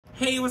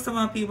Hey, what's up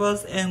my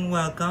peoples, and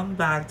welcome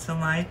back to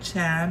my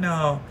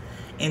channel.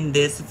 In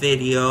this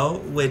video,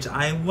 which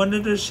I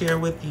wanted to share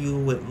with you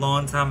with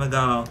long time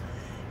ago,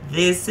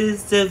 this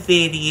is the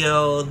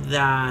video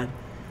that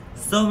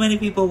so many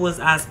people was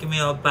asking me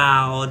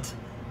about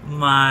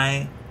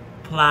my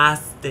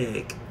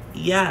plastic.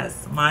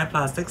 Yes, my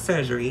plastic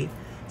surgery.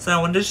 So I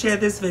wanted to share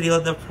this video,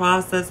 the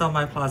process of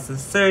my plastic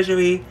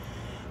surgery,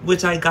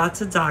 which I got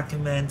to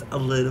document a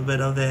little bit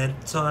of it.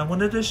 So I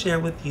wanted to share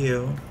with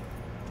you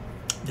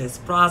this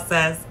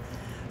process.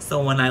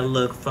 So when I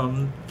look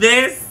from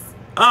this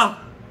to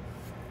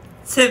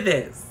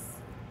this,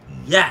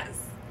 yes.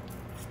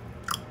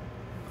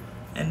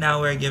 And now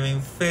we're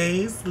giving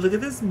face. Look at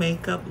this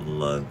makeup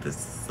look. This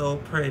is so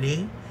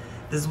pretty.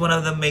 This is one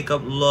of the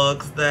makeup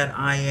looks that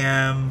I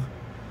am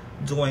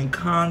doing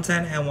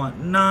content and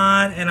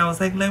whatnot. And I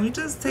was like, let me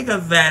just take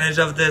advantage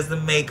of this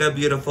makeup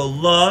beautiful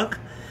look.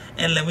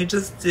 And let me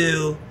just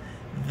do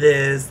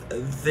this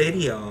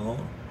video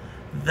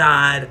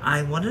that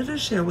I wanted to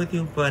share with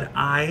you, but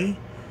I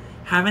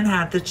haven't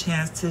had the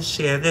chance to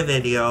share the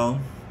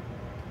video.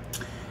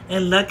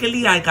 And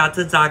luckily I got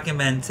to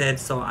document it,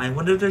 so I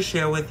wanted to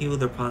share with you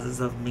the process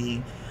of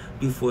me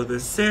before the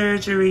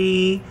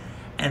surgery,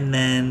 and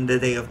then the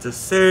day of the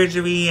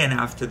surgery, and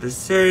after the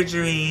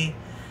surgery,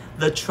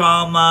 the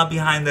trauma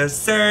behind the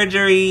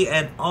surgery,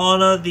 and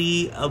all of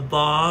the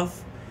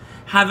above.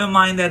 Have in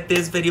mind that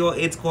this video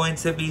is going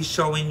to be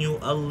showing you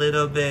a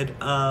little bit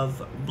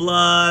of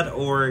blood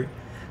or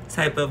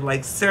type of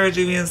like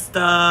surgery and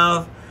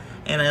stuff,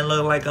 and I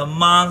look like a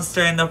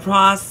monster in the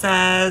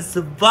process,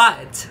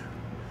 but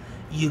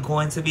you're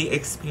going to be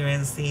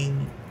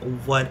experiencing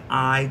what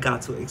I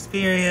got to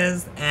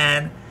experience,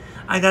 and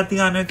I got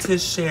the honor to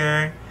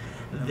share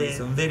this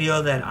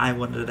video that I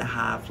wanted to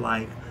have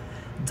like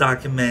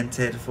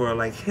documented for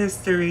like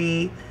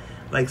history,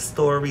 like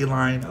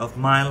storyline of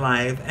my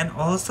life, and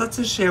also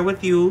to share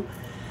with you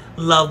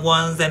loved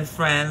ones and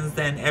friends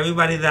and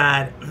everybody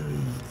that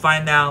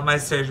find out my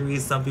surgery.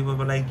 Some people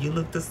were like, you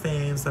look the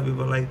same. Some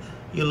people are like,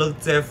 you look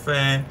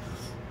different.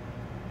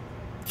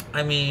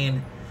 I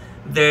mean,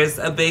 there's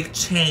a big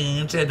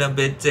change and a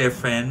bit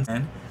different.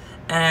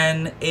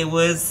 And it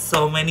was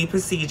so many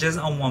procedures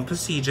on one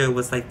procedure. It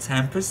was like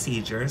 10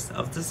 procedures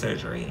of the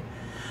surgery.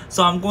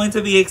 So I'm going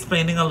to be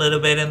explaining a little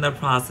bit in the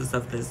process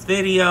of this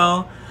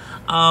video.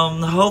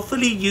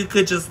 Hopefully you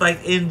could just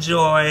like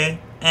enjoy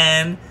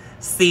and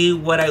see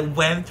what I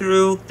went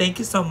through. Thank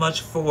you so much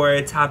for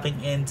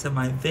tapping into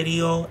my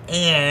video.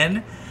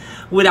 And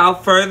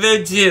without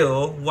further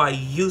ado, while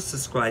you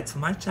subscribe to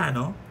my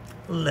channel,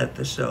 let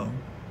the show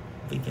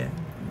begin.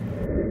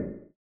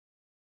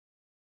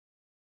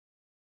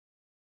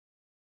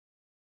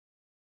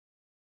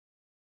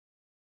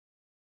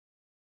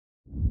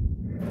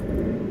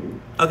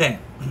 Okay.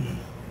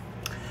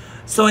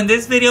 So in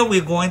this video, we're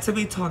going to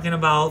be talking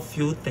about a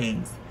few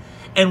things.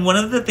 And one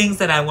of the things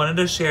that I wanted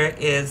to share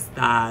is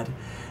that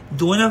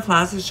doing a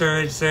plastic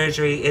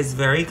surgery is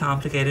very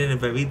complicated and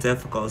very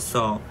difficult.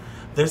 So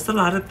there's a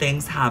lot of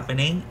things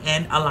happening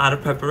and a lot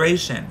of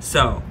preparation.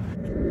 So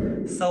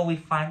we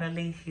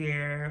finally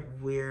here.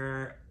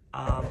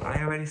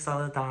 I already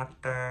saw the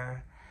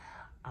doctor.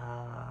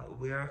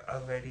 We're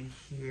already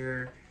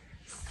here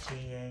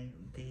seeing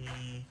the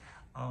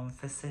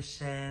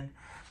physician.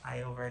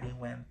 I already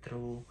went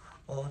through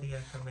all the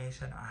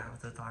information. I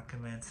have the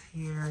documents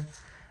here.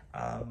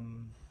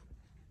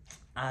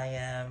 I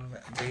am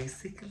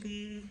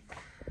basically,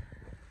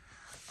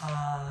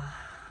 I'll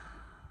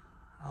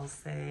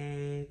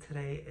say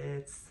today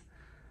it's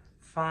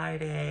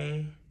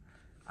Friday.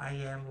 I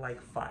am like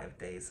 5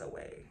 days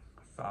away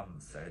from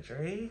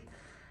surgery,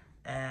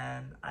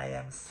 and I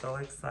am so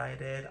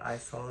excited. I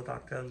saw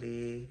Dr.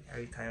 Lee.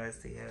 Every time I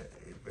see him,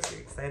 it's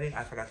very exciting.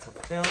 I forgot to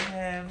film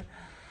him,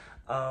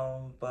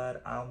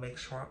 but I'll make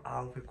sure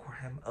I'll record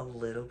him a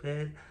little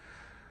bit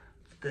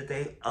the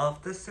day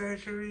of the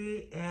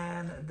surgery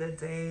and the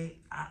day,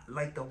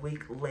 like the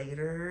week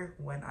later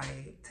when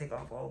I take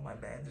off all my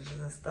bandages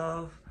and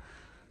stuff.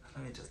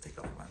 Let me just take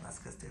off my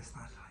mask because there's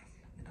not like,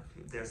 you know,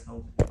 there's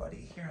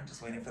nobody here. I'm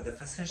just waiting for the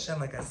physician,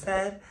 like I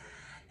said.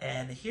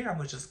 And here I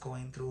was just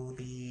going through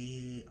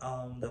the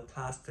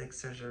plastic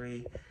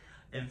surgery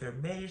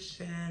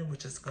information,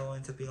 which is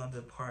going to be on the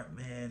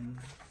apartment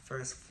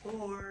first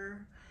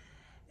floor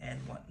and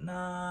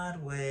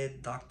whatnot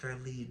with Dr.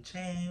 Lee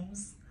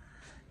James.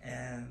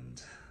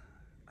 And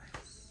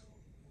I'm so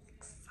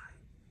excited.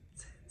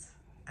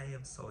 I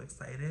am so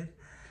excited.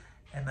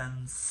 And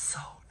I'm so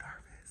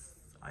nervous.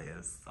 I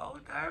am so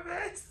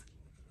nervous.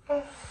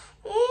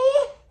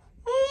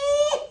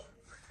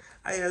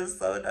 I am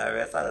so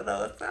nervous. I don't know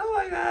what's, oh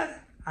my God.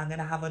 I'm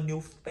gonna have a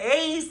new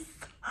face.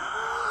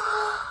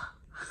 I'm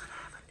gonna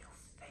have a new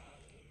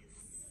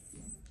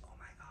face. Oh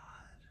my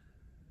God.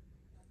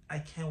 I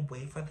can't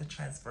wait for the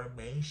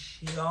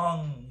transformation.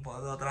 For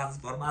the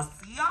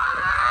transformación.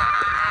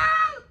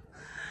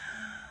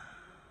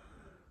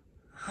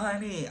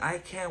 Honey, I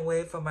can't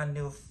wait for my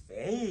new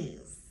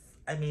face.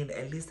 I mean,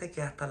 at least te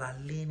queda hasta las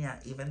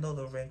líneas, even though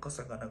the wrinkles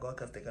are gonna go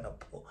because they're gonna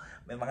pull.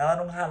 Me van a dar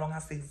un jalón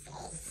así.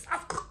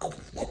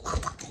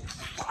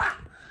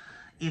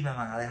 Y me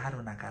van a dejar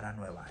una cara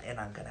nueva. And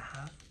I'm gonna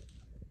have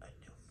a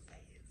new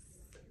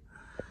face.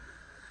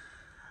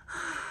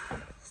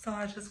 So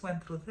I just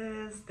went through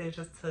this. They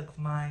just took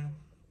my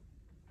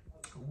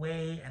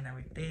weight and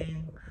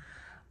everything.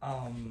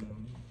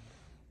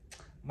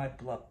 My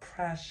blood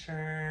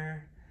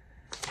pressure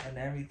and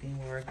everything.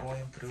 We were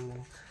going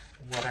through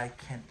what I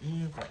can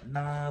eat, what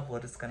not,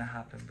 what is gonna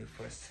happen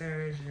before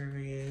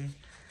surgery,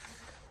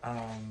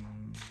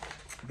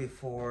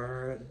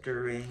 before,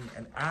 during,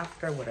 and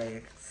after, what I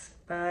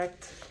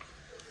expect.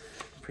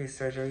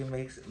 Pre-surgery,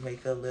 make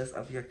a list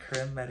of your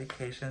current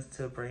medications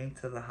to bring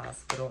to the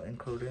hospital,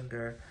 including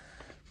their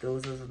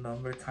doses,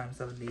 number, times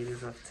of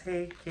needed of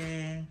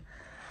taking.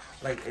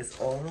 Like, it's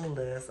all a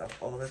list of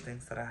all the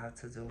things that I have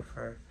to do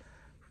for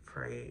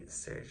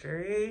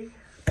pre-surgery.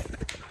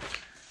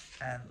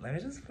 And let me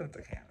just put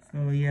the camera.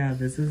 So yeah,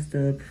 this is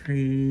the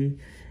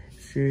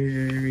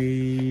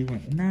pre-surgery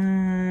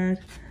whatnot.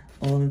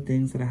 All the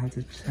things that I have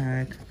to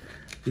check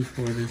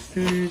before the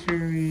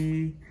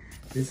surgery.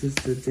 This is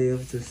the day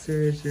of the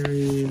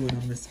surgery, what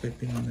I'm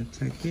expecting on the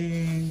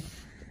check-in.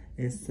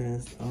 It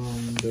says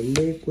the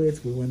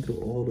liquids. We went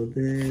through all of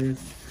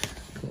this.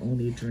 Can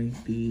only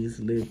drink these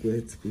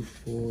liquids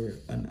before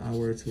an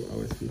hour, 2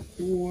 hours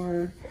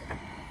before.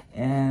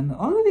 And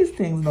all of these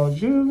things, no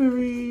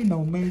jewelry,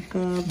 no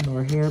makeup,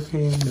 no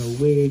hairpin, no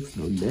wigs,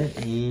 no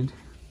nothing.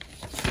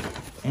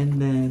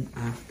 And then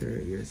after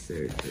your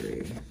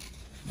surgery,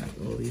 like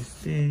all these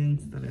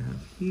things that I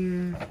have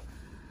here.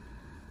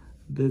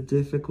 The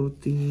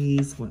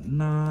difficulties,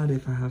 whatnot,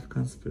 if I have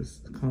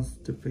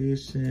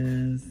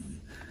constipations.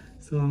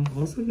 So I'm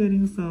also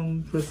getting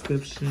some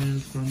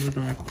prescriptions from the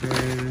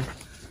doctor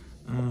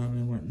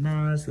and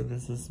whatnot. So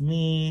this is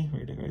me,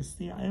 Rita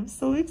Garcia. I am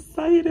so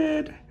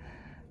excited.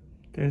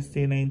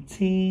 Thursday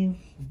 19th.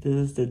 This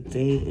is the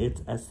day.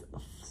 It's at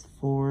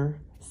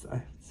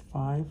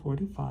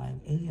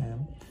 5:45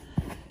 a.m.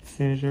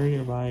 Surgery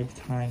arrived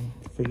time.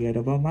 Forget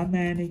about my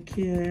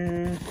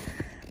manicure.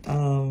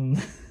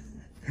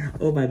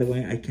 Oh, by the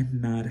way, I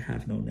cannot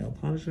have no nail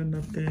polish or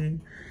nothing.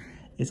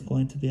 It's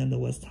going to be on the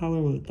West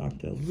Tower with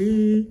Dr.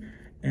 Lee.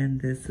 And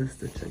this is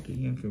the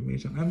checking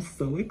information. I'm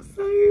so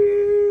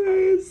excited.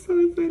 I am so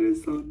excited,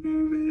 so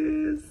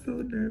nervous,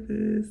 so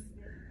nervous.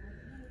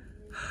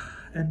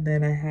 And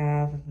then I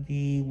have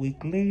the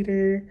week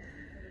later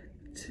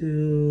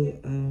to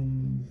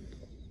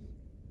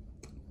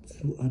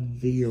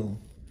unveil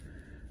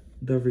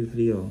the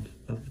reveal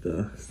of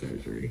the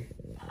surgery.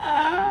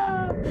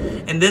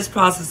 In this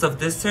process of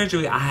this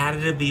surgery, I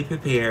had to be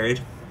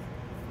prepared.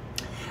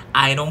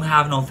 I don't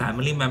have no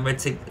family member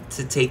to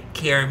take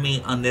care of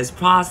me on this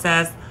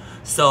process.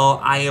 So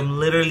I am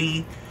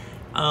literally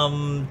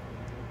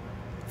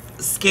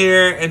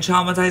scared and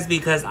traumatized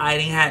because I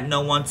didn't have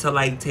no one to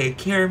like take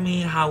care of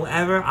me.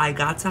 However, I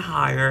got to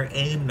hire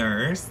a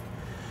nurse.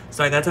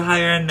 So I got to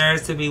hire a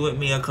nurse to be with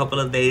me a couple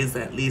of days,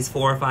 at least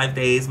 4 or 5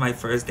 days, my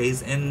first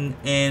days in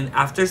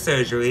after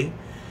surgery,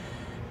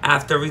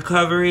 after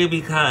recovery,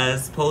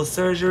 because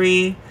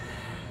post-surgery,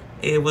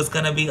 it was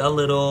going to be a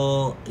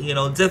little, you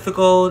know,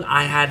 difficult.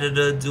 I had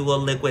to do a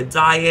liquid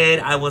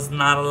diet. I was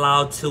not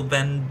allowed to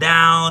bend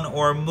down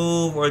or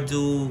move or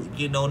do,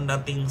 you know,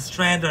 nothing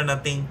strength or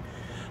nothing,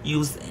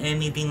 use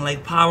anything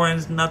like power,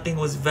 and nothing.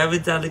 Was very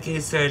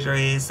delicate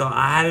surgery. So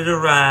I had to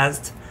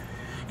rest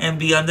and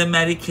be under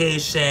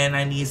medication.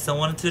 I need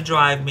someone to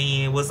drive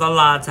me. It was a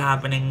lot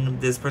happening.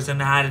 This person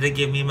had to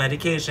give me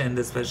medication.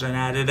 This person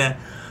had to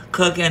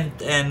cook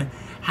and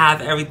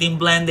have everything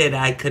blended.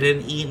 I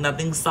couldn't eat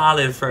nothing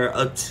solid for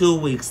a 2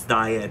 weeks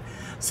diet.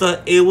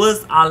 So it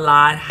was a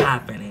lot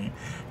happening.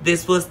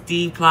 This was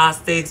the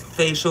plastic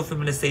facial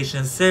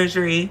feminization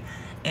surgery.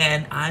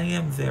 And I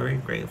am very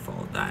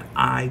grateful that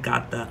I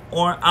got the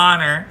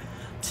honor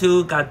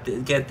to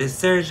get this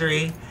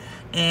surgery.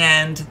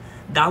 And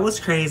that was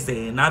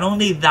crazy. Not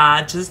only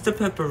that, just the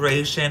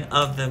preparation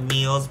of the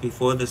meals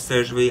before the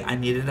surgery. I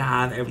needed to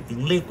have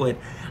everything liquid.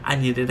 I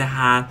needed to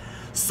have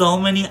so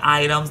many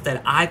items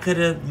that I could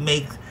have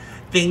make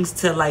things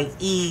to like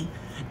eat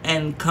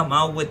and come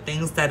out with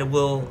things that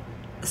will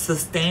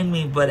sustain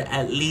me, but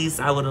at least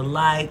I would have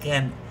liked,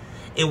 and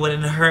it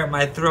wouldn't hurt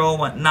my throat,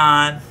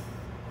 whatnot.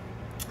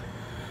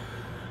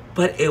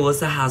 But it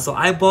was a hassle.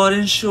 I bought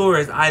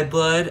insurance. I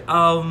bought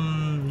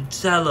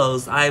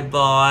jellos. I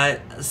bought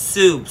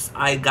soups.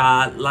 I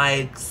got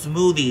like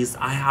smoothies.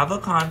 I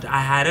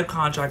had a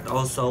contract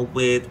also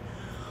with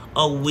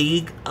a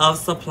week of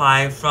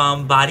supply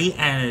from Body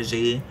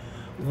Energy,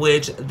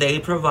 which they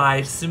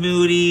provide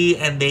smoothie,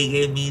 and they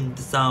gave me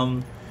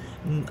some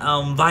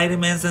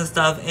vitamins and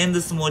stuff in the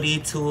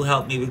smoothie to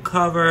help me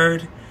recover.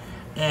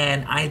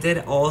 And I did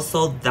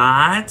also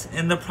that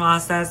in the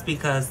process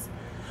because,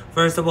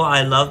 first of all,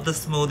 I love the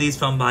smoothies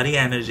from Body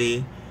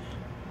Energy,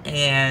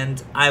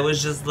 and I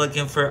was just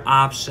looking for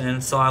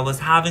options. So I was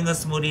having a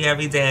smoothie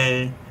every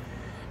day.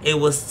 It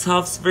was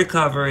tough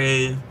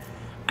recovery.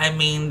 I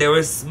mean, there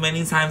was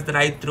many times that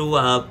I threw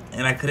up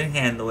and I couldn't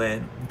handle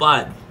it.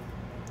 But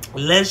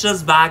let's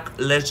just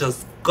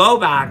go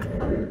back.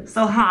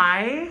 So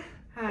hi.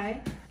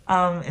 Hi.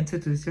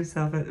 Introduce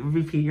yourself.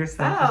 Repeat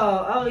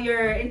yourself.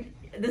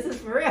 This is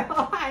for real.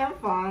 Hi, I'm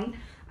Fong.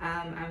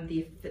 I'm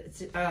the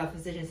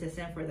physician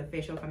assistant for the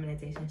facial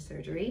feminization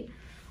surgery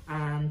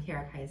here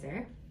at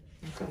Kaiser.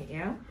 Nice to meet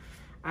you.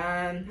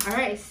 All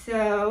right,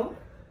 so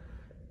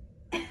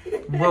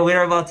what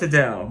we're about to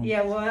do.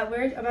 Yeah, what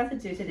we're about to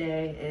do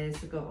today is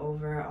to go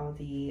over all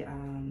the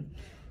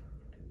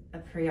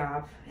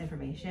pre-op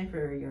information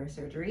for your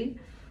surgery.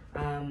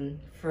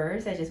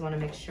 First, I just want to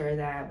make sure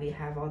that we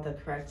have all the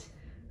correct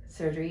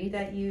surgery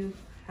that you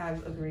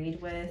have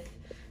agreed with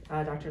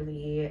Dr.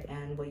 Lee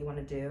and what you want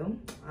to do.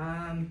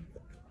 Can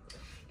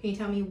you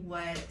tell me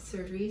what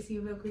surgeries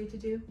you've agreed to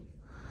do?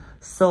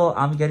 So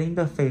I'm getting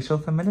the facial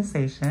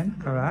feminization,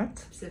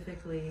 correct?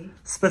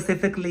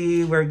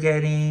 Specifically, we're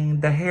getting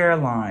the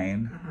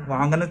hairline. Well,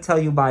 I'm gonna tell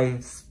you by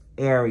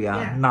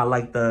area, not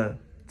like the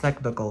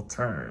technical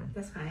term.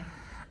 That's fine.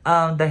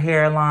 The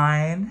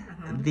hairline,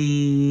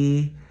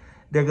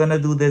 they're gonna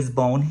do this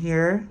bone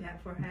here. Yeah,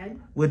 forehead.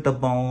 With the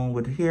bone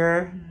with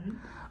here.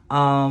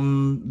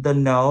 The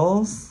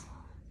nose.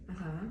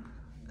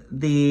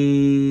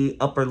 The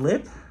upper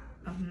lip.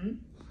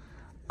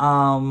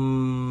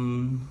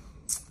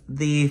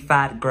 The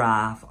fat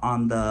graft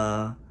on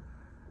the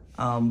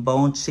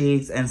bone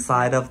cheeks and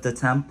side of the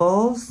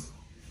temples.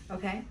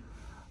 Okay.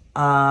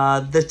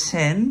 The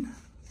chin.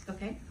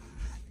 Okay.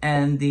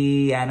 And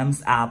the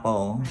Adam's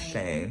apple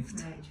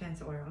shaved. Right,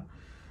 transoral.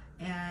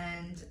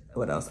 And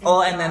what else?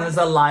 Oh, and then there's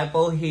a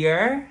lipo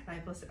here.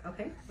 Lipo,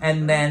 okay.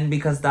 And then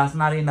because that's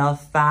not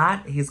enough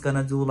fat, he's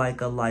gonna do like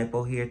a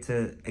lipo here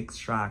to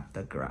extract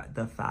the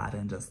fat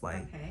and just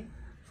like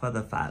for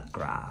the fat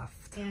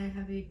graft. And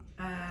have you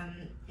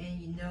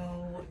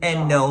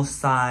no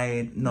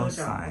side, no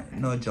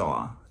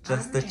jaw,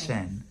 just the right.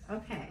 chin.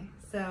 Okay.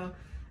 So,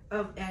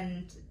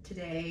 and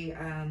today,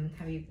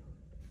 have you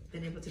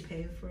been able to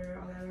pay for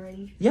all that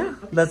already? Yeah.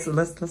 Okay. Let's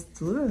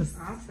do this.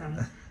 Awesome.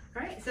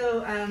 All right.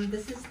 So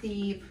this is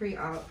the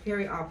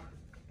peri-op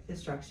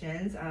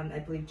instructions. I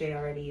believe Jay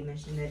already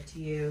mentioned it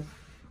to you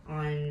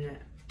on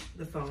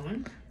the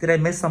phone. Did I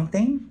miss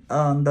something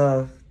on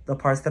the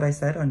parts that I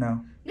said or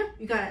no? No,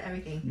 you got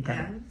everything. Okay.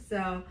 Yeah.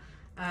 So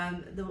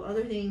the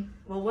other thing,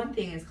 well, one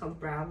thing is called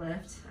brow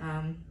lift,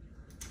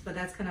 but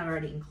that's kind of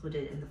already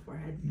included in the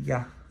forehead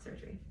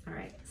surgery. All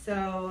right.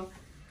 So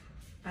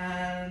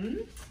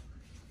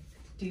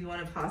do you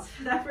want to pause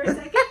for that for a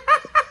second?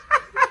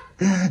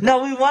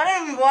 No, we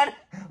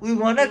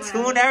want to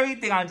tune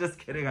everything. I'm just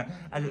kidding.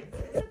 We'll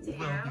be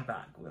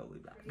back.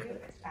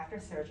 After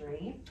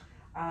surgery.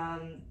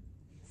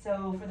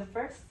 So for the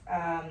first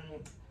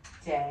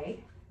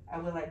day, I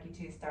would like you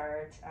to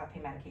start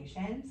pain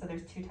medication. So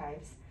there's two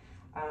types,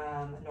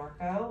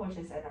 Norco, which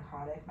is a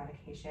narcotic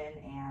medication,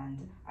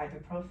 and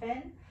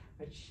ibuprofen,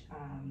 which,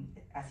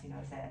 as you know,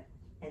 is an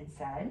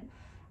NSAID.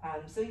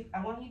 So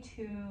I want you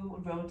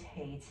to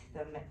rotate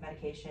the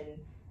medication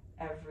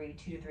every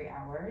 2 to 3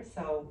 hours.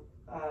 So,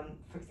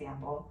 for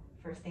example,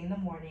 first thing in the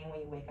morning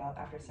when you wake up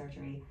after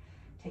surgery,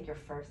 take your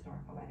first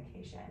Norco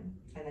medication,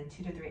 and then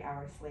 2 to 3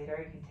 hours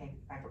later, you can take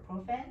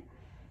ibuprofen.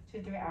 2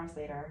 to 3 hours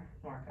later,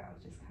 Norco,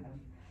 just kind of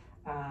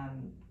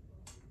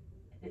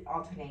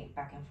alternate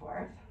back and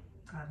forth.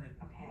 Got it.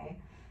 Okay.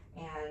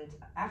 And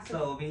after...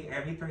 So it'll be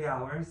every 3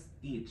 hours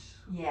each?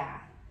 Yeah.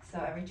 So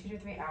every 2 to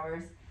 3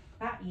 hours,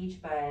 not each,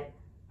 but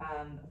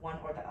one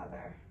or the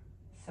other.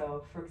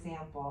 So for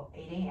example,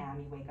 8 a.m.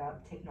 you wake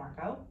up, take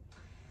Norco,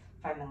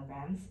 5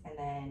 milligrams, and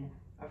then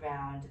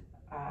around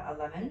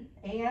 11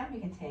 a.m.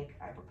 you can take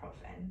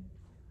ibuprofen.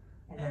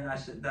 And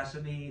that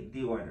should be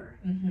the order.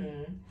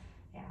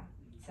 Yeah.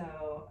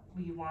 So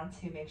we want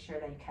to make sure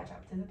that you catch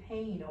up to the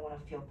pain. You don't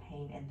want to feel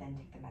pain and then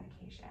take the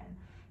medication.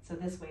 So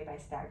this way, by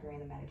staggering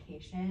the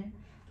medication,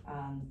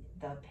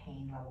 the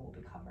pain level will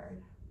be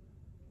covered.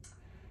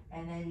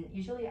 And then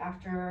usually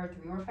after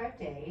 3 or 5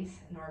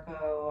 days,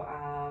 Norco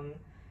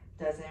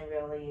doesn't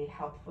really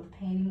help with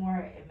pain anymore.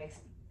 It makes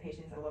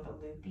patients a little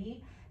bit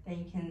loopy. Then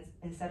you can,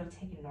 instead of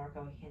taking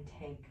Norco, you can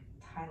take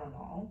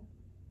Tylenol.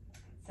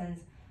 Since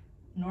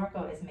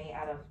Norco is made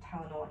out of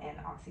Tylenol and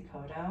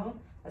oxycodone,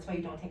 that's why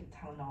you don't take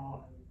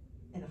Tylenol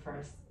in the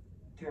first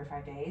 3 or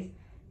 5 days.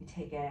 You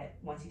take it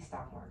once you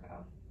stop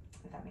Norco,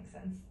 if that makes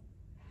sense.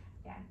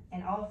 Yeah,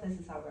 and all of this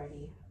is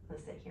already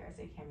listed here,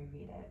 so you can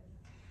reread it.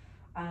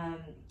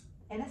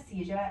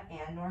 Anesthesia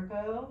and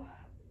Norco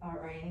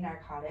or any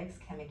narcotics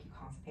can make you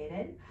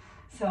constipated.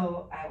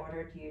 So I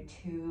ordered you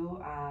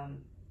 2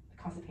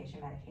 constipation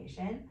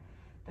medication.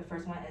 The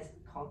first one is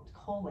called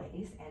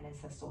Colace, and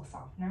it's a stool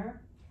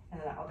softener. And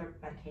then the other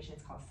medication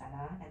is called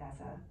Senna, and that's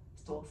a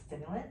stool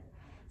stimulant.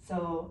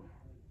 So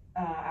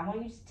I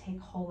want you to take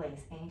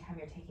Colace anytime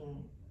you're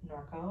taking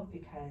Norco,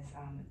 because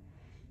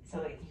so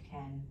that you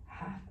can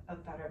have a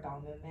better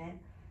bowel movement.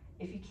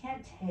 If you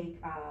can't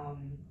take,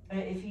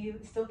 if you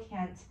still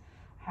can't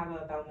have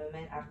a bowel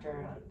movement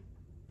after like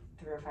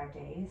 3 or 5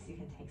 days, you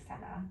can take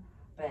Senna.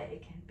 but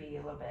it can be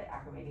a little bit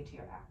aggravating to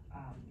your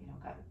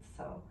gut.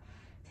 So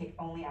take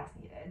only as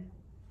needed.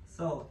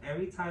 So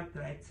every time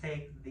that I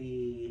take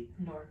the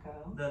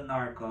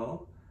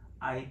Narco,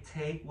 I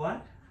take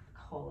what?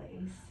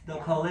 Colace. The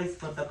Colace,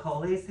 but the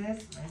Colace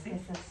is?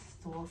 It's a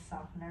stool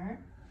softener.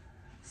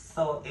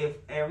 So if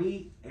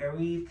every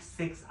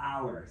 6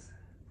 hours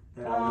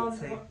that I would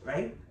take,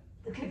 right?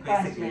 Good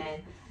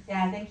question.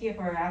 Yeah, thank you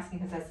for asking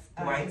because that's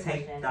do I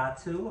take question.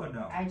 That too or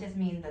no? I just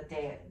mean that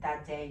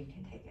day you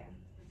can take it.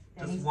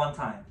 Just one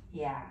time?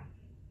 Yeah.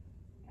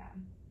 Yeah.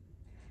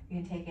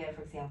 You can take it,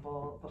 for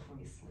example, before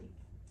you sleep.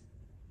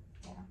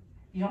 Yeah.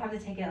 You don't have to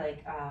take it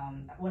like,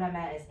 what I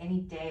meant is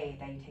any day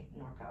that you take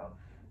Norco,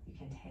 you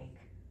can take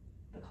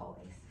the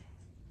Colace.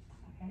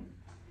 Okay?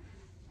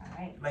 All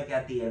right. Like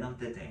at the end of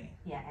the day?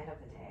 Yeah, end of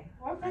the day.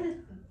 Or for the,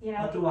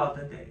 or throughout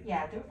the day?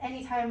 Yeah,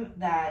 anytime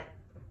that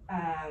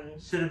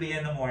should it be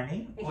in the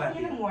morning? It can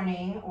be in the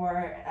morning or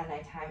at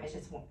nighttime. It's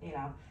just,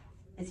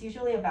 it's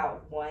usually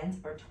about once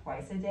or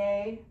twice a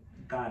day.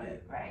 Got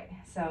it. Right.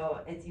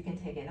 So you can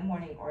take it in the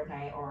morning or at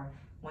night, or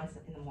once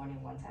in the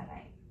morning, once at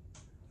night.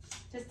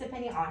 Just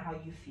depending on how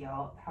you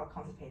feel, how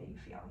constipated you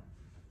feel.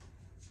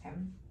 Okay.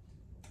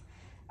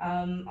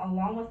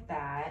 Along with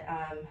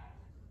that,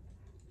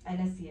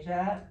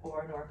 anesthesia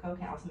or Norco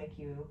can also make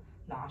you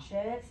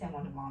nauseous and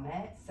want to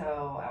vomit.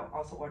 So I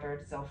also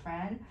ordered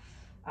Zofran.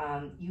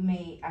 You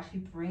may actually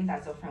bring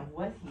that Zofran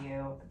with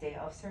you the day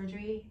of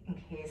surgery in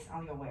case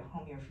on your way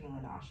home you're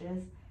feeling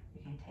nauseous.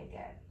 You can take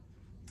it.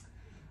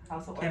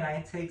 Also, can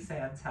I take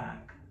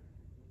Zantac?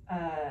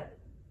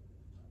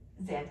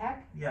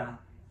 Zantac? Yeah.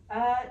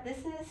 This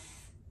is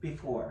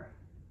before.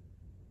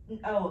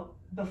 Oh,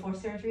 before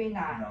surgery?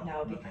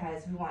 No,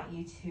 because we want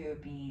you to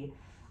be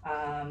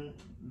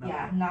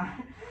not.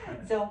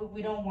 So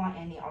we don't want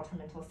any altered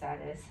mental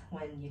status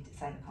when you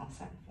sign the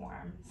consent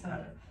form. So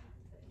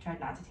try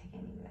not to take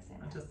any medicine.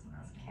 I'm just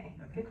asking. Okay.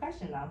 Good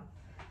question though.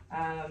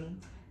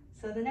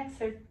 So the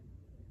next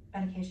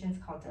medication is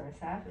called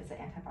Duracef. It's an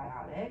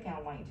antibiotic, and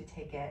I want you to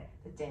take it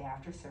the day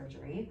after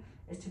surgery.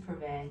 It's to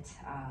prevent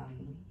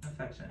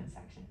infection.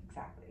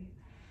 Exactly.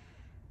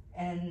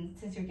 And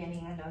since you're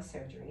getting a nose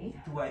surgery,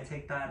 do I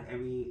take that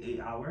every 8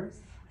 hours?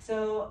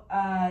 So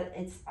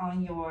it's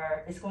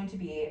going to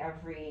be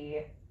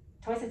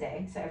twice a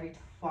day, so every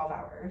 12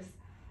 hours,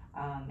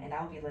 and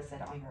that will be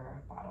listed on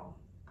your bottle.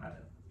 Got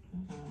it.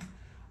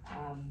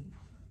 Mm-hmm.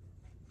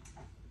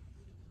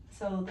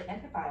 So the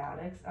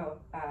antibiotics.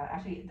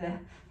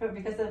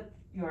 Because of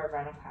your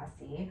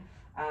rhinoplasty,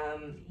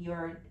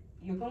 you're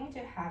going to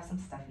have some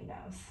stuffy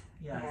nose.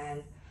 Yes.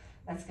 And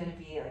that's going to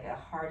be like a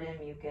hardened,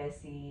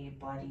 mucousy,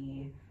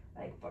 bloody,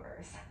 like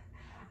boogers.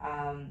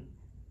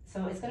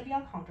 So it's going to be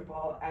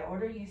uncomfortable. I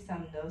ordered you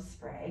some nose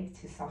spray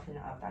to soften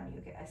up that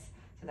mucus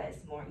so that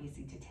it's more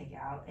easy to take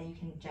out, and you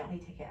can gently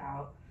take it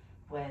out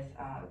with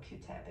a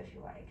Q-tip if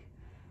you like.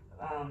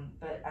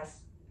 But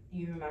as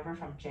you remember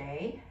from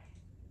Jay,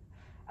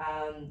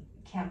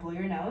 can't blow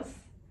your nose,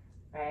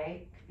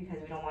 right? Because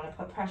we don't want to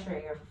put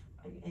pressure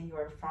in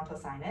your frontal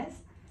sinus,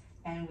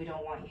 and we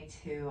don't want you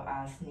to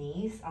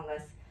sneeze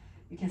unless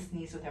you can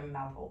sneeze with your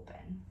mouth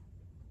open.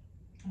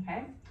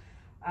 Okay.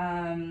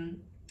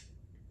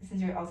 Since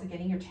you're also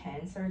getting your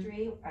chin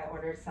surgery, I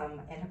ordered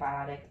some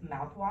antibiotic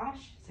mouthwash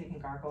so you can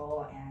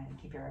gargle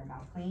and keep your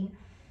mouth clean.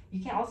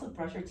 You can also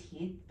brush your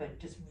teeth, but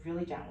just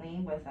really gently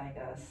with like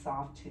a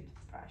soft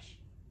toothbrush.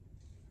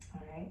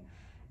 All right.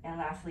 And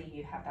lastly,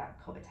 you have that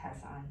COVID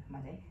test on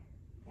Monday.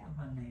 Yeah.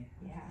 Monday.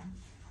 Yeah.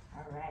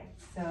 All right.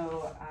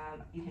 So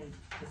you can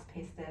just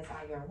paste this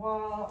on your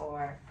wall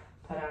or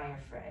put it on your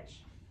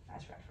fridge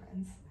as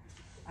reference.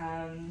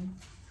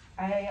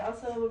 I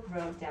also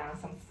wrote down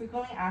some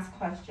frequently asked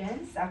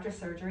questions after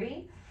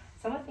surgery.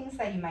 Some of the things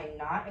that you might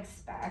not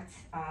expect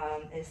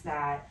is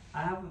that...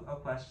 I have a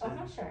question.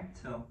 Oh, sure.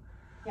 Too.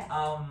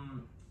 Yeah.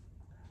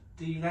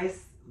 Do you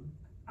guys...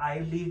 I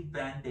leave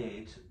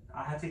bandage.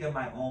 I have to get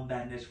my own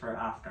bandage for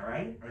after,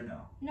 right? Or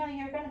no? No,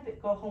 you're going to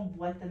go home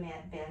with the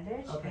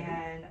bandage. Okay.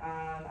 And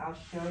I'll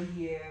show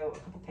you a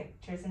couple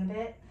pictures in a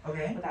bit.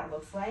 Okay. What that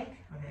looks like.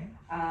 Okay.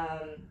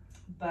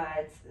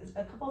 But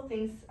a couple of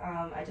things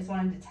I just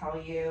wanted to tell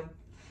you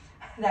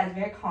that is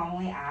very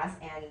commonly asked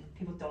and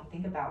people don't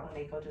think about when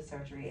they go to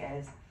surgery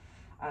is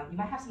you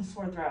might have some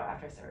sore throat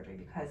after surgery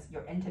because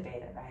you're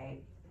intubated,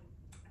 right?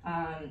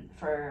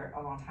 For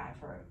a long time,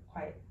 for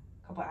quite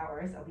a couple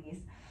hours at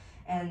least.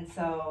 And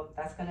so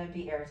that's going to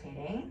be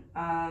irritating.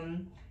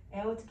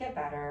 It will get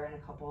better in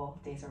a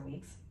couple days or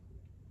weeks.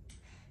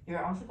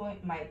 You're also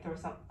might throw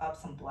up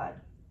some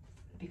blood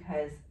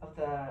because of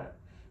the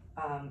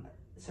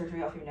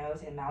surgery of your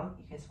nose and mouth.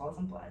 You can swallow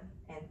some blood,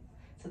 and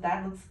so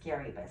that looks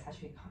scary, but it's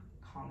actually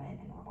common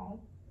and normal.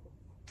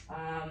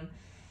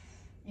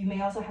 You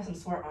may also have some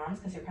sore arms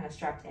because you're kind of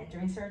strapped in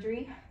during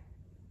surgery.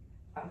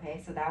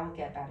 Okay, so that will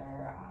get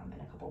better in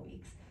a couple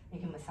weeks. You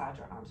can massage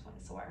your arms when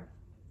it's sore.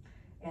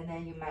 And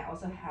then you might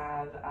also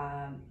have...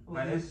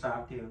 why they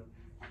strap you?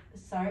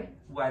 Sorry?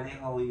 Why they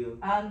hold you?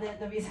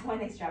 The reason why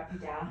they strap you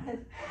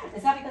down,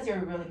 it's not because you're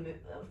really...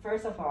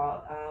 First of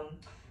all,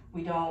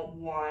 We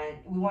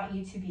want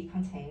you to be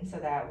contained so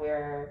that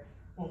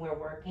when we're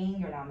working,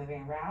 you're not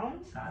moving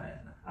around. Got it.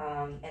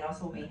 And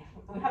also we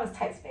have a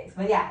tight space,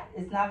 but yeah,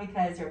 it's not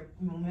because you're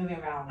moving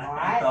around a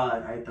lot. I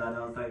thought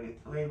I was like,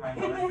 wait, my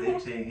nose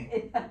is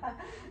itching.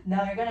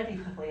 No, you're gonna be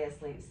completely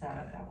asleep, so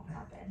that won't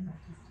happen.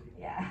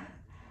 Yeah.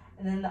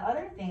 And then the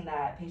other thing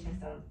that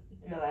patients don't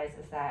realize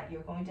is that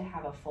you're going to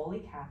have a Foley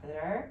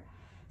catheter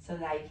so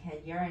that you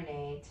can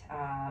urinate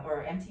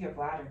or empty your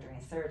bladder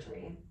during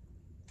surgery.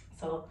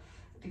 So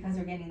because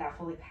you're getting that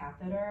Foley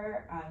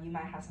catheter, you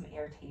might have some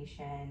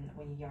irritation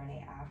when you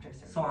urinate after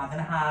surgery. So I'm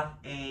gonna have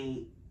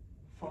a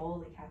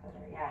Foley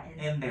catheter, yeah.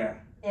 in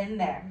there. In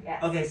there,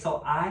 yes. Okay,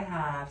 so I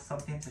have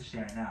something to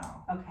share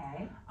now.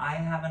 Okay. I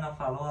am having a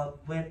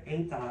follow-up with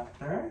a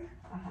doctor,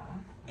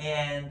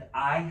 and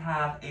I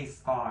have a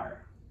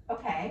scar.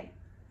 Okay.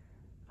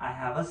 I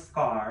have a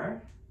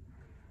scar.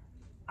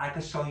 I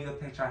could show you a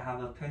picture. I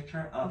have a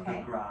picture of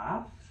the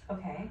graft.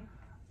 Okay.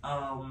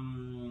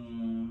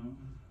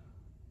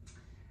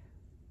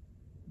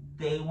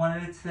 They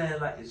wanted to,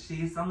 like,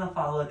 she's on the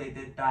follow-up. They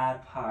did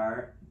that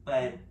part,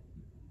 but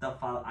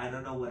I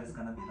don't know what is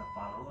gonna be the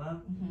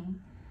follow-up.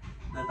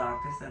 The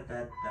doctor said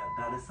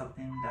that is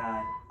something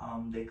that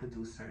they could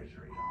do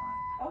surgery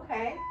on.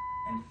 Okay.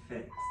 And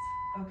fixed.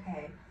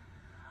 Okay.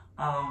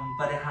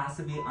 But it has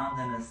to be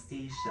under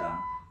anesthesia.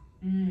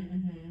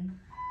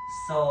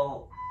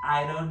 So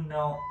I don't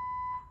know.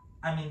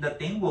 I mean, the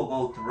thing will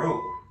go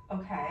through.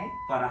 Okay.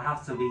 But I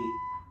have to be,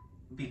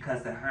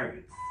 because it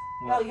hurts.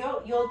 Well,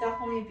 you'll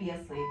definitely be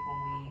asleep when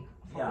we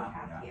fully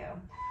cap you.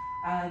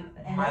 And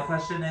my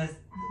question is,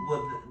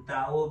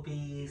 that will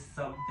be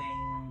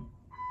something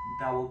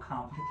that will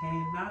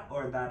complicate that,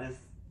 or that is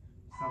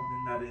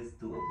something that is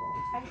doable?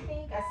 I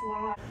think as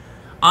long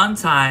on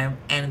time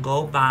and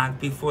go back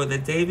before the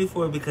day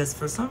before, because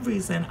for some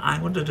reason I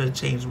wanted to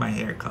change my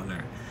hair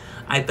color.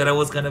 I thought I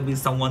was gonna be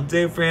someone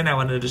different. I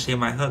wanted to shave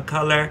my hood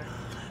color.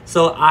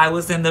 So I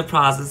was in the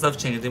process of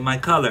changing my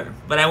color.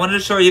 But I wanted to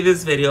show you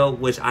this video,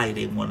 which I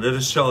didn't want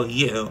to show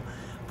you.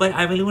 But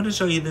I really want to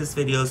show you this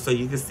video so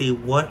you can see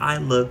what I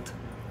looked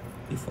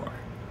before.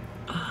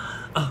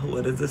 Oh,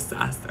 what a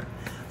disaster.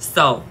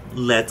 So,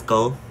 let's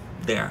go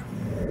there.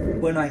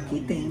 Bueno,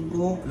 aquí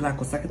tengo la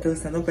cosa que estoy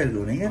usando,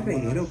 perdonen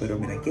guerrero, pero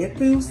mira que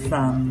estoy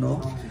usando.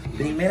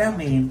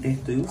 Primeramente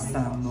estoy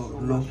usando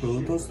los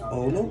productos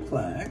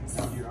Olaplex.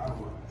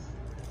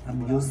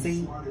 I'm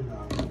using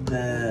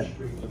the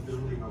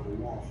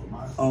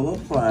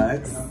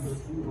Olaplex,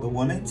 the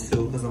 1 and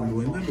 2, because I'm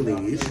doing the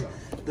bleach.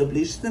 The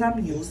bleach that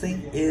I'm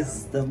using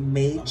is the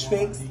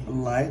Matrix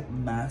Light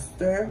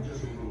Master,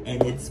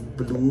 and it's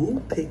blue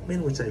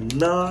pigment, which I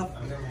love.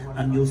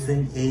 I'm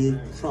using a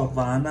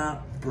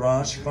Pravana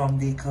brush from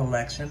the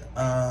collection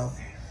of,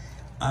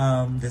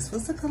 this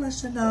was the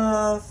collection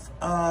of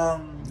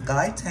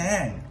Guy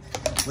Tang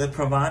with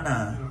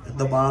Pravana,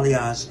 the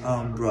balayage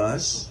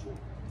brush.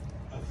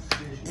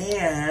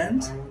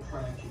 And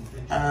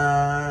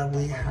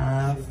we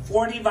have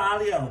 40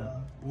 volume.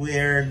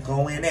 We're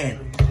going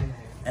in.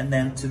 And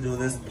then to do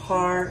this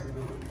part,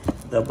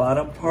 the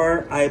bottom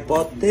part, I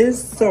bought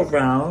this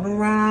surround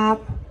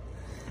wrap,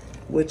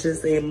 which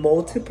is a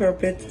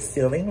multi-purpose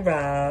sealing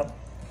wrap.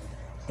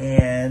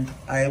 And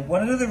I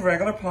wanted the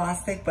regular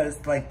plastic, but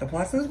it's like the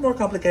plastic is more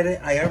complicated.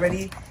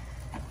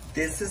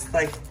 This is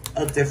like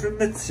a different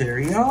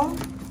material.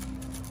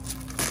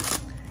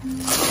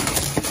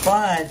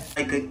 But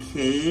like a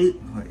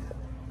cape,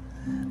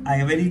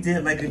 I already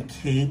did like a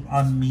cape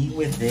on me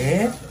with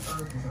it,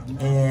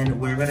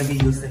 and we're gonna be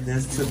using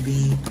this to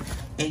be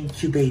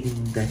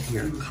incubating the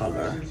hair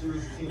color.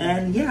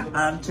 And yeah,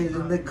 I'm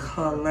changing the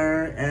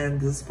color,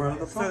 and this is part of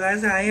the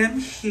process. So guys, I am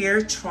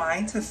here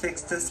trying to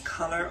fix this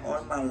color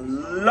on my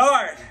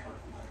Lord,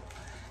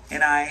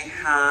 and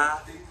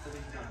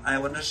I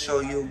want to show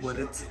you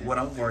what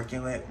I'm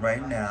working with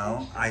right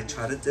now. I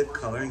tried to dip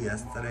color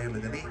yesterday.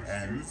 Look at the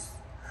ends.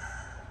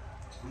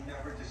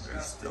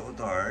 It's still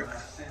dark,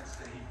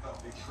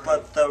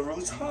 but the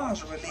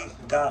routage really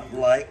got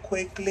light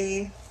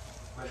quickly,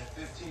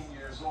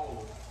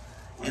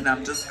 and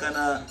I'm just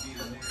gonna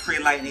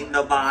pre-lighten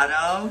the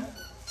bottom,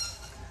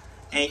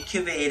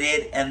 incubate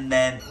it, and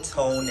then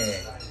tone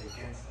it.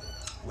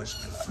 Wish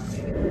me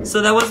luck.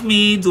 So that was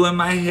me doing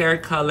my hair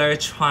color,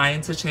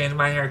 trying to change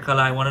my hair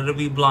color. I wanted to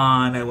be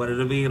blonde. I wanted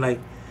to be like,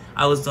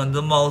 I was doing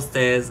the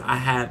mostest. I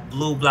had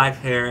blue black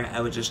hair. I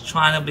was just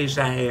trying to bleach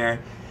that hair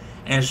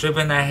and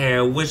stripping that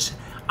hair, which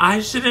I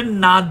should have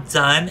not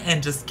done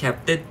and just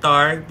kept it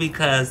dark,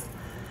 because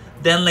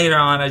then later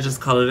on I just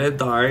colored it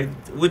dark,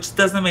 which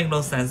doesn't make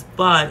no sense.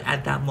 But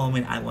at that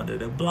moment I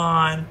wanted it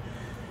blonde,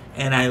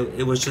 and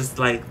it was just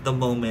like the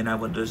moment I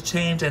wanted to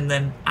change. And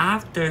then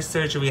after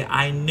surgery,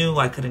 I knew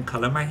I couldn't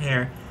color my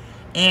hair,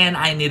 and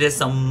I needed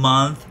some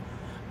month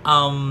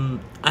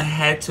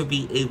ahead to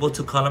be able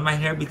to color my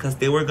hair, because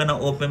they were gonna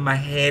open my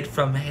head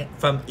from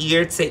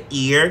ear to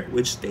ear,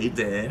 which they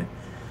did,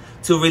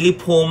 to really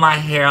pull my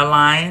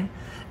hairline.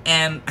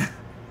 And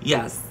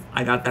yes,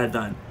 I got that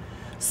done.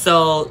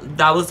 So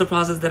that was the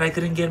process that I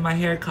couldn't get my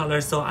hair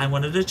color. So I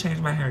wanted to change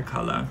my hair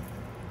color.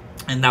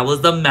 And that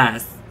was a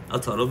mess, a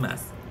total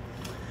mess.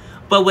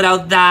 But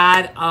without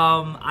that,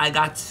 I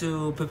got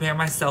to prepare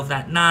myself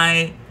that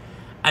night.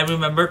 I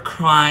remember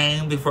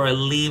crying before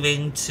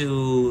leaving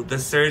to the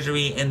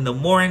surgery in the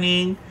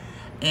morning,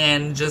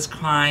 and just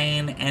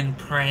crying and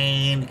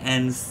praying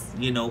and,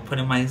 you know,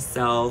 putting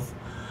myself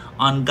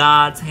on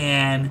God's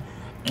hand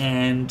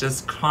and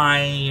just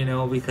crying, you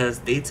know, because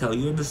they tell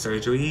you in the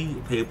surgery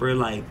paper,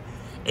 like,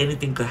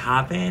 anything could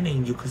happen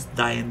and you could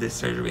die in this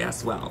surgery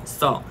as well.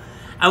 So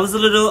I was a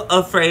little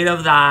afraid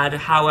of that.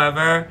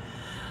 However,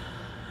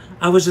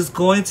 I was just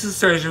going to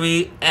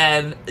surgery,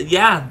 and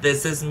yeah,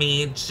 this is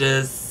me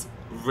just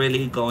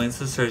really going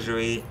to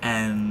surgery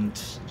and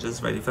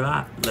just ready for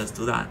that. Let's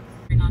do that.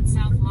 On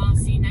South La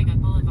Cienega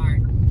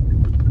Boulevard.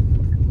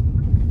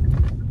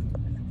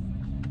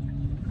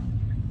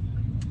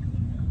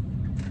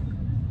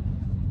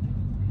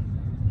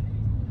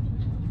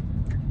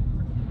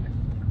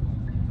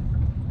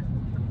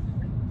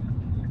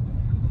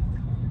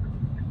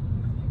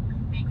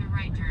 Make a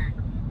right turn.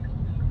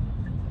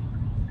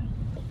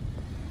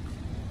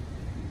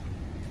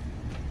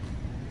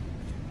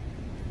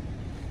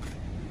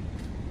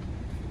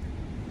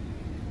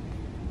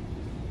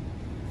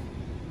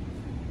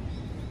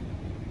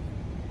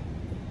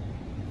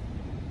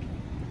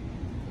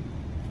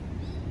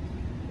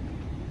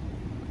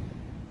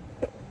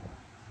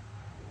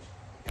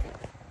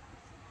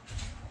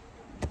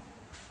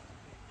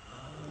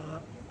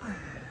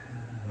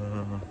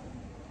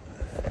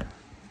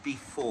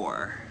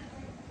 Before.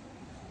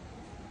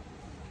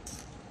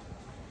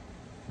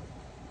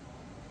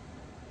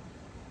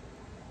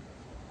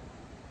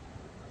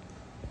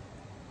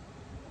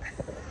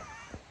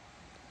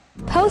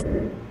 Post.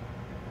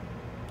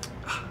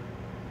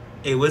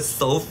 It was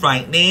so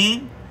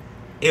frightening.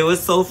 It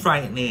was so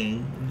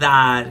frightening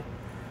that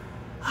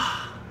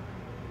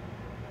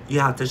you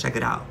have to check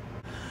it out.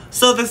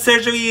 So the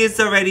surgery is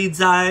already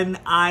done.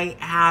 I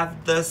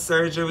have the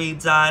surgery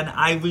done.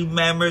 I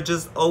remember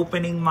just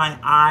opening my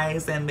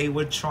eyes and they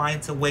were trying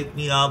to wake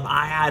me up.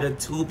 I had a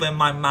tube in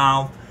my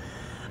mouth.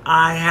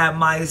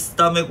 My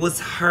stomach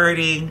was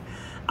hurting.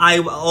 I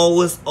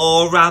was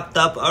all wrapped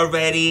up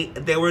already.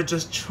 They were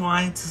just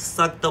trying to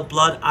suck the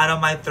blood out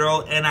of my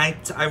throat. And I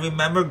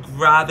remember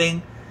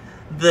grabbing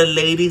the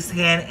lady's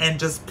hand and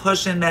just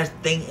pushing that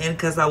thing in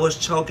because I was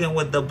choking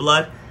with the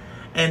blood.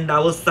 And I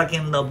was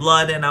sucking the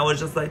blood, and I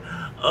was just like,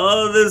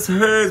 oh, this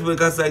hurts,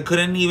 because I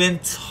couldn't even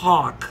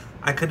talk.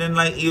 I couldn't,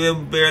 like,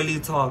 even barely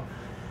talk.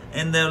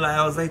 And then, like,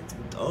 I was like,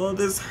 oh,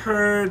 this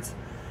hurts.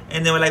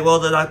 And they were like, well,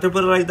 the doctor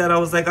put it like that. I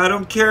was like, I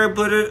don't care,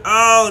 put it,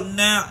 oh,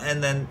 no.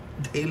 And then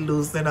they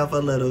loosened up a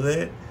little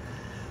bit.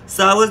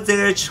 So I was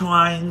there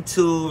trying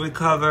to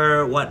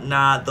recover,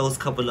 whatnot, those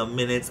couple of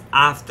minutes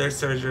after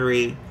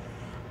surgery.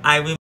 I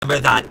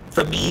remember that,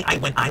 for me, I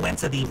went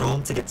to the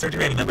room to get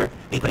surgery. I remember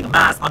they putting a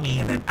mask on me,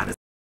 and then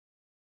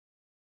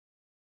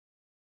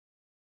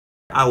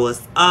I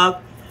was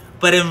up,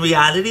 but in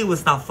reality, it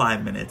was not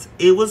 5 minutes.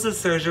 It was a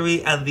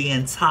surgery and the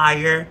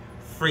entire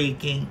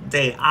freaking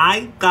day.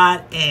 I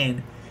got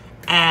in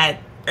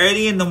at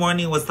early in the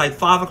morning. It was like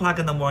 5 o'clock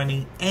in the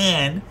morning,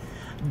 and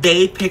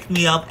they picked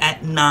me up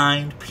at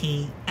 9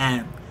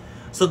 p.m.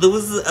 So there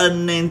was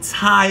an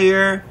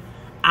entire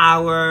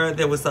hour.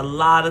 There was a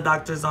lot of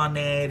doctors on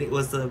it. It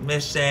was a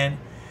mission.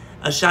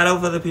 A shout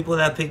out for the people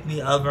that picked me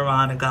up,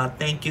 Veronica.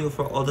 Thank you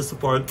for all the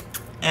support.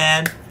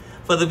 And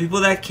for the people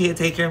that can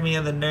take care of me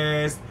and the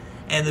nurse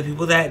and the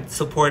people that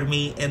support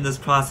me in this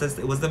process,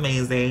 it was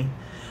amazing.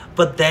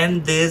 But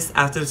then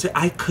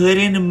I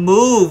couldn't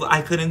move.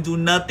 I couldn't do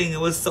nothing. It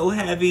was so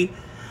heavy.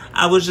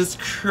 I was just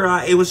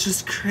crying. It was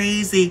just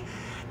crazy.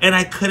 And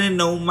I couldn't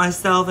know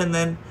myself. And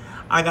then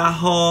I got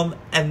home,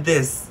 and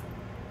this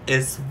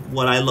is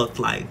what I looked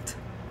like.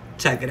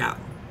 Check it out.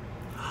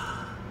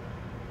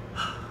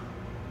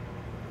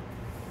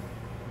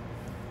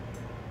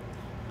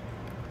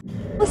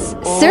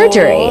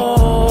 Surgery.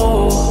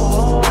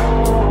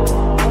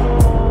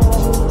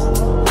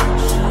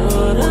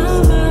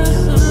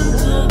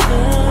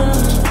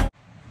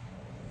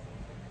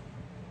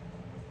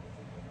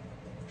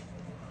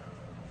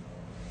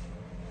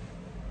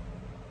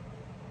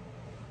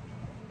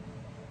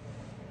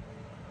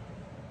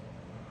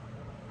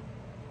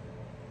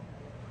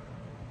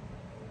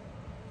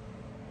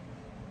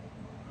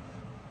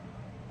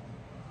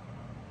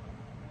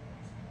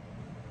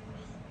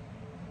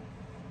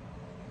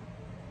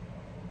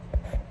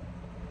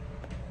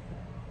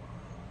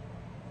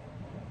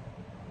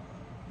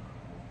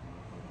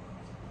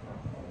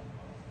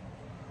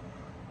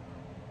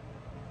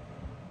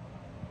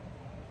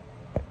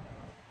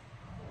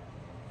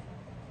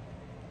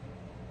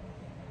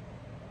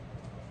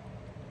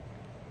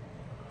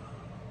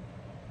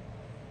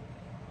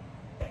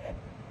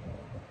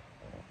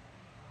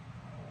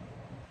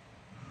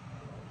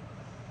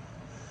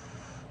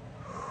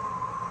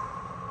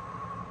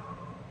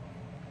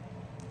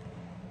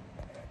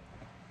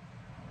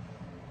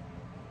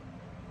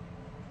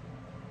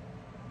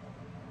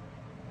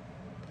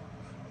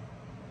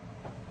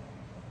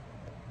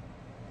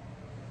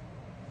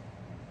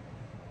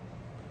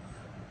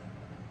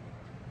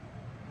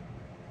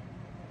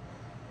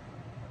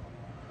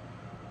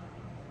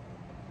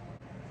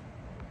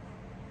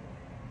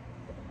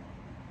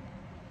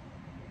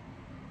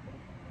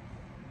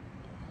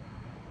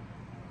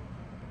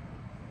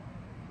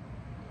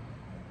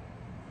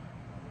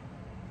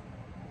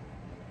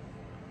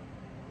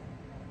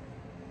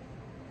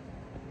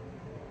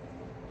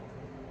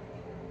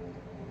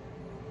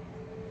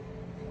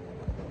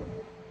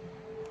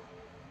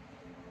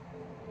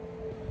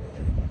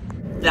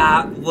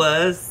 That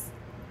was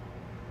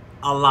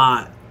a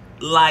lot.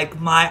 Like,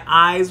 my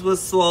eyes were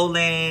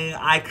swollen.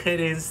 I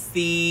couldn't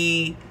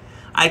see.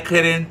 I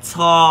couldn't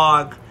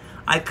talk.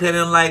 I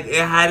couldn't, like,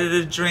 it had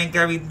to drink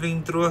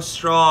everything through a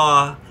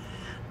straw.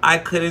 I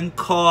couldn't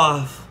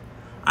cough.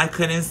 I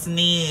couldn't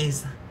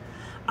sneeze.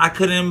 I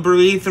couldn't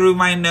breathe through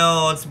my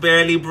nose.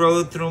 Barely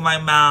breathe through my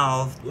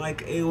mouth.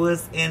 Like, it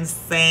was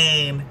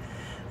insane.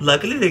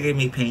 Luckily, they gave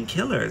me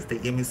painkillers. They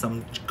gave me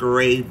some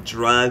great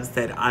drugs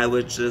that I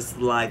was just,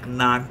 like,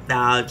 knocked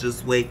out,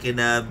 just waking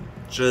up,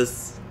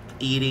 just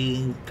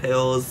eating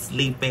pills,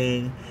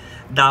 sleeping.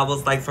 That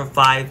was, like, for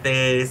 5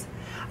 days.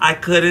 I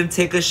couldn't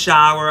take a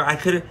shower.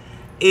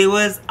 It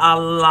was a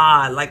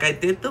lot. Like, I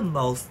did the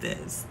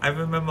mostest. I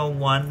remember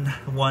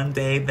one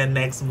day, the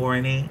next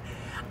morning,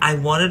 I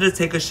wanted to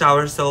take a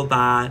shower so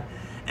bad.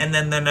 And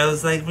then the nurse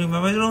was like,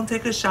 remember, you don't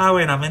take a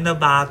shower. And I'm in the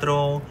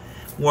bathroom,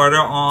 water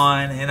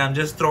on, and I'm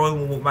just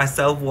throwing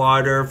myself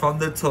water from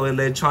the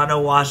toilet, trying to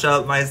wash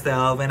up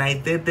myself. And I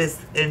did this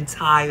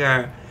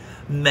entire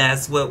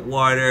mess with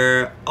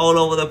water all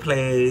over the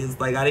place.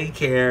 Like, I didn't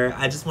care.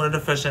 I just wanted to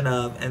freshen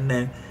up. And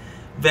then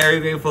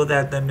very grateful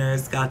that the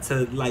nurse got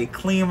to, like,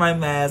 clean my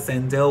mess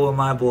and deal with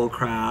my bull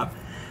crap,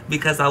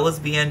 because I was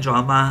being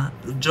drama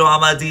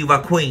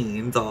diva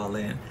queen,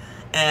 darling.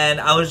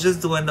 And I was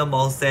just doing the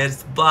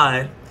mostest,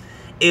 but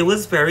it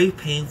was very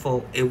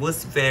painful. It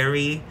was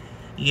very,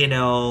 you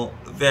know,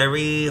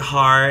 very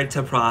hard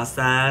to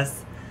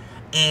process.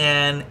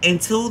 And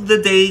until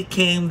the day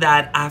came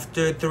that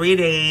after 3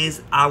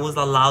 days, I was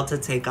allowed to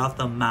take off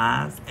the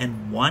mask.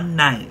 And one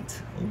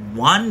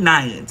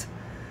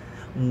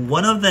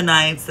of the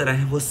nights that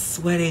I was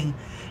sweating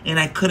and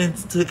I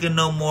couldn't take it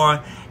no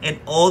more, and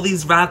all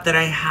these rap that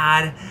I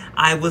had,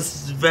 I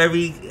was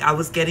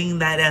getting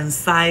that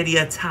anxiety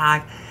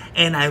attack,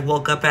 and I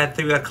woke up at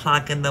 3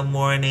 o'clock in the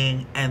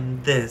morning,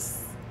 and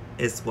this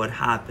is what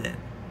happened.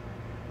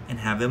 And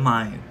have in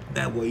mind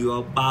that what you're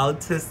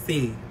about to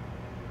see,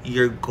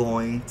 you're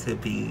going to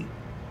be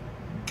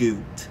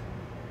gooped.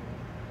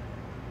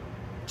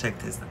 Check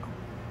this out.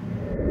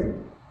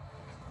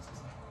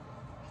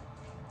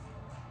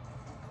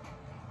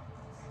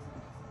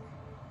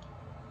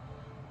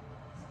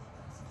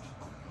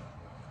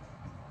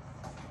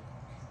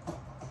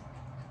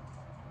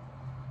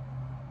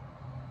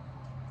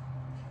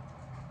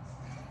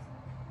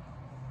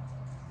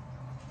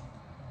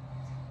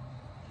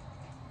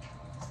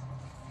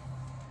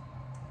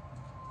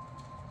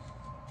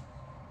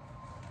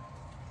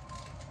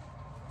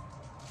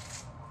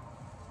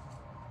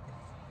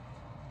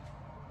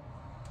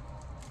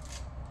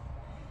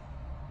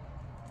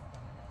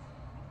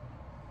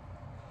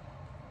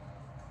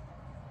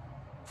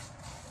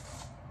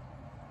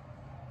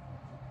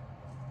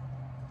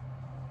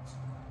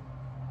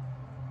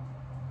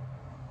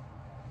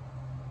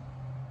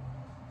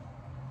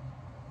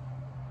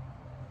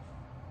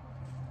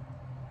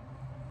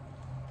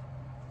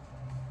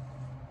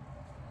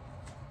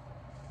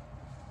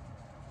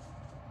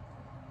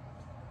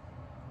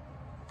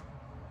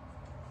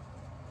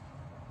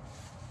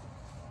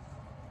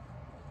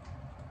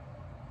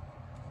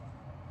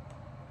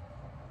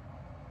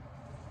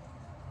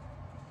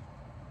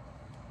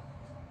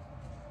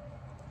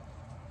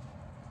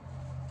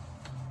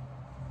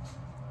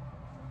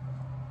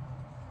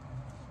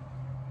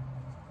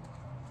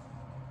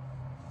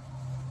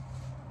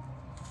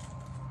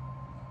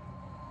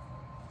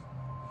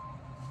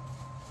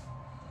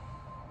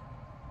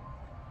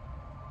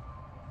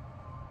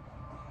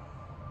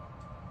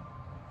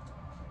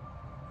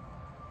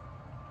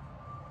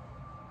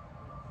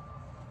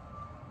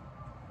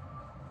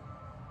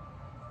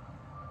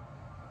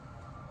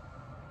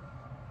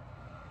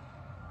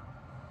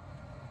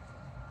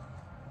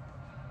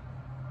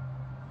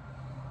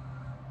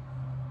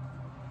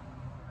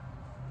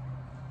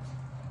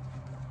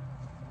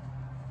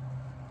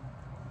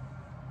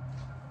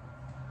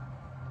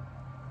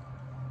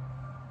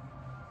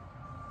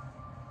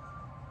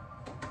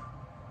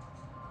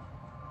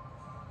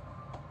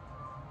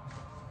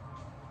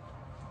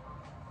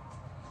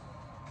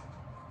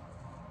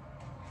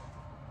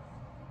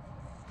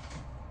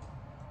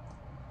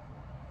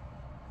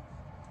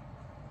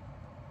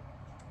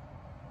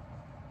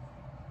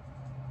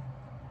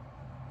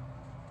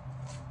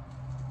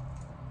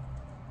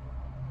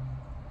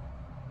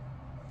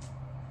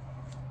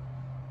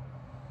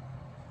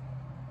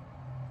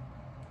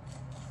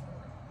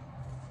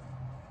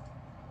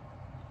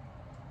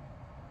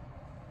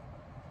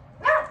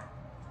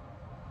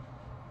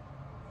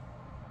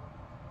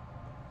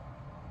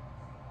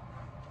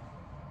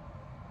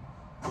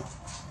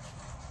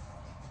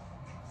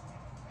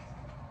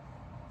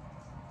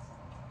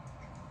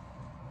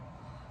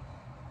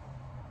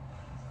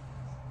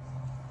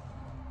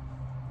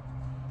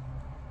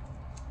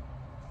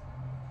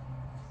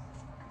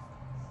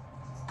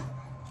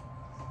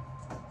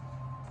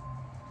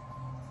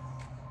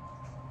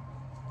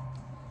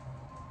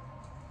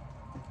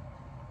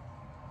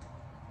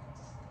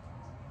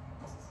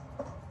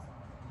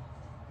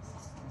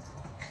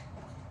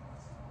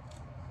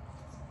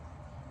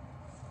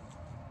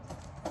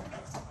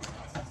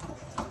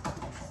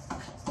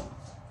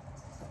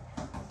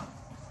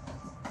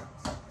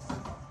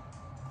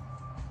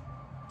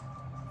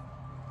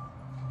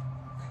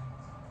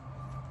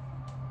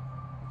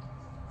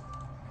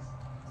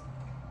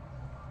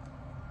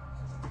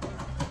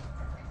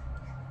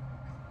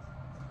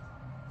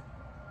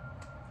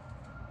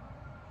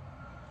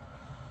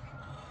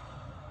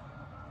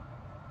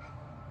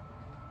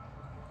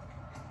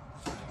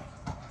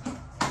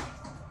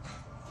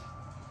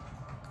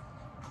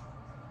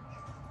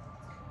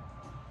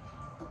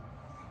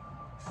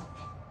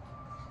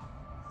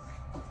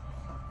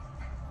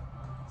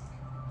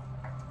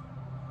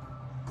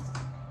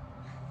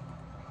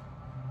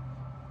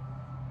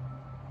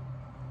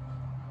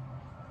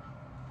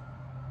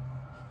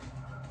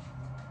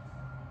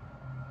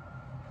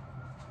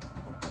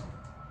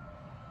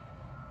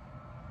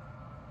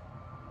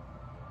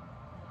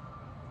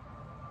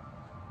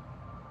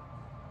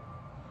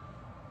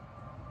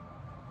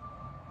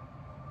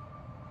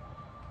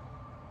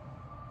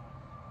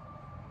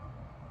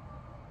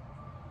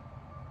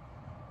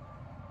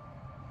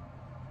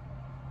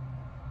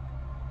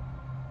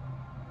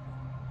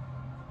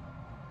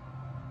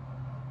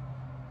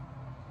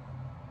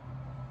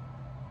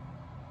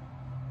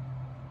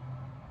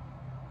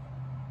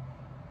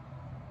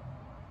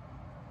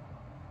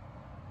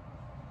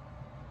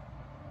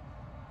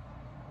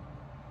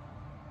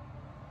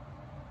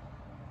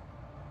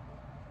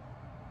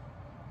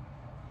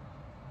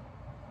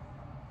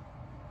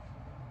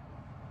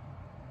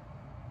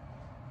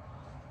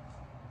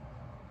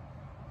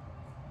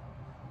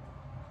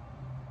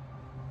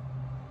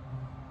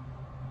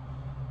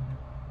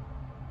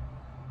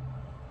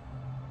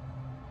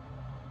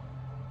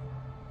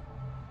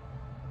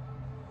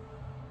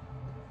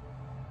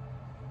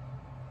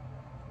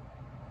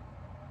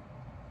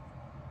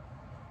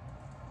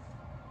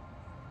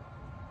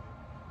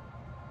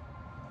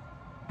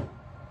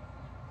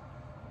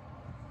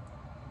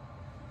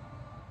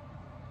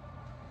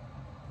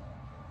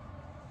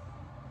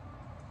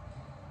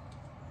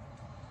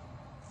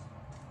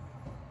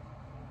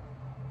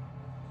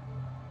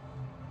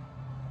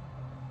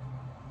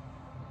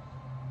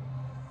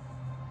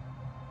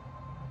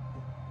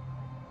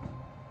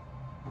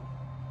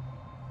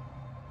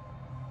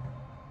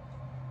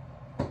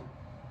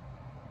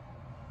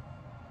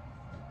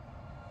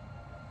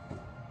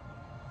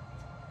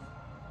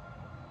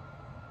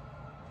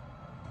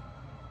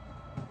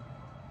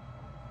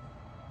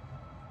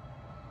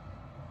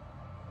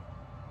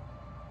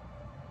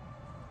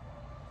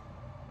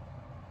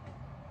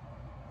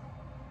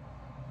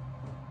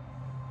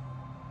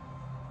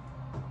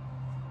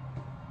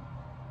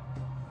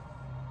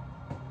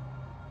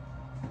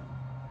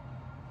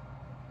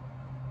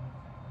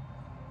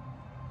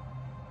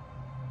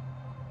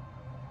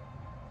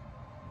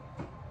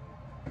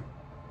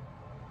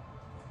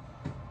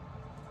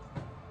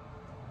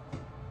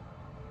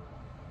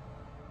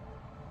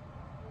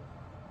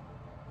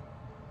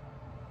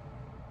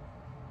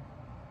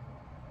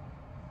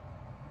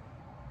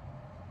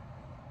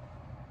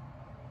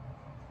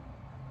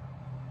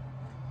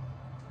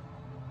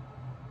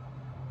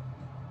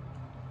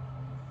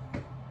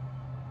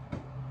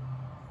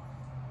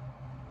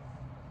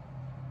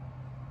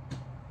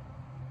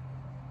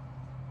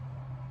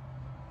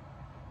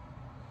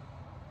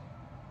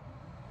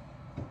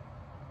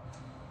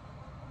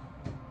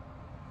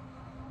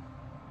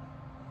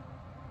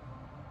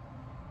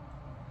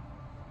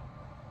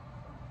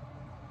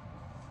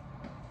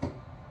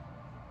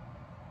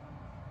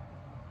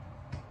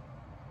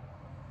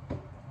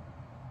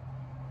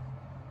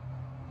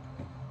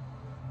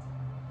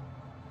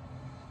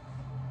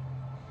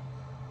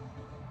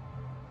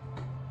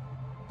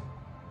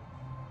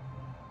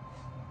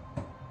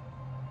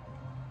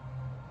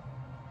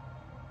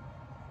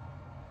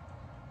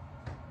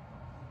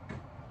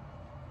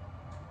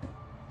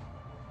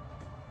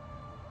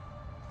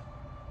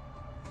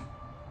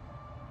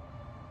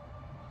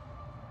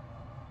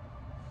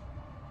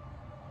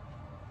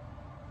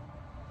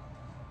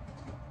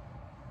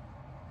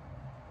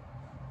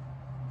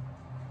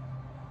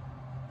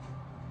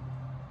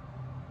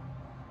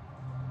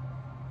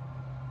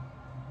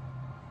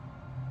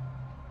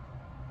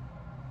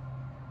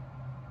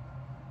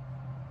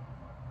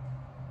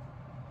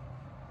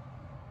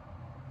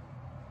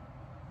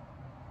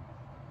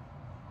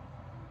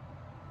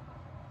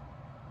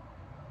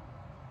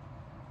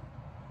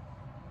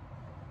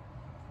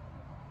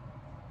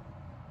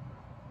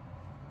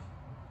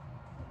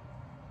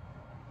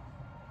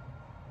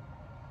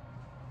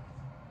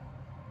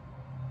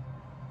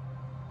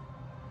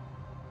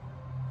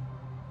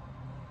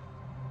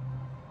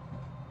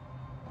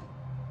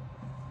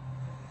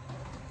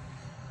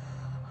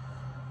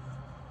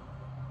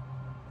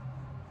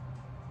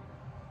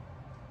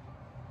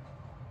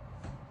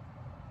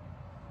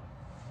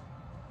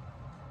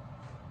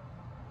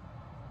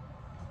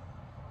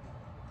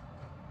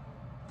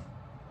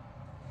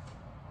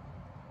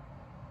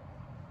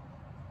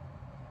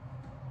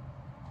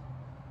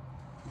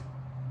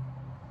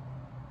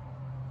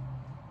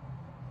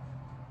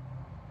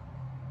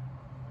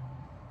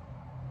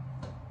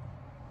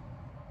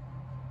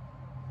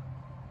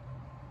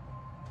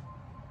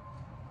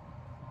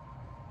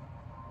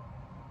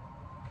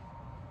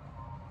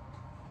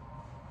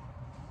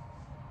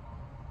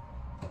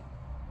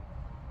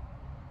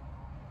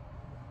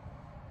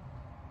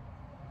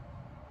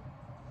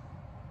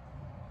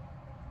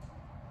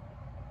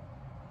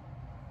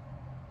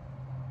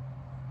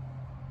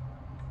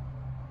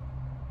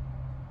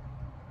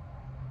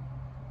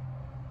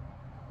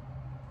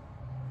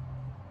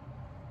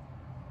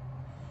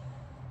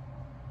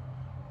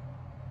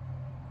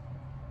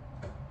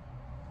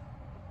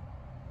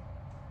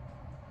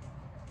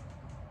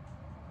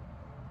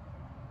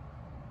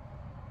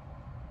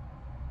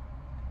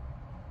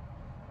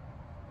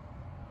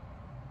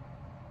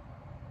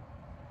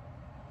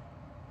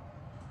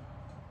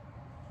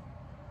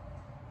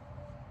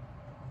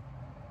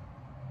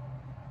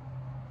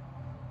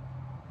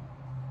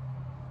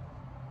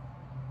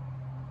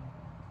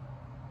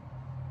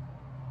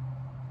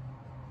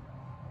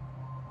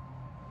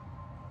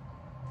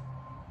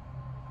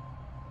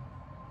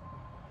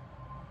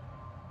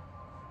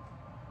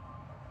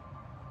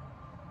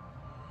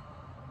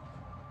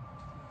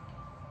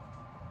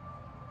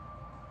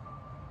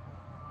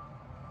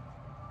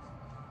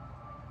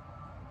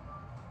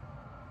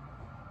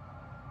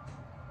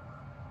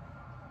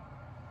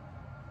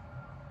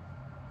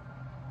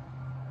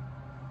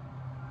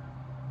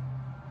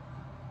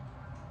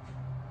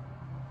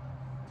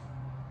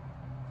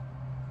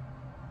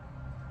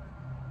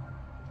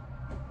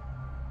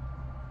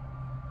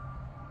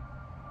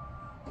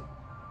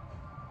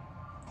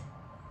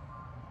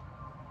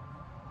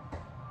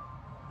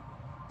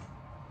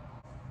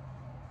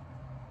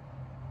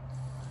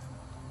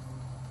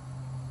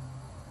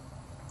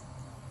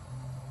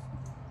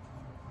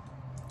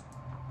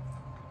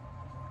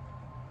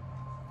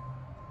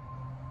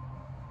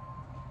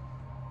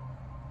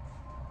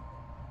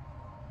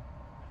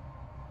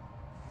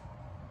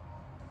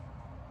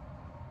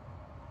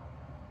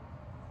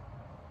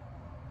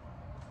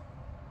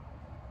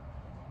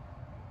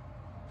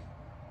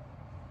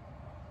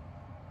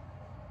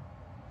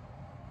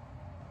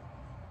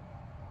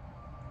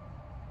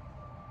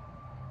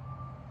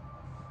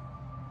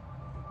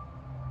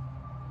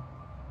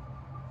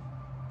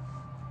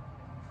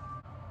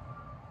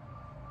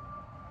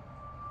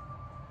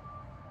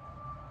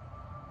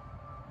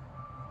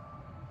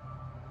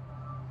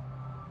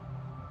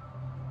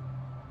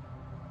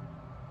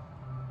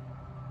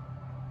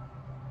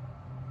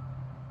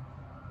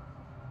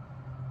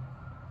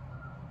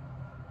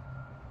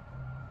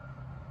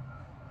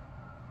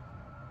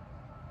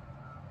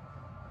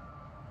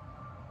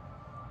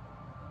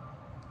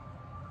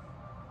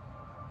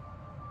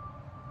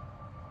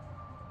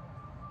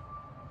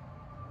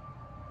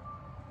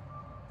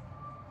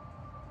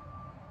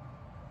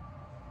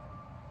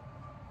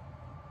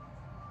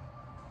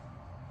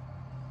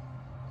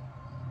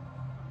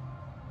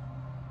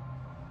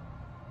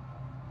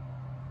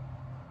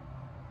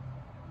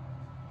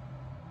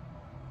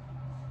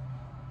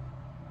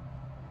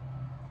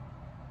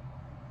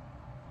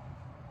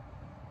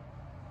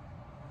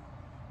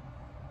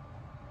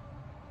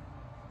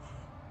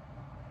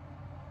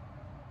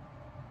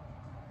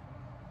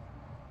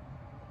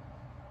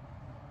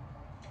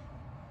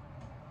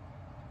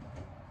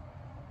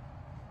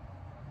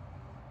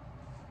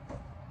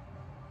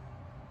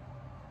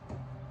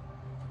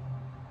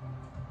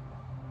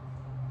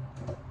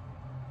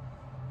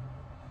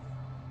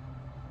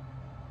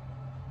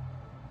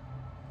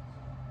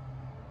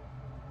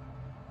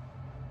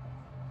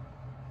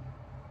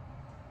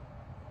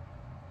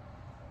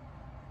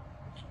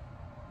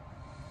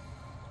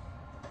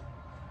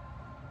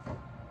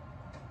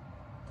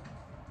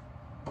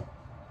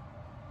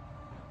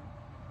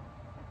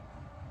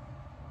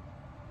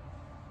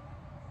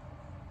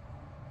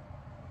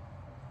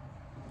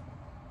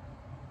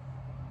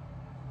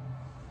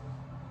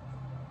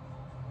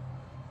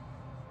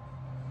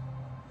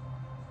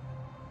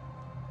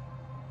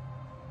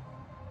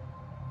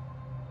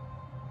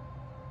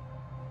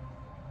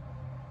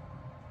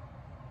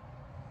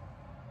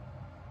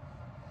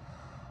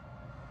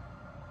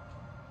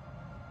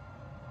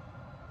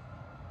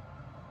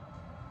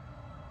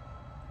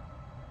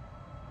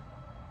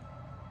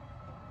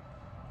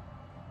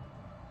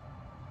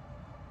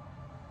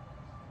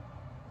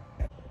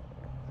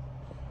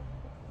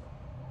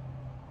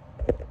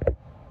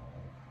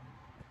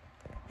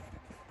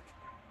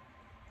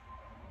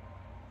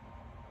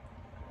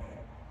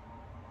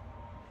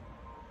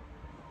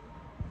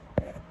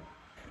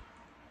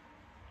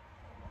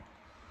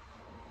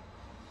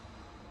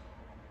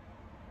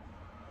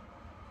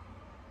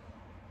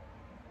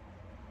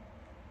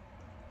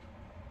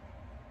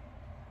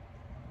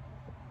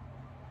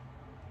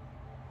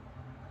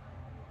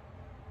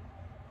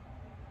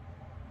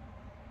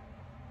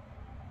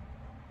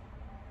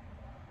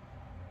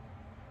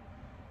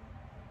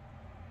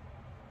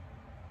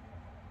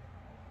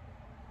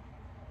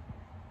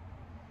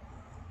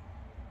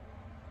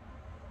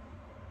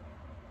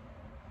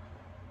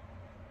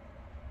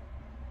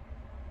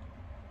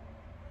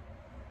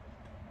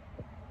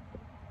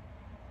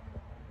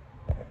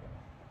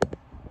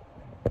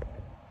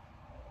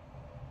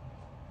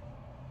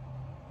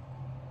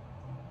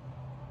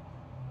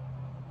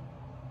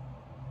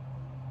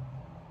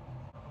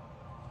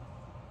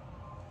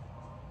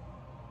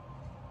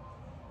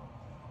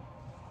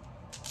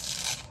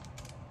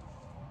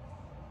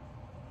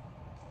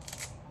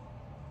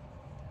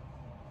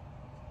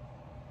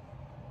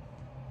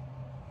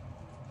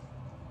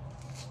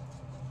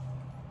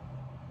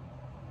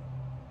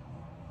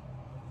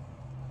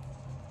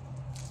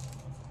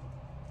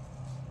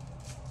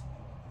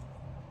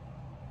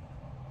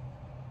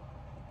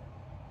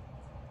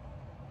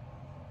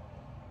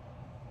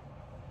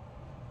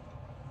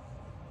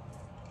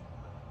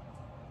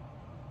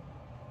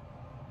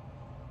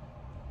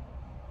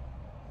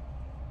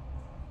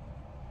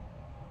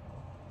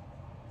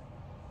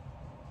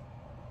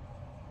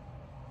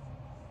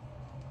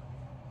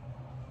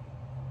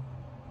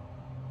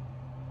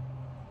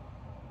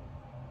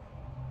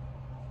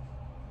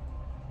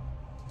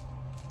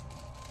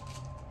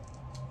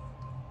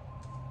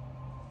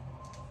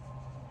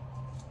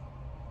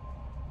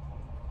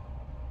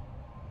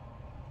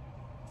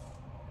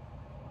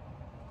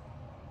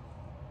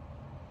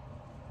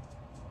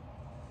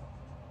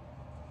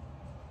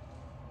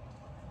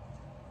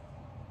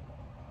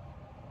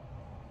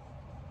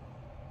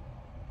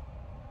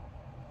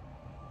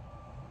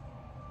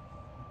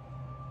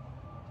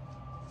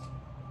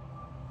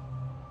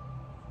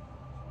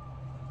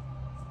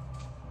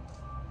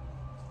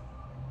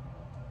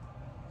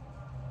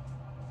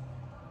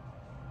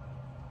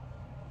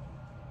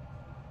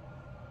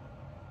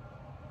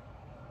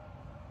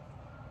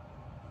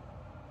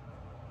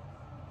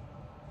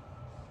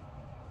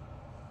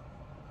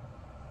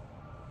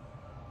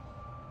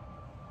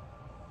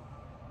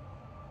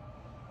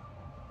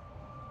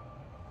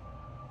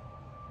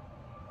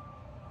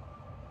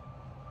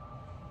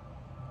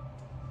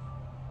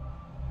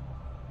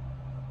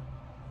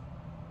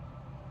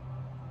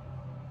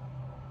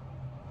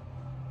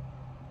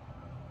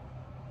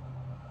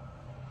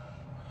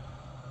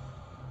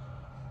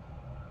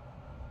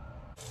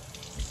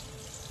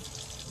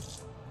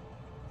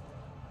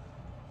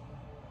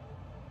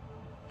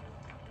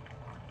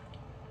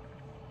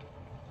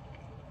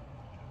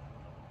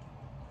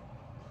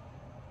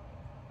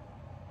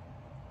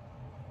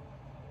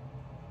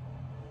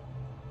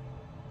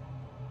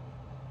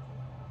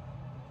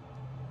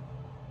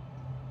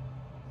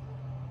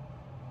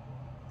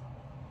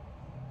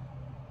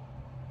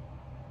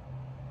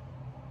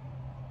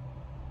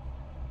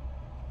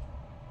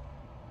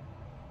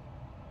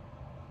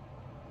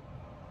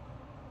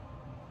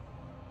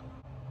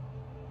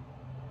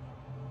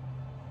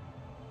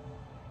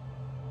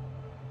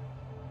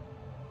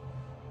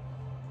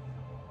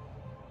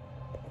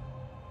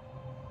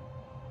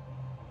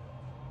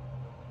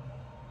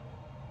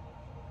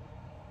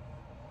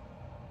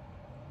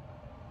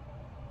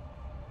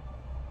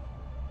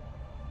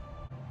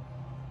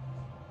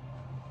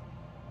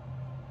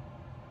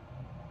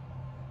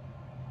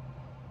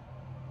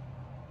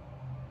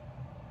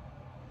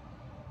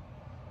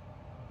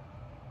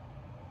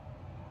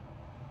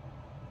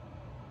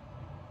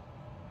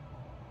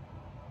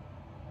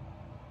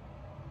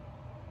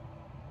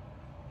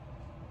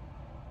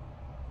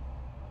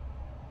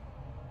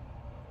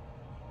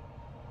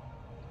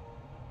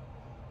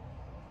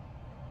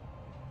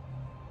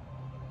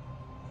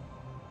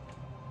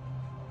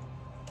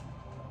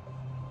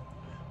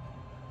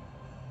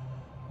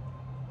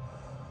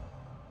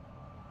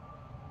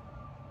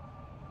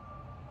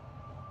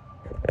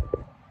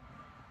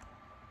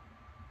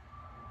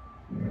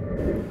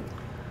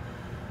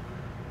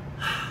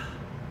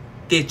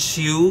 Did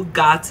you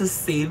got to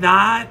see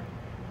that?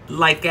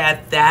 Like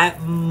at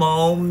that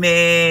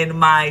moment,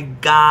 my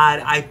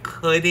God, I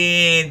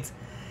couldn't.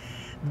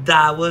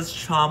 That was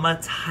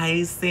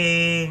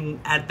traumatizing.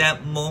 At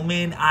that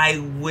moment, I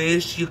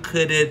wish you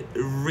could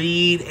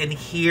read and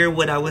hear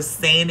what I was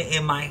saying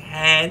in my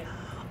head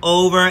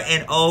over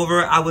and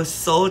over. I was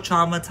so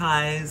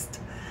traumatized.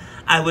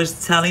 I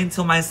was telling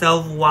to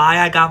myself why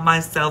I got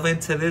myself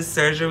into this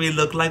surgery.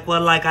 Look like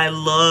what like I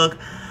look.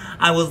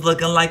 I was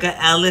looking like an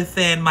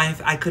elephant.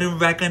 I couldn't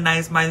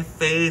recognize my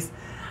face.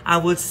 I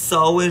was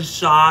so in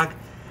shock.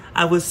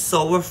 I was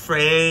so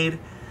afraid.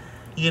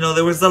 You know,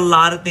 there was a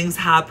lot of things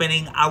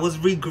happening. I was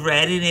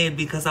regretting it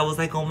because I was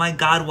like, oh my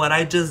God, what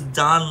I just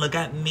done. Look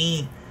at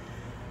me.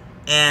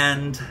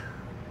 And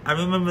I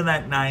remember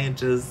that night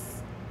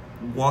just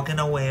walking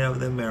away of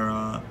the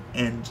mirror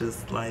and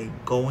just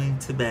like going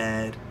to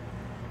bed.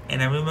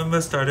 And I remember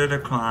started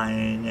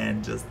crying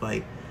and just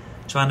like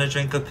trying to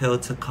drink a pill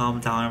to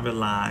calm down and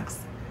relax.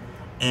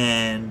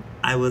 And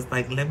I was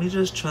like, let me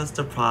just trust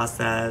the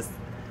process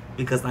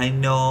because I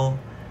know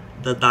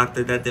the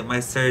doctor that did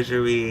my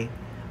surgery.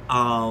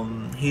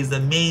 He's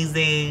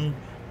amazing,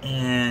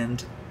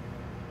 and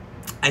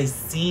I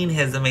seen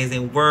his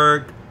amazing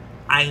work.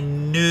 I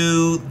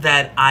knew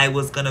that I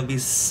was gonna be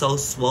so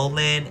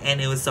swollen, and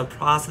it was a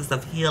process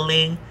of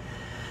healing.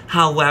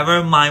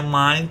 However, my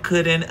mind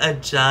couldn't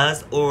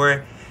adjust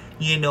or,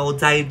 you know,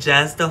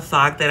 digest the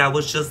fact that I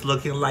was just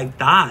looking like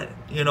that.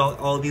 You know,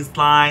 all these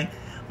lines,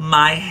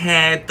 my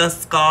head, the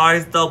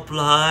scars, the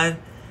blood,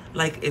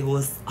 like it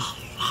was a lot.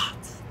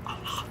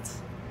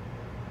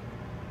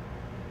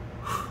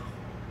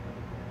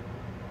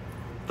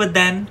 But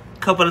then a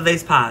couple of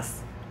days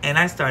passed and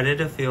I started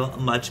to feel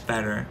much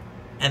better.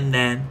 And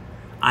then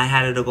I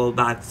had to go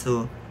back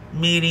to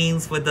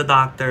meetings with the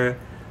doctor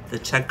to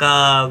check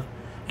up,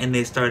 and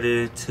they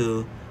started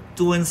to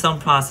doing some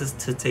process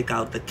to take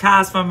out the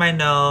cast from my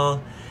nose,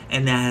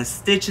 and I had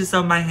stitches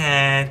on my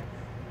head,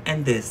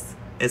 and this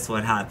is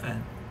what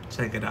happened.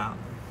 Check it out.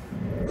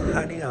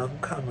 Honey, I'm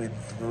coming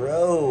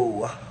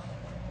through.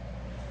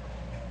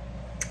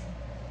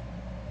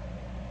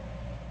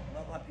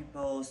 My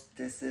people,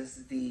 this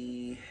is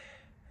it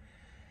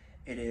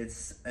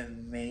is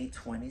May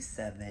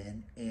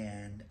 27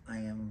 and I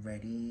am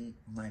ready.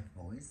 My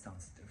voice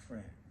sounds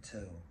different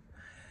too.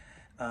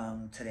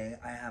 Today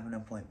I have an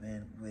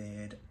appointment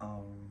with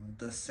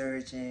the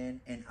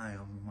surgeon, and I am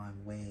on my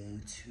way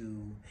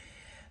to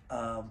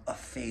a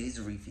phase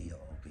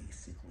reveal.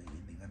 Basically,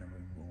 they're gonna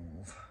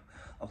remove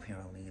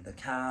apparently the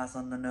cast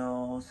on the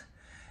nose,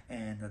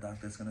 and the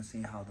doctor's gonna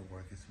see how the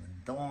work has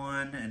been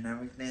done and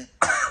everything.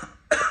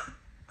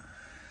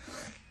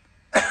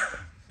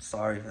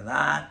 Sorry for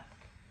that.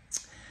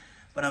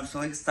 But I'm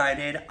so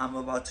excited. I'm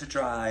about to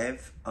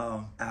drive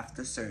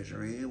after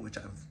surgery, which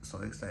I'm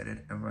so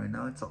excited. And right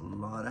now it's a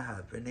lot of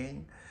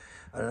happening.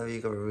 I don't know if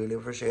you can really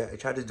appreciate it. I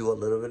tried to do a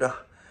little bit of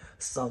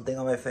something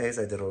on my face.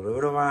 I did a little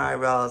bit of my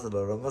eyebrows, a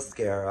little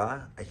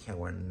mascara. I can't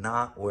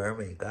not wear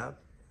makeup.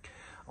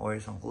 I'm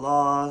wearing some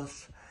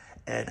gloss.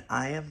 And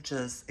I am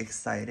just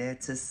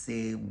excited to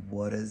see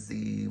what is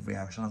the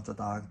reaction of the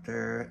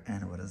doctor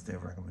and what is their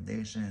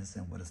recommendations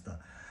and what is the,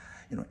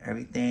 you know,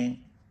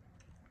 everything.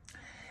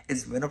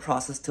 It's been a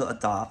process to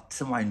adapt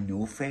to my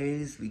new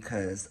phase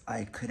because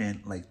I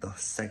couldn't, like, the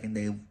second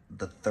day,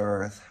 the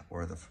third,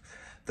 or the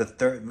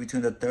third,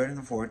 between the third and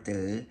the fourth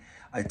day,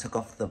 I took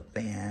off the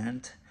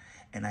band,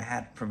 and I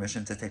had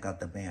permission to take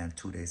out the band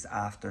 2 days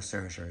after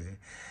surgery.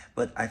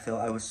 But I feel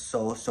I was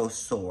so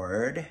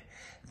sore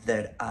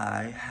that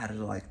I had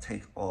to, like,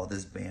 take all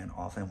this band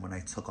off. And when I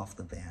took off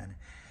the band,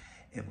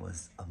 it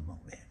was a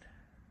moment.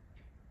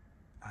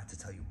 I have to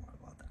tell you more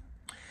about that.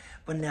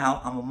 But now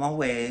I'm on my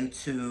way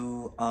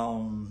to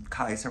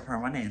Kaiser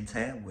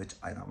Permanente, which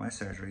I got my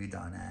surgery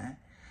done at.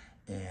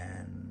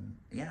 And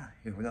yeah,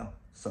 here we go.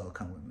 So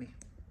come with me.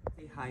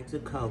 Say hi to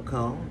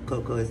Coco.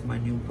 Coco is my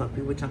new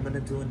puppy, which I'm gonna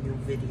do a new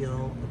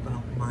video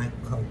about my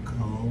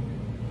Coco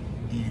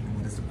and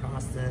what is the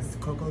process.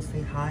 Coco,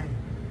 say hi.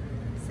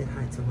 Say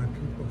hi to my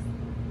people.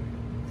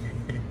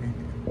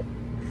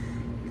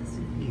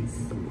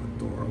 He's so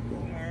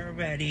adorable. We are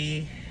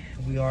ready.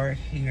 We are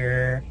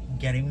here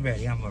getting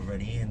ready. I'm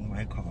already in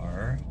my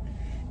car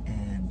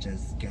and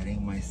just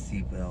getting my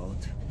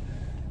seatbelt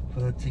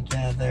put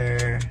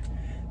together.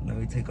 Let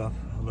me take off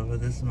a little bit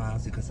of this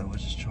mask because I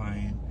was just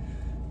trying,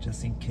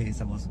 just in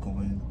case I was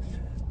going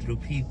through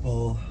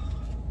people,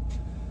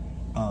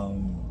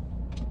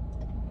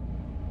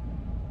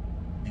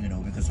 you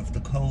know, because of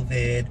the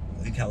COVID.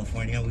 In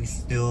California, we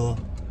still,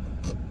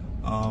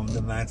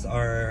 the masks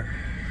are,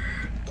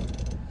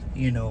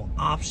 you know,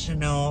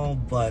 optional,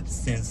 but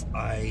since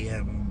I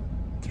am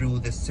through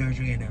the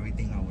surgery and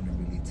everything, I want to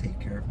really take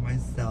care of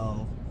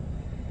myself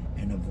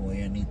and avoid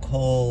any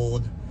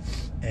cold,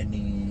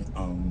 any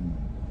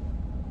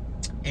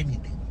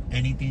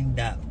anything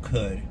that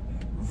could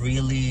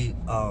really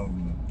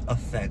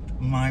affect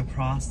my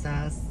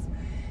process.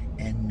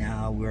 And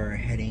now we're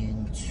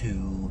heading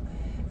to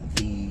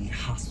the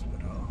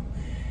hospital.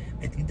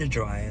 I think the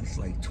drive's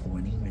like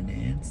 20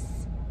 minutes.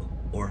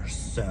 or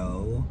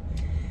so.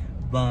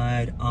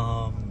 But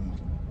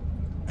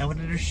I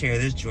wanted to share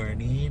this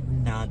journey,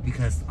 not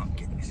because I'm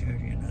getting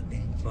surgery or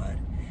nothing, but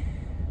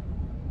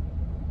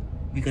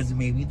because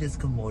maybe this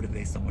could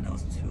motivate someone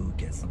else to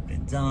get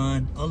something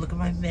done. Oh, look at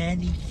my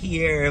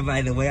manicure.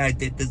 By the way, I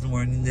did this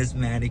morning, this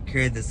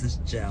manicure. This is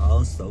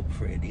gel, so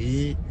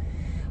pretty.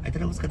 I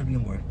thought it was gonna be a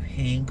more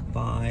pink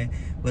vibe,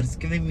 but it's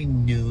giving me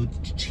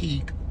nude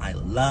cheek. I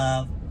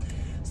love.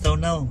 So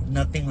no,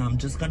 nothing. I'm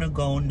just gonna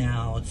go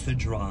now to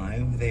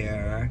drive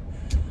there.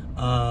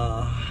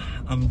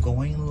 I'm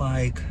going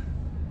like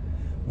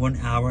 1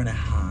 hour and a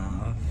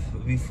half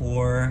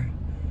before.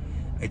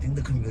 I think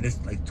the commute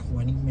is like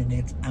 20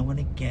 minutes. I want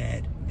to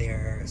get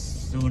there as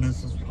soon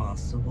as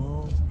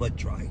possible, but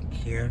drive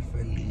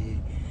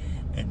carefully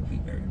and be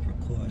very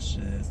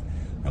precautious.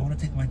 I want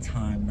to take my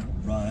time, not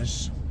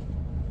rush,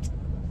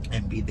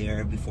 and be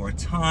there before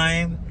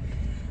time.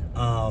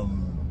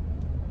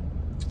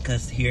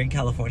 Because here in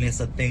California, it's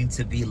a thing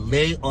to be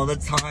late all the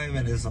time,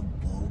 and it's a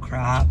bull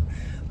crap.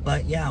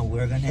 But yeah,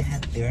 we're going to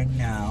head there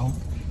now.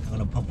 I'm going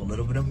to pump a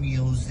little bit of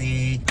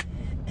music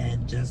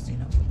and just, you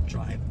know,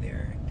 drive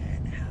there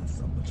and have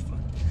so much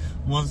fun.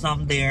 Once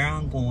I'm there,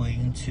 I'm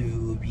going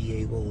to be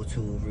able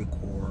to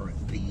record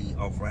the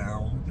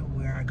around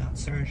where I got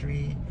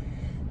surgery,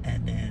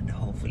 and then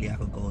hopefully I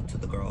could go to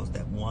the girls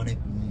that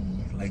wanted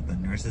me, like the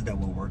nurses that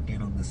were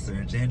working on the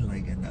surgeon,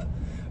 like in the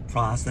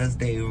process.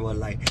 They were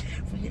like,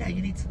 Rita,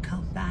 you need to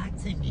come back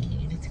to me.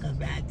 You need to come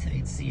back to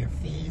me to see your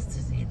face,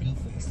 to see your new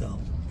face. So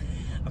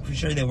I'm pretty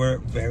sure they were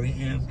very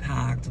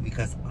impacted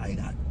because I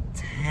got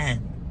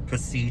 10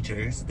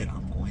 procedures that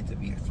I'm going to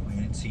be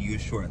explaining to you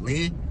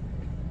shortly.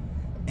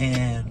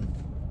 And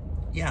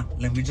yeah,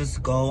 let me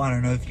just go. I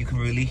don't know if you can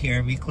really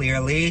hear me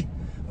clearly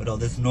with all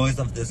this noise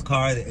of this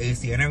car, the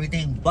AC and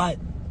everything, but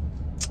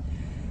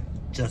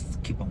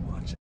just keep on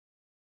watching.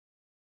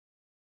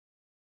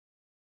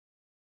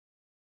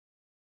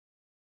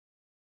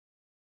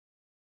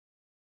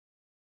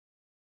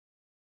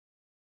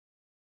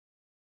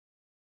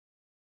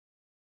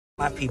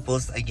 My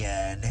peoples,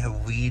 again,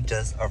 we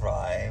just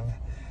arrived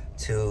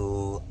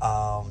to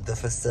the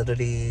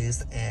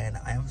facilities, and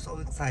I am so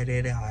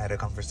excited. I had a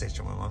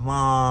conversation with my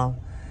mom,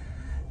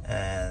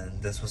 and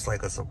this was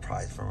like a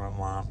surprise for my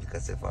mom,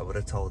 because if I would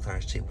have told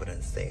her, she would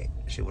have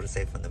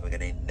said from the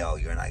beginning, no,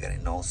 you're not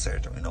getting no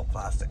surgery, no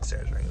plastic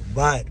surgery.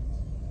 But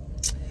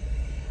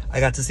I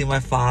got to see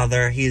my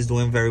father. He's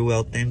doing very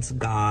well, thanks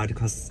God,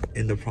 because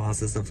in the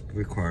process of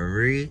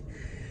recovery.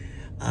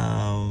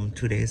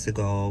 2 days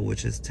ago,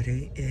 which is,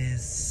 today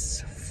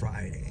is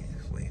Friday.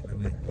 Wait, let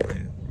me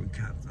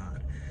recap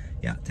that.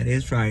 Yeah, today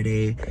is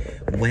Friday.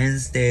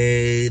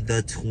 Wednesday,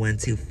 the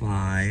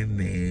 25th,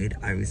 May,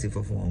 I received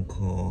a phone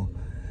call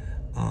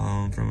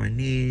from my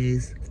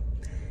niece,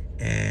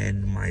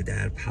 and my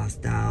dad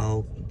passed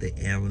out. The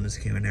ambulance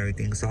came and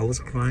everything. So I was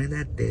crying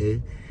that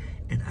day,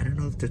 and I don't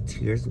know if the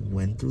tears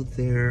went through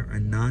there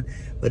or not,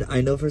 but I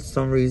know for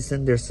some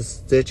reason there's a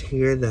stitch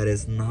here that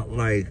is not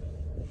like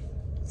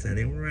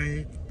setting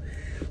right.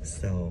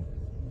 So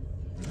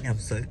I'm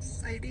so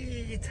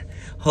excited.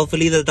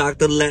 Hopefully the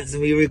doctor lets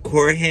me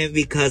record him,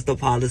 because the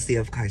policy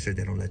of Kaiser,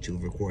 they don't let you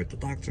record the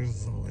doctors and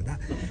stuff like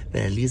that.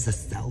 But at least a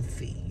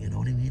selfie, you know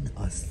what I mean?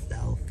 A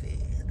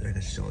selfie that I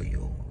can show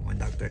you. My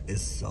doctor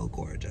is so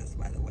gorgeous,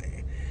 by the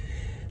way.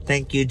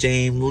 Thank you,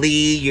 James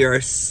Lee.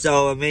 You're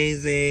so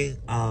amazing.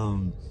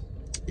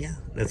 Yeah,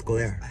 let's go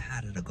there. I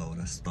had to go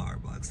to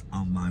Starbucks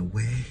on my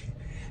way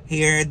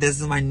here.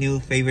 This is my new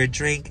favorite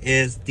drink,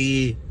 is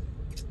the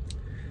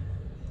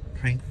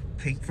pink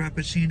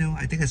frappuccino.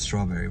 I think it's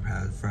strawberry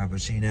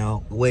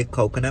frappuccino with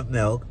coconut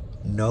milk,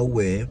 no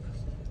whip.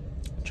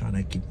 Trying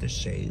to keep the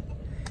shape.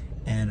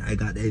 And I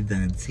got a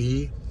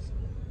venti,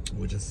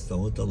 which is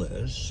so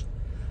delish.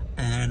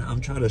 And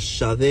I'm trying to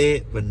shove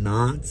it, but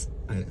not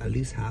at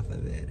least half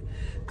of it,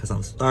 because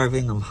I'm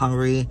starving, I'm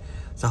hungry.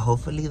 So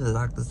hopefully the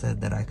doctor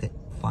said that I could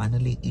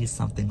finally eat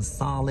something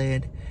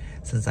solid,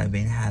 since I've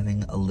been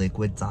having a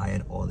liquid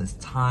diet all this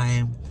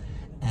time.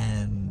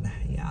 And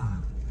yeah,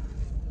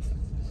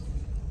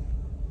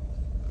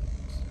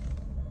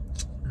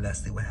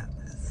 let's see what happens.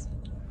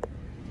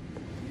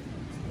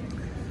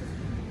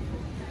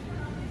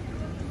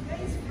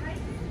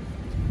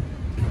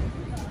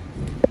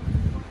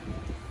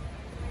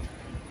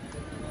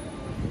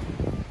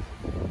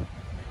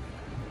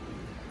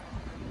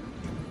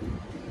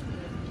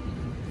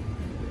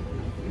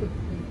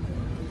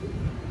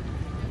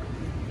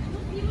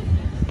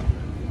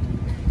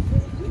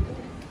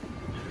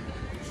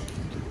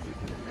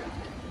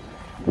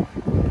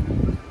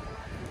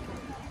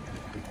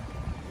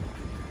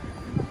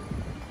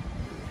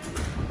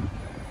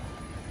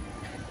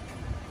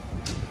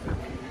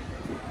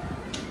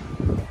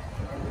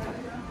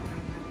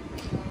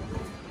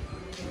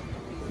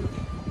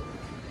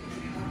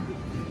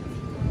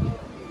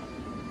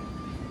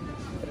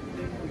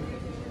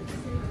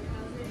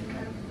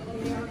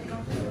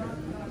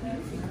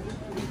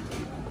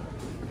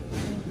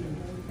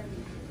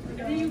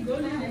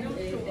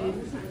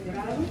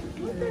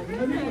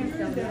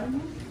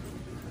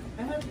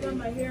 have done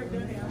my hair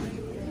done.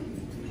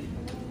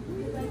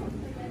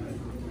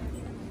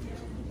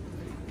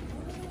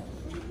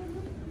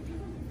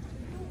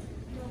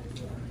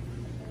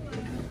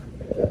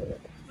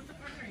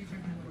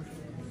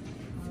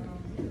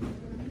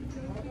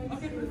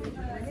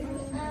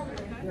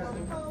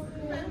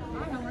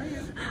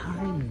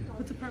 Hi.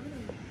 What department are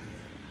you?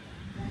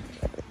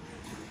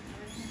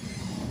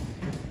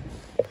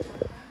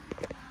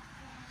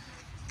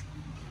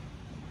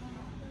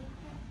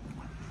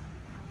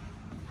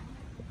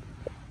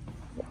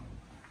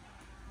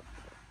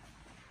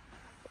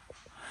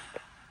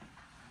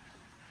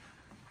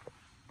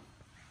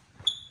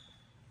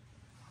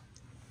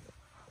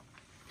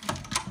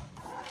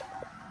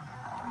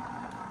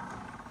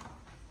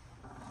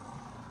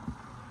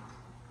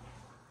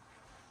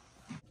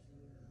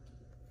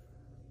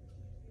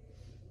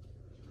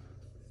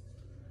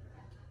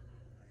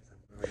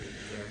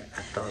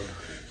 At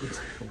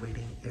the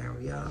waiting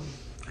area,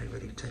 I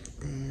already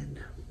checked in.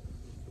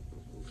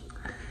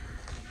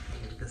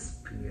 Take this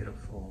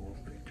beautiful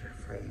picture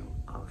frame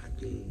of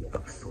the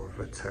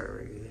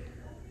observatory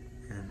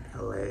in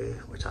LA,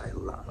 which I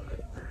love.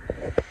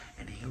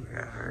 And here we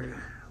are,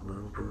 a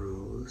little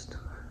bruised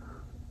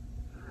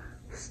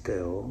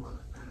still,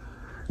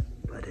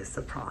 but it's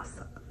a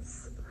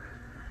process.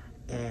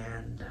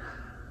 And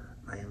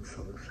I am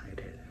so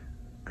excited.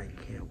 I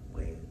can't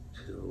wait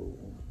to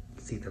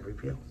see the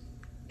reveal.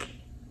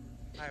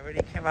 I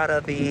already came out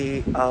of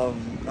the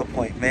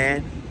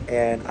appointment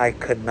and I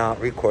could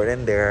not record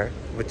in there,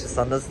 which is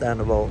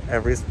understandable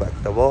and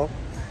respectable.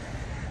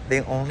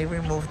 They only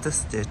removed the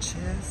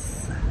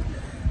stitches,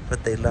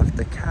 but they left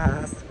the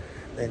cast.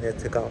 Then they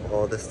took out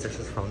all the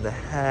stitches from the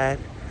head.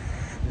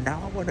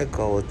 Now I want to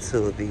go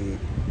to the,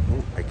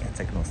 ooh, I can't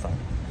take no sun.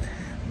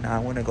 Now I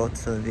want to go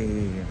to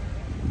the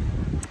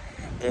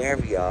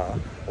area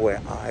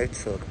where I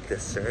took the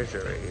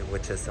surgery,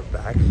 which is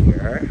back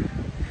here.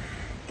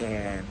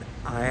 And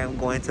I am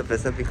going to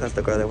visit because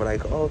the girl, they were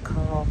like, oh,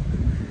 come,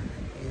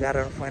 you got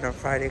an appointment on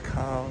Friday,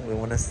 come, we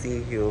want to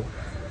see you.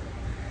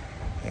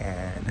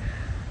 And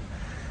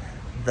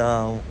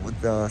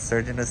the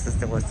surgeon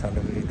assistant was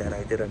telling me that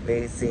I did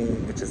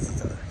amazing, which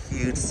is a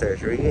huge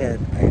surgery,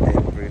 and I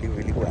did really,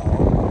 really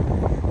well.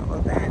 I'm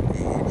a bad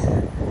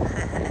bitch.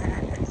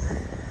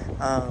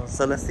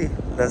 So let's see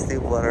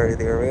what are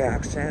their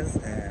reactions.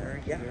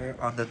 And yeah, we're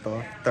on the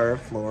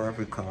third floor of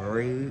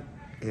recovery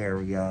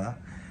area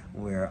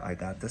where I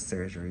got the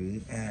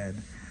surgery,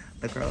 and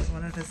the girls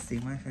wanted to see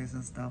my face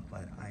and stuff,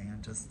 but I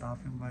am just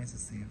stopping by to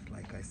see if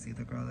like I see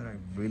the girl that I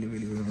really,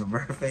 really remember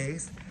her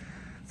face.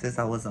 Since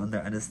I was under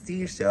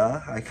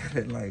anesthesia, I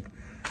couldn't like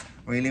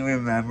really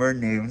remember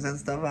names and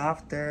stuff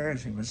after. And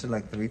she mentioned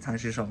like 3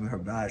 times. She showed me her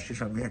badge, she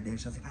showed me her name.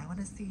 She was like, I want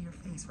to see your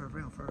face for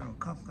real,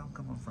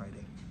 come on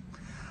Friday.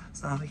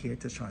 So I'm here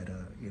to try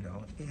to, you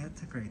know,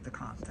 to create the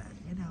content,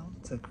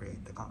 to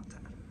create the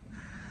content.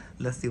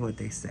 Let's see what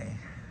they say.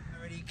 I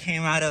already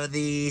came out of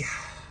the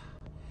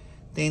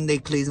thing. They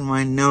cleaned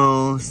my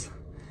nose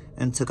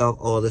and took out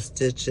all the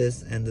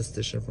stitches and the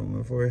stitches from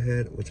my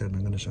forehead, which I'm not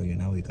going to show you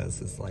now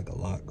because it's like a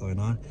lot going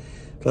on.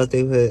 Plus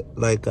they put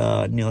like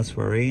nail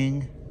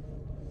swearing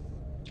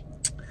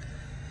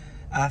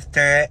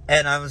after,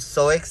 and I'm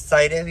so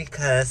excited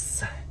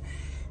because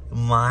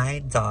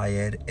my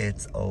diet,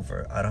 it's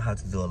over. I don't have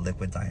to do a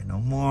liquid diet no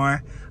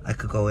more. I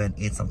could go and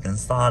eat something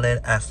solid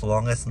as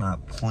long as it's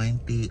not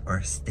pointy or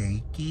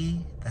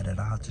steaky, that I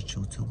don't have to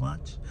chew too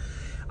much.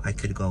 I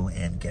could go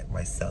and get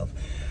myself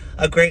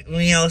a great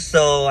meal.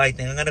 So I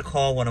think I'm gonna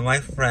call one of my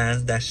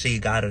friends that she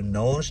got a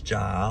nose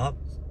job,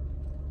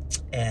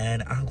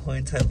 and I'm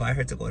going to invite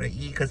her to go to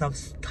eat because I'm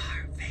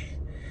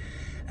starving.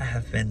 I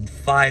have been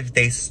 5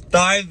 days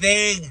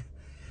starving.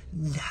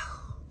 No.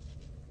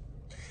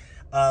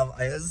 I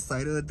was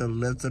excited with the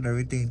lips and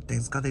everything.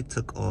 Thanks God they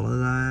took all of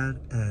that,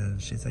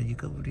 and she said you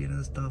could read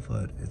and stuff,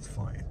 but it's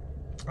fine.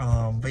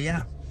 But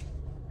yeah,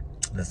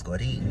 let's go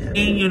to eat.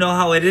 You know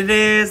how it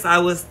is. I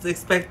was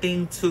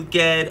expecting to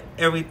get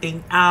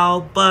everything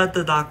out, but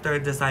the doctor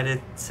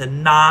decided to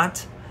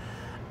not.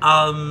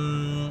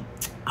 I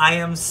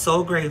am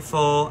so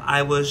grateful.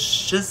 I was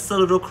just a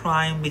little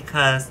crying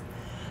because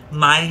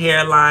my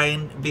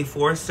hairline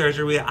before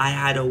surgery, I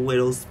had a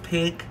widow's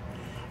peak.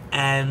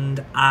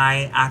 And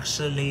I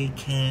actually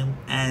came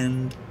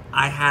and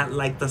I had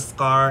like the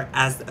scar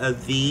as a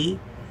V,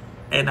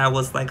 and I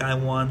was like, I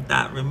want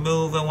that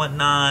removed and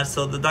whatnot.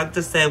 So the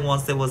doctor said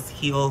once it was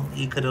healed,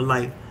 he could have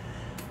like,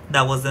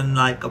 that wasn't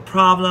like a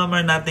problem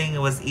or nothing.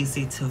 It was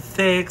easy to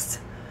fix.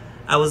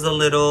 I was a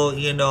little,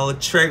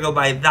 triggered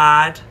by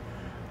that.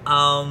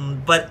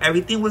 But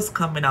everything was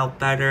coming out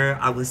better.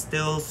 I was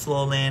still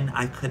swollen.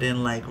 I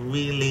couldn't like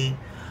really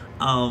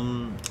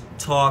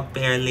talk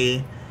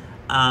barely.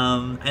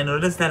 I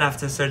noticed that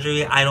after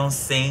surgery, I don't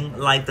sing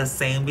like the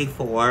same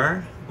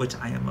before, which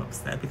I am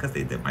upset because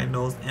they did my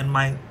nose and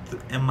my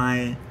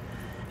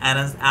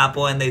Adam's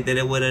apple, and they did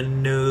it with a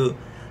new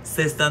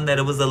system that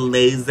it was a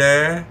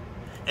laser,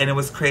 and it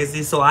was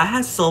crazy. So I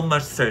had so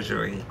much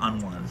surgery on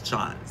one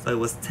shot. So it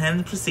was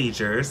 10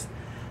 procedures,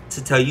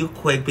 to tell you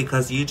quick,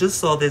 because you just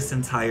saw this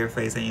entire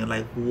face and you're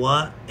like,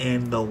 what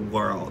in the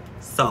world?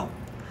 So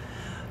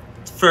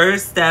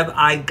first step,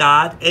 I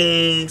got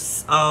a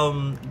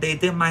they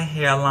did my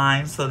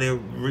hairline, so they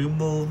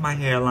removed my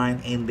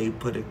hairline and they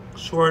put it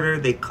shorter.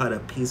 They cut a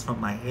piece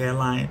from my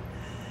hairline.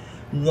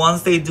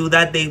 Once they do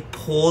that, they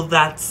pull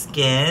that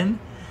skin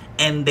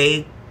and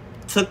they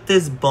took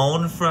this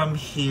bone from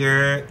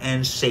here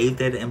and shaved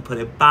it and put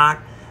it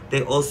back.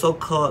 They also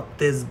cut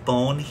this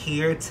bone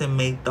here to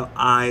make the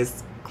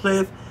eyes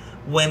clip.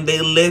 When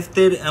they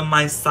lifted in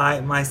my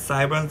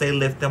sideburns, they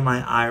lifted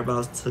my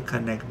eyebrows to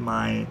connect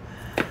my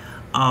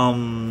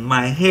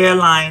my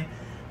hairline.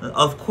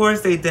 Of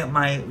course, they did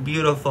my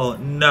beautiful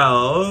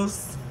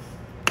nose,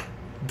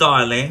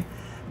 darling.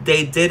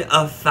 They did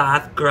a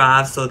fat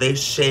graft, so they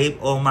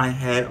shaved all my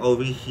head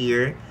over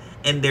here,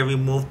 and they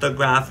removed the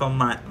graft from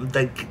my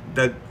the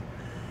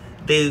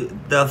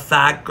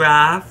fat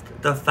graft.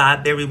 The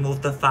fat, they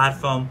removed the fat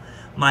from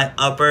my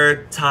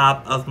upper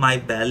top of my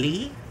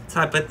belly,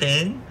 type of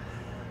thing.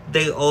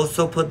 They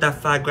also put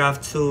that fat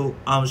graft to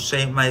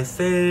shape my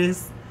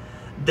face.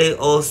 They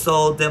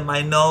also did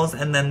my nose,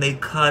 and then they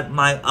cut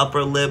my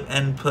upper lip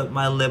and put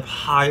my lip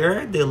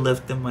higher. They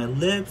lifted my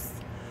lips.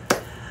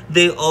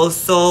 They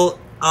also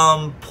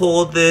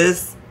pulled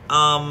this.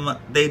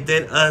 They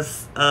did a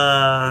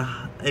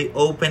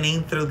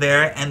opening through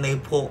there, and they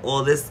pulled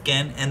all this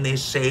skin and they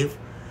shaved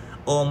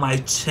all my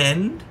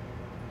chin.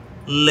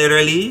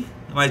 Literally,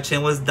 my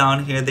chin was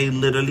down here. They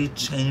literally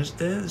shaved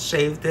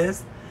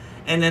this,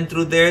 and then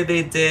through there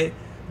they did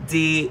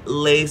the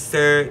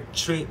laser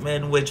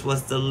treatment, which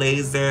was the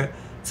laser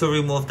to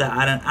remove the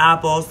Adam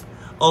apples.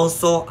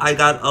 Also, I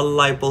got a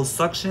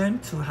liposuction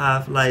to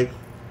have like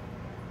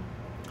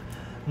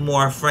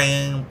more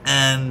frame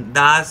and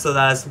that. So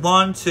that's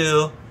 1,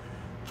 2,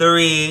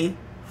 3,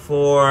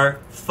 4,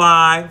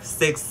 5,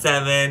 6,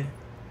 7,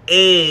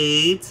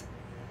 8,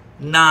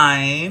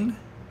 9.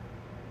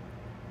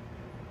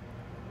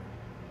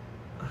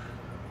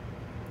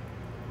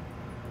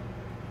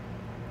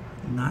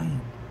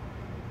 9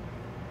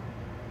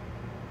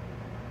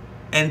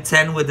 and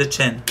 10 with the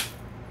chin.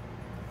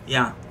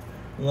 Yeah.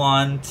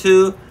 1,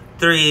 2,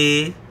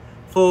 3,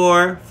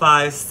 4,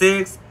 5,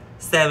 6,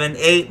 7,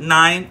 8,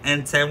 9,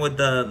 and 10 with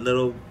the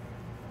little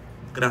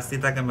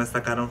grasita que me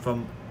sacaron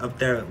from up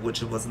there,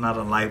 which was not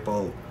a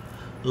lipo,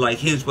 like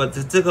huge, but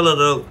they took a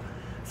little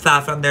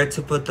fat from there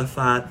to put the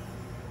fat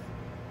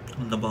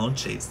on the bone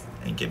cheeks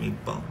and give me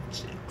bone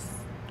cheeks.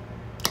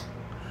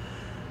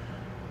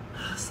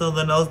 So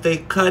the nose, they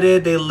cut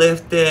it, they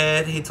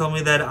lifted. He told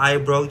me that I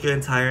broke your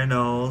entire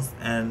nose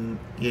and,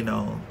 you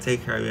know,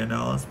 take care of your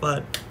nose.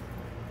 But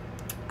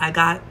I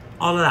got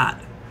all of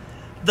that.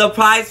 The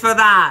price for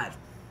that,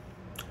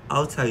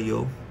 I'll tell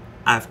you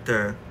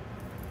after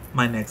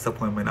my next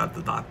appointment at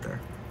the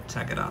doctor.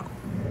 Check it out.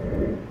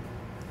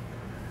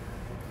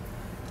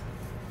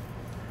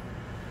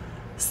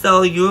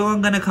 So you're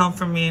gonna come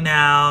for me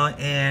now,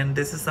 and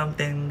this is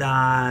something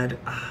that,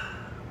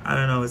 I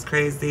don't know, it's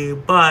crazy,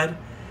 but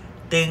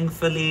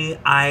thankfully,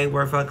 I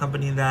work for a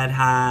company that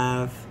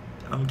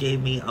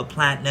gave me a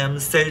platinum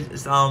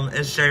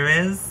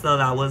insurance, so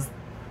that was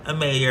a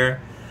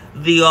major.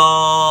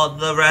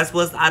 The rest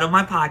was out of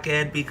my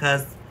pocket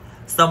because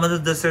some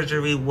of the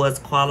surgery was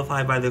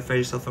qualified by the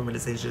facial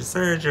feminization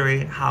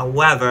surgery.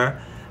 However,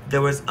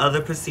 there was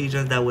other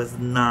procedures that was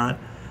not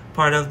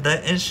part of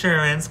the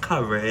insurance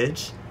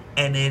coverage,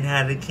 and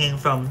it came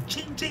from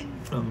ching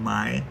from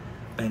my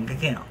bank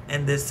account.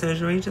 And this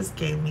surgery just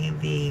gave me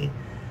the,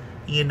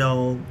 you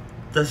know,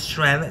 the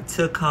strength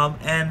to come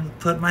and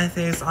put my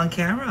face on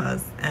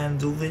cameras and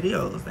do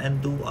videos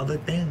and do other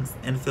things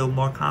and feel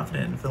more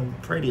confident and feel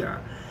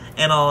prettier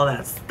and all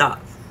that stuff.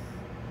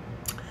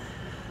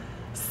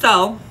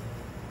 So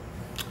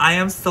I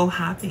am so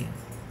happy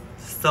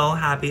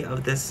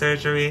of this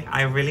surgery.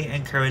 I really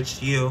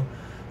encourage you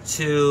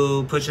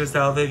to put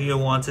yourself, if you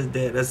want to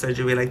do a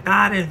surgery like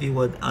that, if you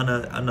would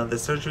another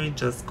surgery,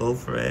 just go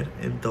for it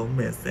and don't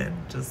miss it.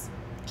 Just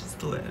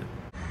do it.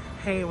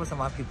 Hey, what's up,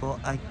 my people?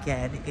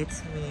 Again,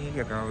 it's me,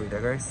 your girl Rita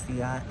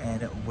Garcia,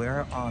 and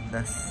we're on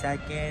the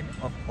second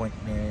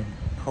appointment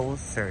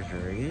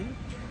post-surgery,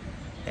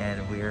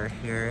 and we're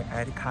here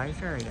at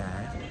Kaiser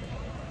again.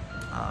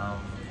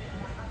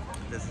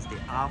 This is the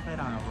outfit.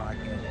 I'm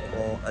rocking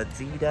full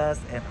Adidas,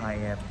 and I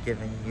am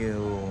giving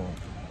you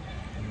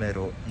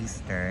Middle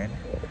Eastern,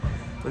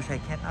 which I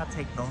cannot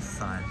take no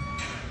sun.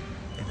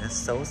 It is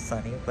so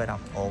sunny, but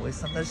I'm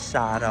always in the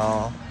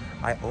shadow.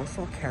 I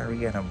also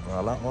carry an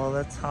umbrella all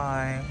the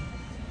time.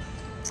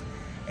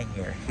 And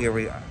here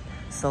we are.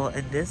 So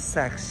in this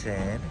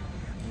section,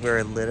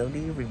 we're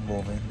literally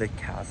removing the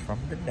caps from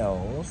the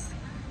nose,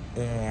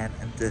 and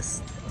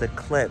the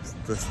clips,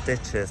 the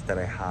stitches that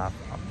I have,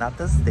 not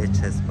the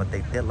stitches, but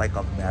they did like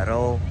a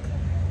metal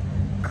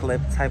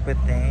clip type of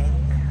thing,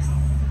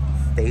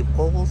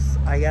 staples,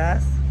 I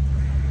guess,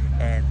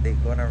 and they're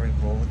gonna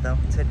remove them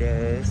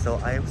today. So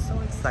I am so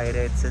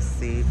excited to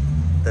see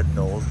the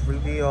nose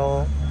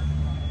reveal.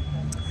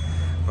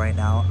 Right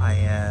now I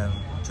am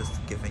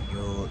just giving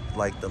you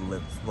like the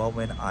lips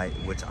moment,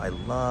 which I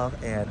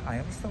love, and I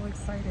am so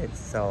excited.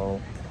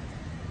 So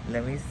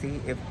let me see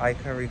if I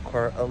can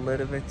record a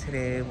little bit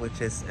today,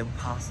 which is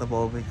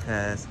impossible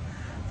because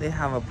they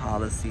have a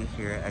policy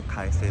here at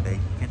Kaiser that you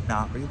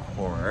cannot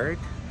record.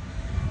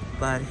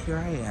 But here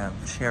I am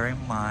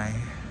sharing my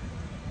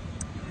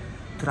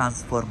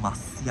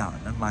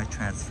transformación, my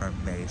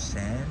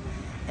transformation.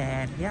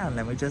 And yeah,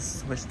 let me just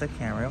switch the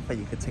camera but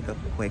you can take a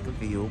quick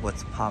view of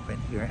what's popping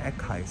here at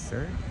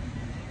Kaiser.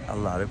 A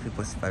lot of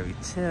people is very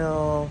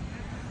chill.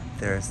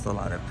 There's a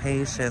lot of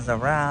patients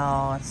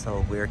around,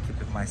 so we're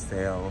keeping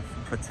myself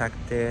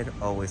protected,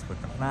 always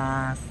with the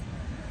mask,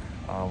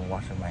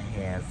 washing my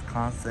hands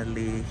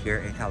constantly. Here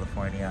in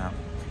California,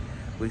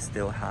 we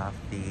still have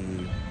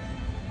the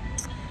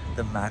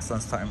mask on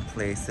certain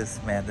places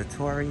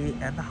mandatory,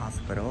 and the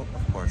hospital,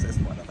 of course, is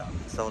one of them.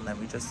 So let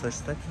me just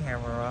switch the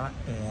camera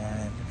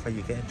and for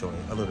you can enjoy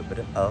a little bit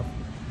of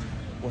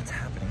what's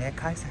happening at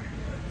Kaiser.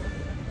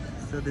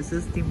 So this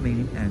is the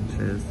main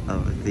entrance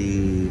of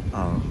the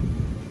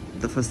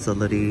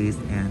facilities,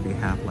 and they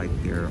have like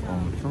their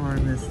own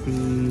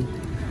pharmacy.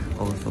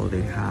 Also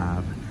they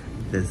have,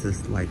 this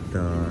is like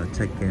the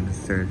check-in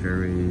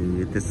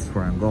surgery. This is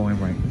where I'm going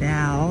right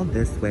now,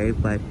 this way.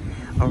 But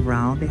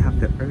around they have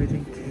the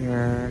urgent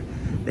care.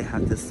 They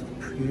have this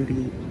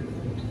pretty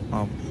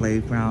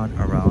playground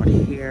around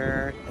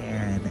here,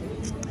 and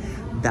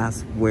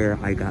that's where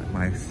I got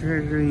my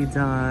surgery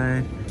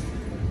done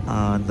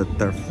on the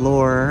 3rd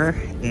floor.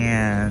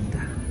 And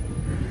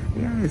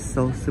yeah, it's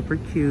so super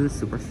cute,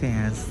 super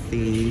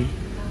fancy.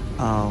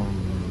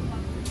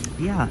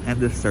 Yeah, and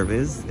the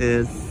service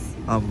is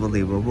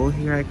unbelievable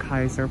here at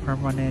Kaiser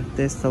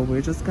Permanente. So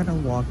we're just gonna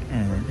walk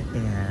in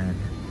and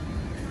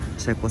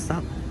check what's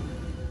up.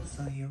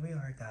 So here we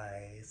are,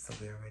 guys. So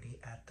we're already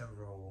at the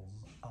room.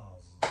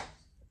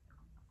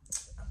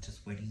 I'm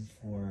just waiting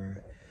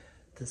for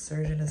the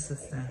surgeon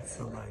assistant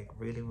to like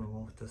really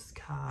remove this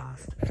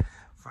cast.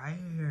 Right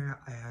here,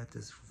 I had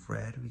this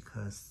red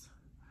because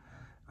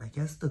I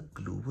guess the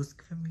glue was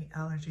giving me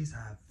allergies.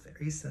 I have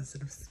very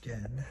sensitive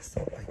skin,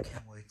 so I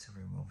can't wait to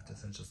remove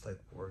this and just like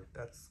work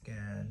that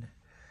skin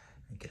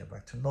and get it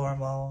back to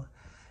normal.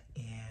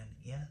 And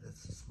yeah,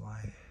 this is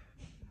my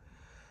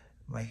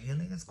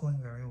healing is going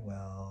very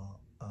well.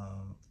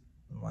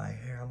 My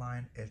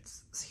hairline,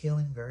 it's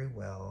healing very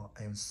well.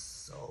 I am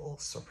so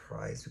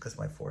surprised because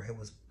my forehead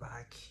was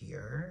back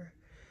here,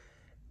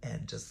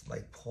 and just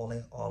like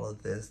pulling all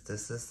of this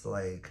is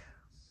like,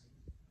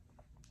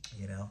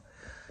 you know,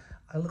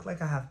 I look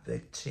like I have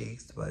big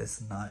cheeks, but it's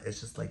not.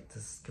 It's just like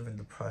this giving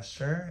the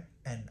pressure,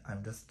 and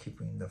I'm just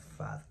keeping the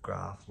fat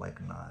graph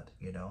like not,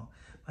 you know.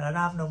 But I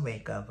don't have no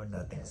makeup or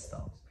nothing, so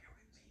bear with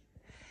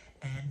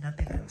me. And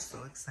nothing. I'm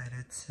so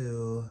excited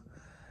to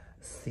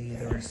see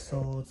the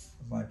results.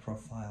 My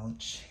profile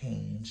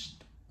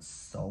changed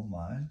so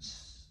much,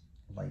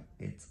 like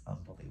it's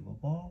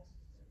unbelievable.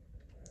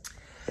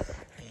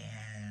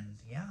 And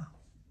yeah,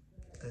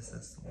 this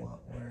is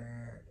what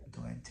we're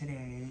doing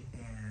today,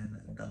 and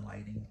the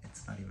lighting,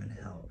 it's not even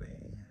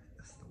helping.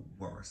 It's the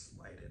worst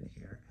light in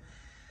here,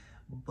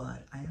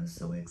 but I am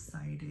so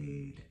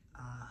excited.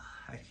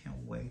 I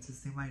can't wait to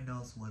see my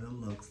nose, what it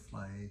looks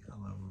like.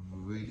 I'm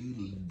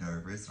really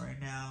nervous right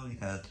now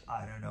because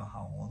I don't know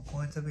how I'm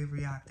going to be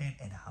reacting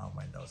and how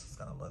my nose is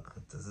gonna look.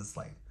 This is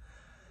like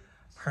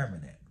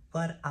permanent,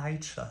 but I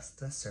trust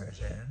the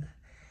surgeon,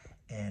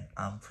 and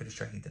I'm pretty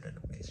sure he did an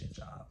amazing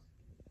job.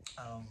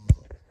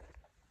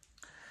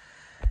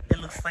 It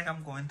looks like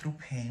I'm going through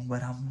pain,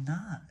 but I'm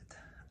not.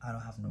 I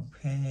don't have no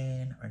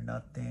pain or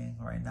nothing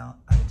right now.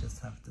 I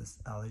just have this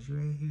allergy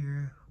right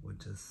here,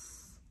 which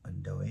is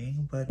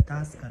annoying, but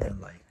that's gonna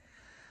like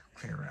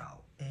clear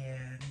out.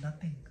 And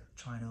nothing,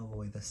 trying to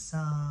avoid the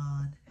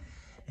sun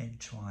and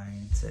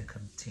trying to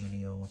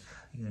continue,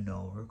 you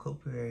know,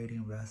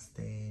 recuperating,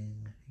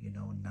 resting, you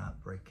know,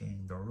 not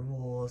breaking the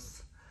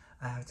rules.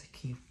 I have to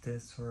keep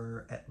this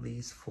for at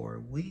least 4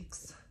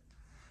 weeks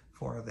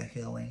for the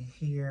healing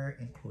here,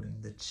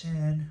 including the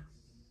chin.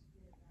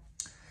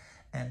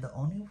 And the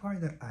only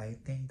part that I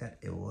think that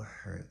it will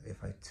hurt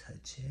if I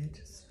touch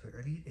it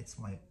severely, it's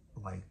my,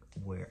 like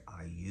where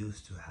I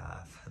used to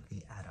have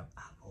the Adam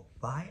apple.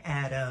 Bye,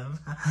 Adam.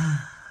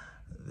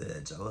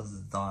 Bitch, I was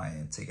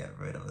dying to get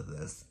rid of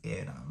this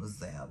Adam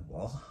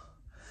sample.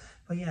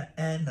 But yeah,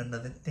 and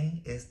another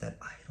thing is that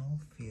I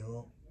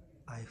feel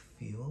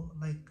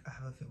like I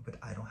have a feel, but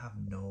I don't have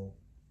no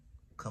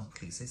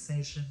complete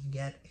sensation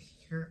yet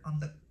here on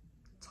the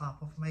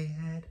top of my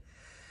head,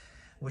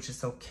 which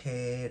is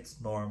okay,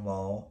 it's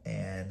normal.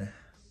 And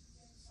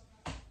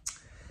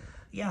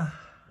yeah,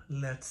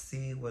 let's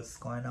see what's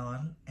going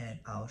on, and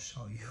I'll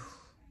show you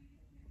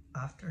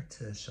after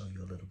to show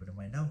you a little bit of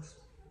my nose.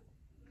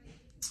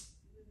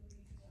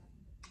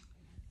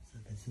 So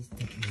this is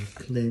the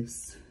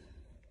Eclipse.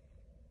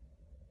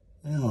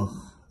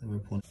 Oh, they were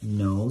pulling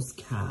nose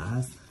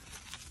cast,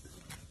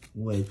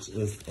 which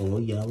is all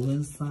yellow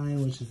inside,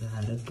 which is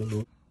had a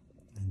glue.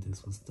 And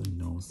this was the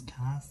nose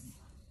cast.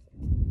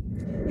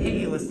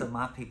 Hey, what's up,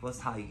 my peoples?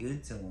 How you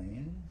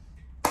doing?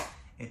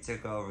 It's your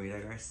girl Rita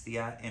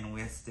Garcia, and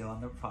we're still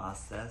in the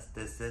process.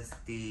 This is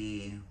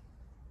the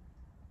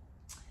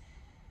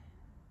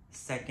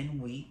second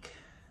week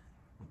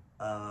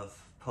of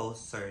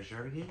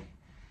post-surgery,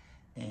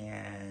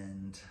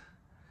 and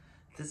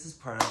this is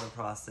part of the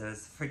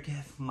process.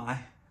 Forgive my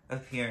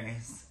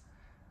appearance.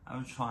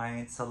 I'm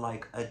trying to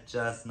like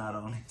adjust not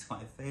only to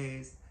my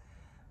face,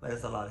 but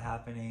there's a lot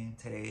happening.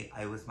 Today,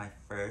 I was my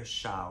first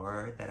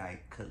shower that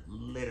I could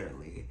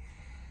literally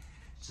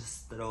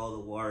just throw the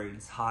water in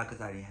hot because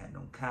I had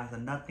no cast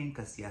and nothing,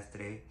 because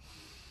yesterday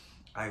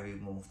I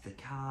removed the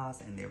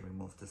cast and they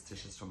removed the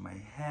stitches from my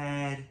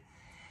head,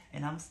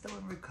 and I'm still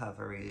in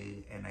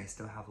recovery, and I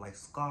still have like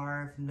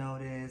scarf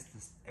notice.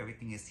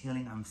 Everything is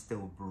healing. I'm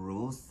still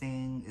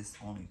bruising. It's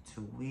only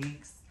 2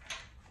 weeks.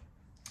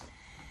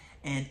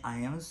 And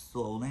I am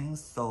swollen,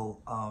 so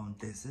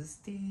this is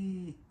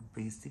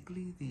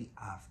basically the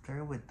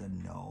after with the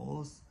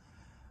nose,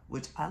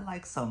 which I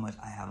like so much.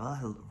 I have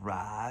a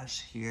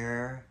rash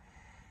here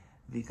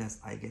because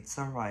I get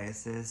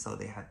psoriasis, so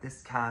they had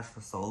this cast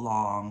for so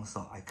long,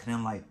 so I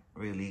couldn't like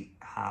really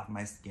have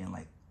my skin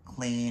like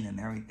clean and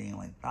everything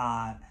like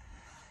that,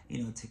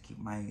 you know, to keep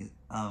my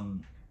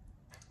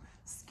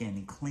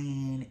skin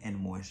clean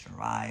and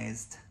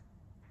moisturized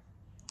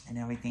and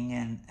everything.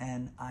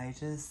 And I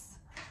just,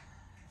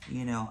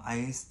 you know,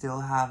 I still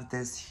have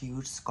this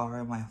huge scar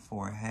on my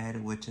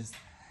forehead, which is,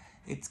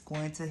 it's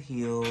going to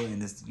heal,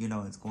 and it's, you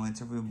know, it's going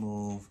to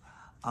remove.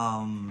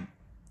 I'm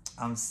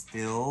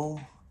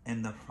still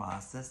in the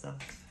process of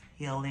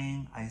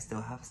healing. I still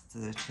have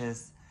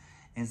stitches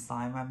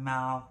inside my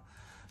mouth.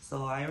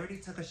 So I already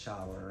took a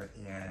shower,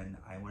 and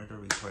I wanted to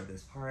record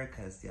this part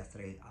because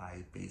yesterday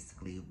I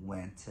basically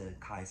went to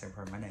Kaiser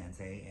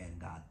Permanente and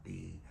got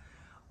the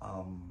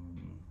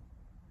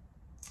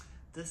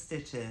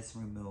stitches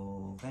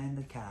removed and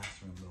the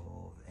cast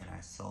removed, and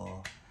I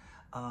saw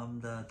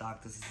the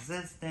doctor's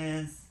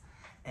assistants,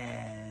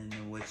 and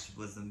which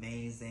was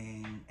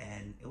amazing.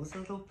 And it was a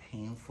little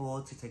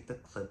painful to take the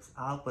clips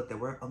out, but they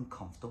were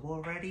uncomfortable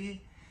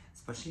already,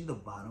 especially the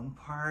bottom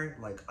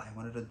part. Like I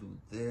wanted to do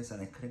this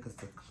and I couldn't because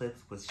the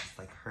clips was just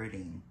like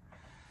hurting.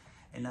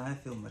 And now I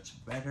feel much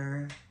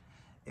better.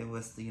 It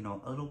was, you know,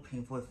 a little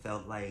painful. It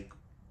felt like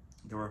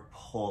they were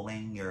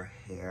pulling your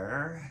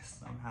hair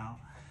somehow.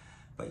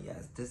 But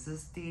yes, this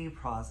is the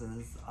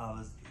process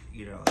of,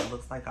 you know, it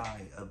looks like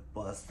a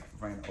bus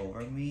ran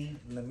over me.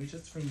 Let me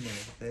just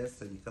remove this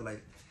so you can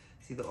like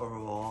see the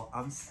overall.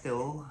 I'm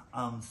still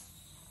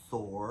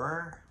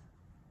sore,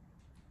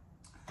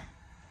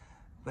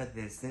 but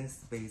this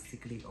is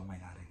basically, oh my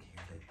god, I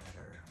can't get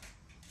better.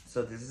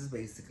 So this is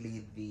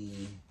basically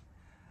the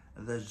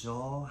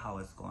jaw, how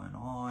it's going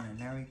on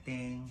and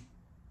everything.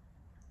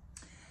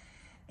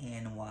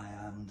 And while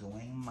I'm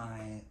doing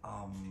my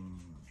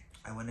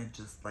I want to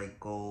just like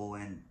go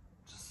and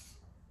just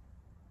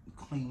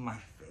clean my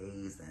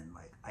face, and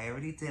like I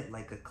already did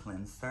like a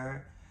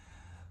cleanser,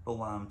 but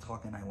while I'm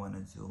talking I want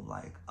to do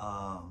like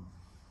a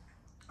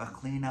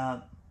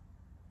cleanup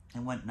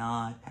and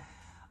whatnot.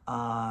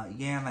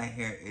 Yeah, my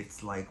hair,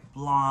 it's like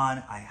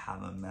blonde. I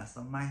have a mess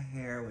on my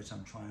hair, which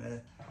I'm trying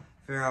to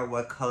figure out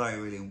what color I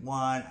really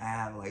want. I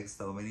have like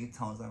so many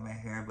tones on my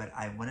hair, but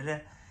I wanted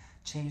to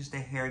change the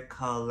hair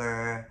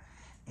color,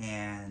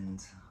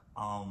 and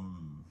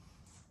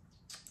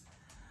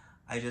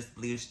I just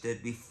bleached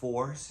it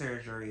before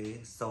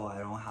surgery so I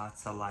don't have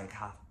to like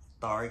have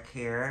dark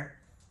hair.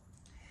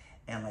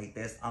 And like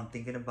this, I'm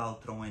thinking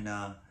about throwing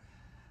a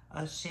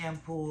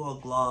shampoo or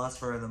gloss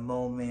for the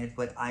moment,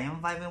 but I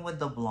am vibing with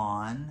the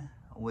blonde,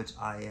 which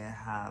I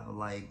have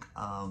like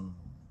a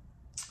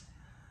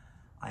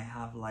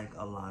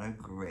lot of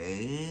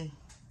gray,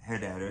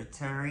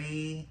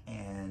 hereditary,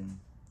 and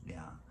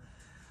yeah.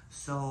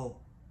 So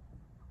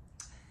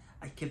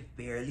I could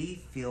barely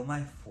feel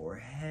my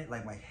forehead,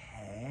 like my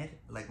head,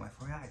 like my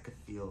forehead I could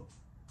feel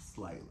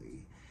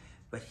slightly,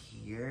 but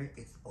here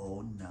it's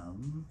all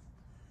numb,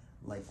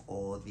 like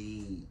all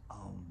the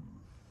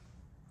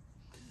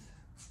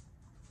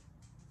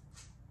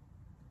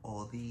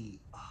pulling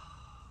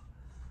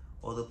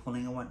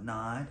and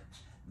whatnot.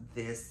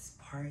 This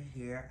part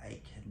here I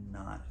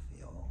cannot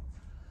feel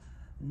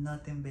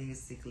nothing.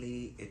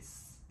 Basically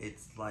it's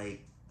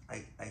like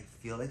I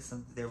feel like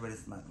something there, but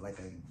it's not like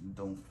I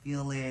don't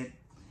feel it.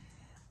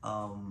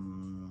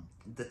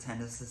 The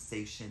tender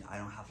sensation, I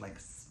don't have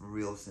like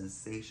real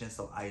sensation,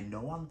 so I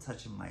know I'm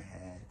touching my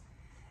head,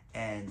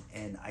 and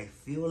I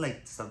feel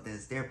like something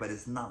is there, but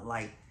it's not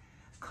like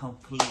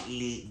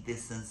completely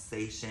this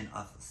sensation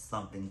of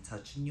something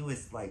touching you.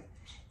 It's like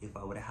if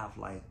I would have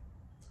like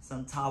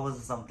some towels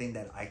or something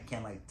that I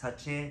can like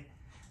touch it,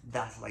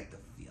 that's like the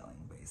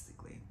feeling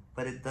basically.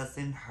 But it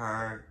doesn't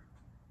hurt.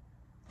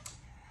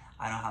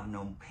 I don't have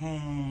no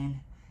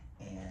pain,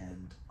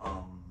 and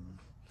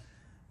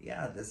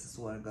yeah, this is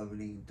what I'm gonna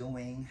be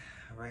doing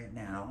right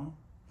now.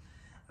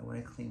 I want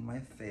to clean my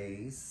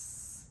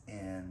face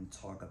and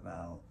talk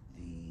about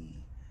the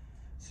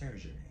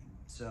surgery.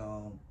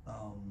 So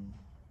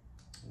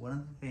one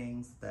of the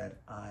things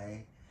that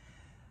I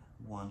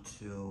want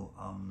to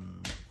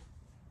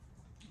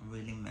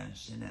really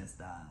mention is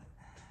that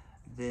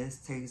this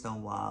takes a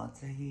while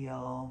to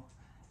heal,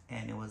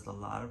 and it was a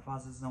lot of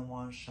process in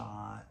one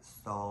shot.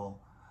 So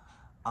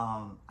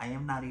I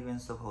am not even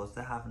supposed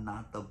to have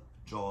not the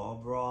jaw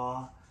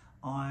bra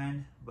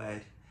on,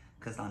 but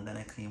because I'm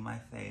gonna clean my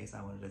face,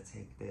 I wanted to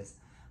take this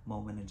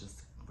moment and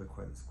just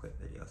record this quick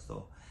video.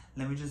 So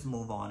let me just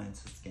move on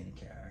into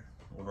skincare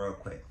real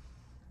quick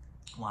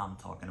while I'm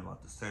talking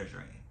about the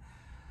surgery.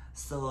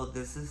 So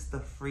this is the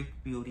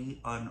Freak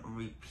Beauty on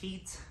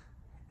Repeat.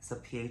 It's a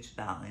pH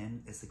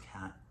balance. It's a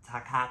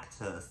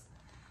cactus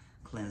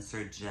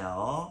cleanser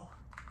gel.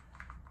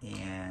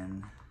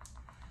 And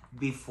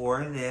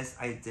before this,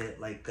 I did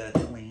like a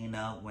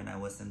cleanup when I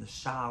was in the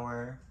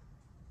shower.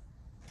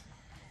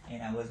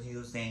 And I was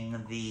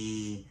using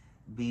the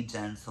Be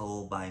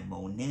Gentle by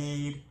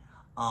Monade,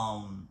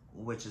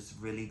 which is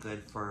really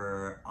good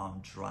for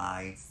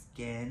dry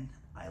skin.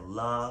 I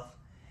love.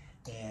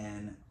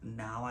 And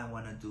now I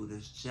want to do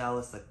this gel.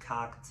 It's a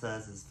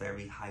cactus. It's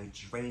very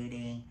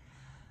hydrating.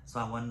 So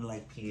I want to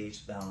like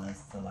pH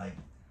balance to like,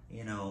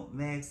 you know,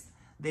 mix.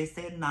 They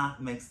say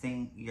not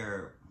mixing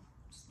your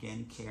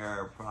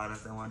skincare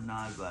products and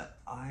whatnot, but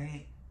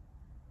I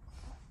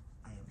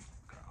am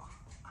a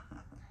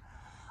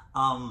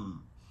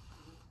girl.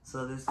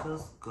 So this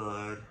feels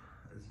good.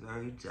 It's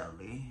very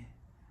jelly.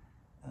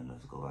 And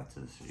let's go back to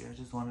the studio. I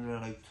just wanted to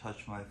like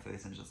touch my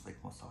face and just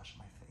like massage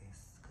my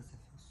face because it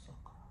feels so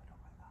good. Oh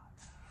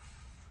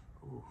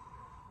my god. Ooh.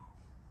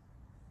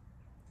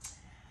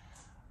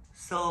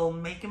 So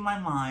making my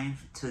mind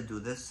to do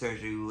this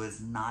surgery was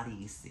not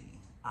easy.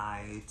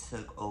 I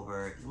took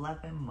over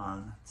 11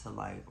 months to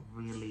like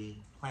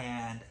really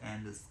plan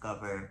and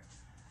discover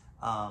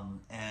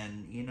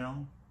and you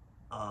know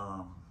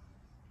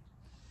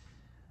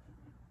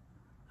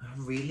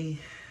really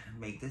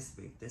make this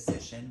big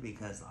decision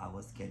because I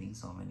was getting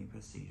so many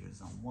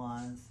procedures at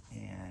once,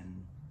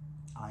 and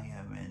I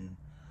am in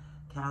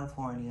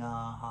California,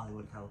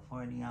 Hollywood,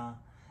 California,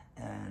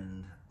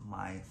 and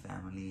my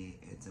family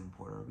is in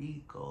Puerto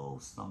Rico,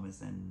 some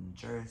is in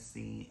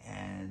Jersey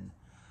and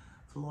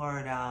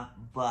Florida,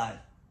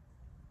 but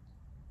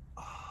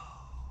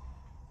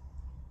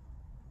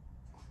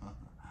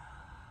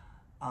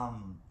I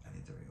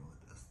need to remove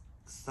this.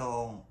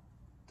 So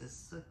this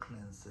is a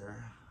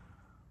cleanser.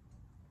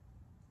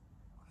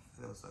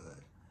 Feels so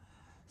good.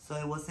 So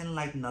it wasn't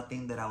like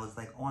nothing that I was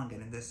like, oh, I'm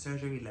getting this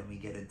surgery, let me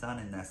get it done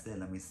and that's it,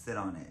 let me sit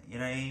on it. You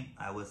know what I mean?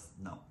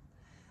 No.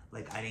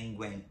 Like I didn't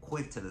went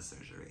quick to the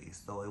surgery.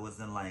 So it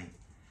wasn't like,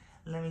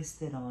 let me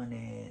sit on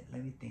it,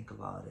 let me think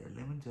about it,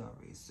 let me do a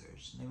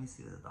research, let me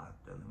see the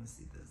doctor, let me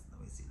see this,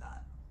 let me see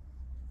that.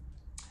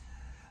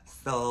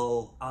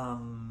 So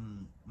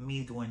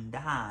me doing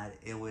that,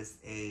 it was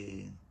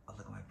look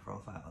at my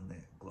profile on the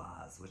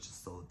glass, which is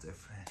so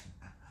different.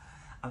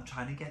 I'm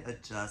trying to get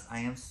adjust. I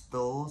am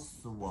still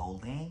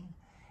swollen,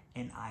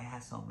 and I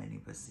had so many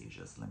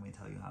procedures. Let me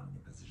tell you how many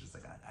procedures I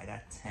got. I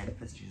got 10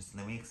 procedures.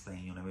 Let me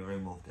explain you. Let me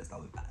remove this.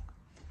 I'll be back.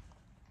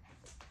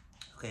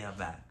 Okay, I'm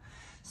back.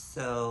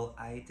 So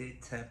I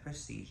did 10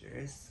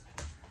 procedures,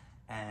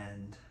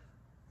 and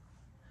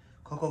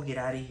Coco, get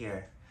out of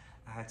here.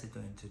 I had to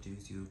go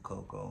introduce you,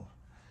 Coco,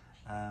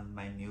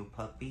 my new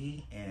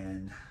puppy,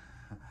 and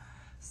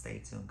stay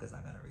tuned because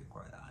I'm gonna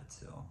record that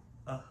too.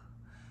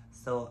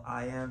 So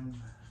I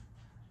am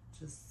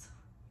just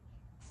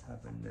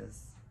having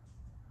this.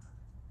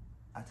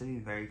 I have to be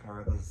very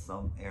careful because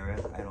some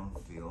areas I don't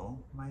feel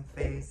my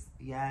face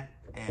yet,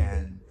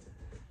 and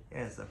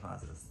yeah, it's a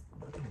process.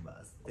 I'm looking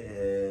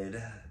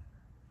busted,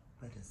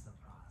 but it's the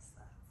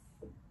process.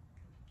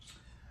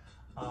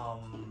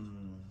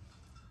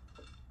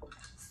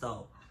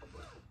 So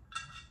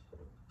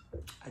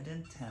I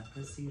did 10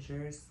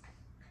 procedures,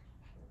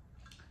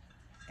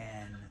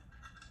 and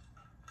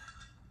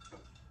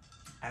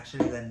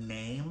actually the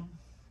name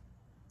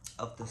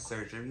of the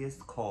surgery is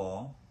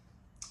called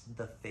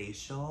the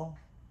facial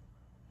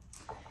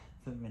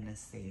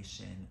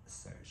feminization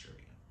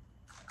surgery.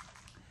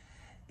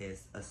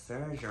 It's a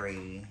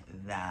surgery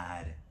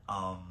that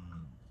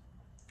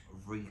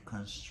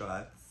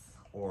reconstructs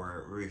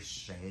or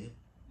reshape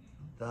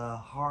the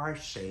hard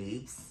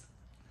shapes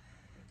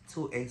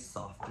to a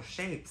softer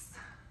shapes.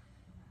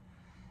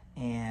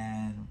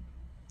 And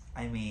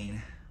I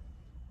mean,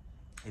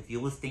 if you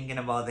was thinking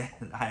about that,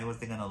 I was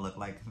gonna look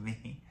like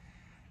me.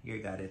 You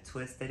got it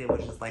twisted. It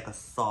was just like a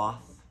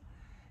soft,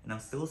 and I'm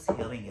still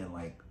healing it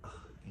like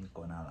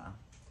inconada.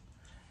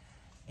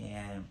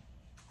 And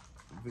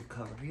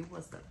recovery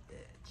was a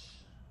bitch.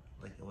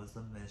 Like it was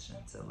a mission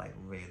to like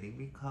really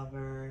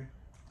recover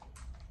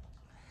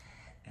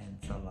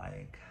and to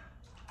like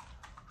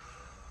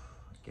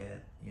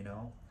get, you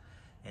know.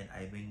 And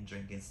I've been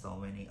drinking so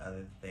many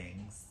other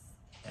things,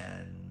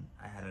 and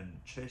I had a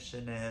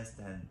nutritionist,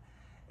 and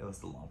it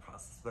was a long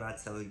process, but I'll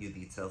tell you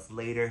details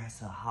later.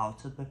 So how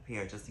to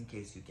prepare, just in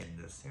case you get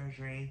the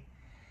surgery,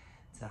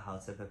 to how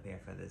to prepare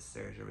for this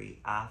surgery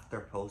after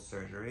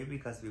post-surgery,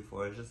 because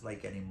before it's just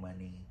like getting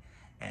money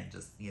and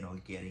just, you know,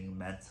 getting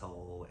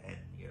mental and,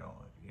 you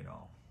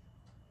know,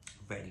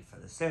 ready for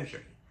the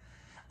surgery.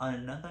 On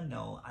another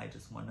note, I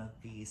just want to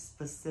be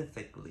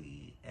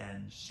specifically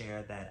and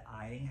share that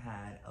I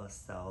had a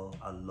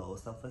low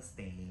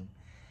self-esteem,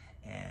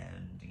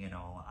 and you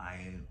know,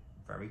 I'm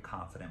very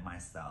confident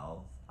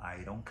myself. I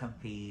don't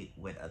compete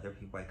with other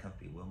people, I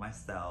compete with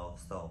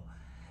myself. So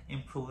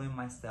improving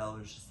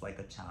myself is just like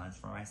a challenge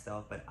for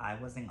myself, but I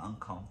wasn't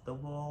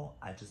uncomfortable.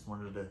 I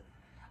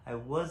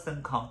was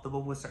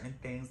uncomfortable with certain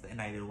things and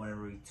I didn't want to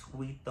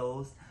retweet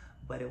those,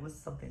 but it was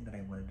something that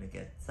I wanted to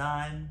get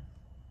done.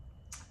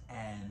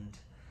 And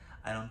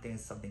I don't think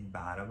it's something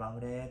bad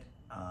about it.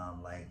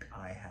 Like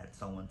I had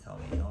someone tell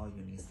me, oh,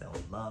 you need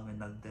self-love, and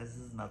this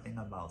is nothing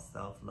about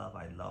self-love.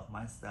 I love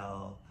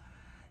myself.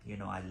 You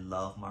know, I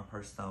love my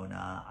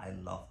persona. I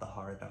love the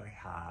heart that I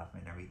have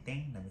and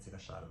everything. Let me take a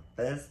shot of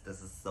this.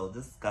 This is so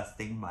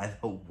disgusting, by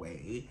the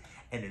way,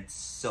 and it's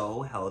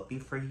so healthy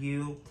for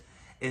you.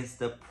 It's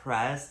the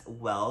pressed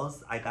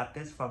wells. I got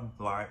this from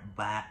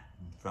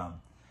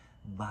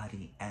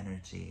Body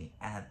Energy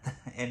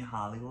in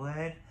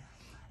Hollywood.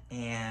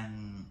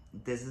 And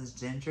this is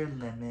ginger,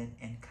 lemon,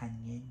 and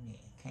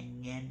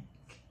cayenne.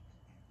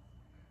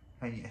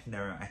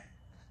 Never mind.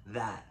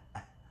 That.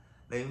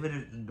 Let me put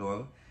it in the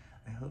door.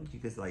 I hope you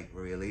guys like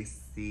really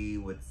see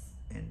what's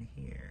in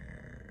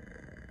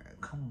here.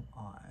 Come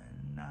on.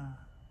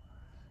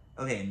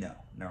 Okay, no,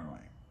 never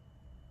mind.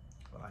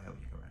 Well, I hope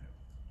you can read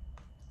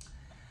it.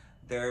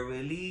 They're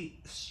really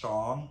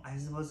strong. I'm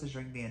supposed to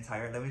drink the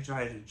entire. Let me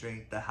try to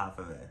drink the half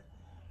of it.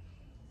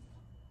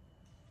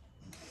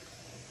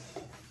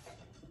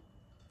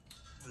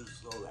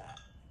 So that.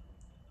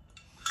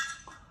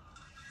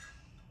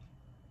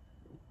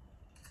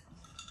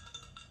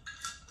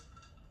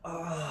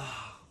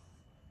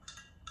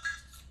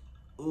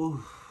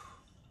 Ooh.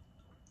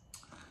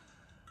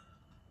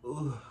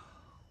 Ooh.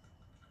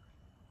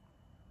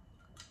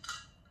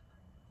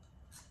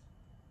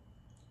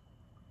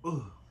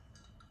 Ooh.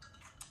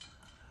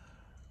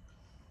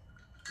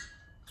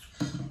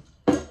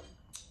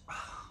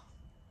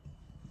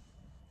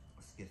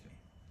 Excuse me.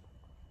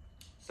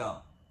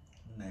 So,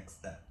 next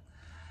step.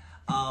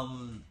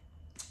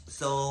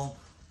 So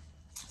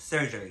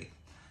surgery.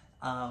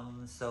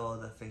 So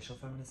the facial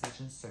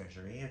feminization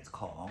surgery, it's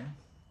called.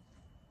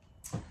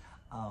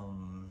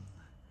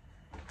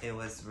 It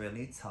was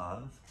really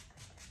tough,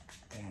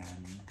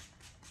 and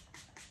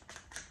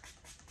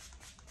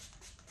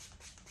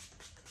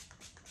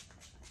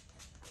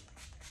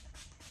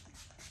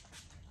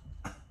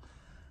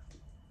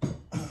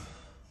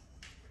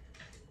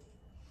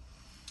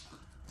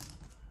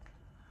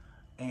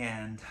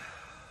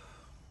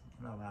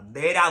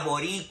bandera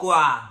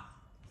boricua.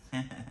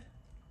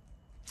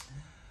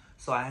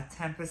 So I had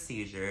 10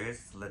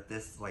 procedures. Let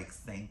this like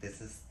sink.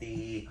 This is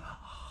the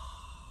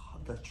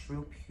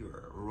True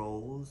Pure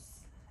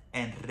Rose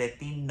and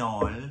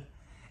Retinol.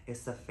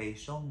 It's a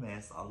facial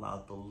mist.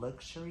 Allow the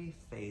luxury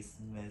face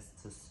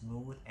mist to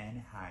smooth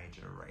and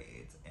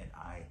hydrate. And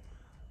I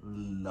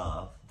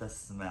love the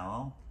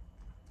smell.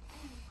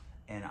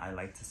 And I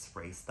like to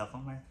spray stuff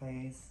on my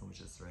face,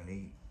 which is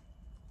really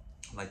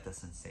like the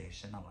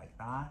sensation. I like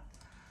that.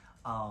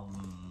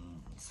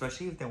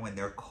 Especially when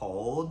they're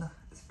cold,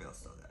 it feels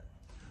so good.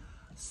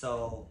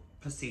 So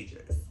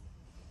procedures,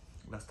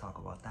 let's talk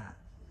about that.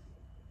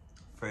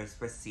 First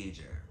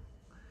procedure.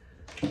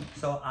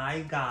 So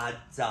I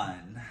got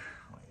done.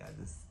 Oh my god,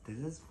 this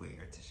is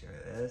weird to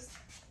share this,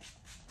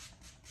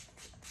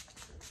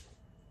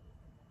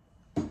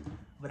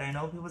 but I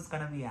know people's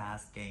gonna be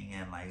asking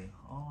and like,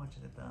 oh, what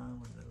you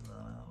done?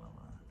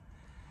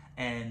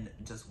 And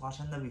just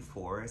watching the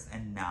befores,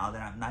 and now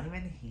that I'm not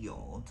even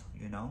healed,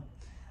 you know,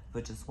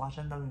 but just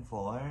watching the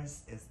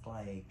befores, it's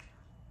like,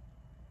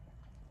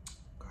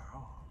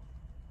 girl,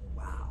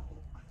 wow,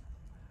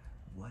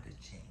 what a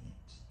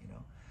change, you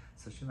know?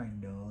 Especially my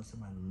nose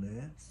and my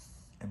lips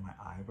and my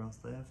eyebrows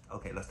lift.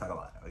 Okay, let's talk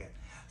about it. Okay,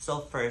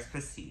 so first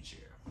procedure.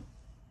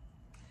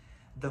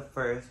 The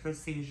first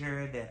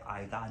procedure that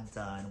I got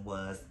done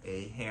was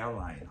a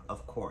hairline.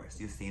 Of course,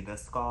 you see the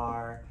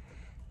scar.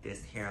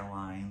 This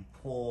hairline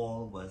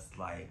pull was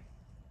like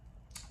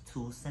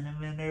 2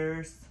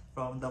 centimeters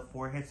from the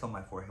forehead. So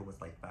my forehead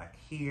was like back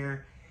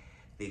here.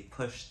 They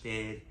pushed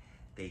it.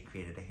 They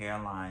created a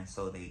hairline.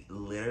 So they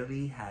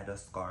literally had a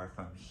scar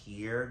from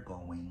here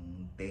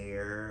going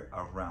there,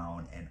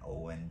 around, and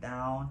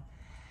down.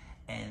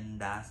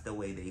 And that's the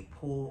way they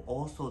pull.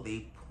 Also,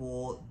 they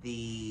pull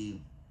the,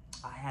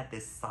 I had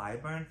this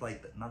sideburn,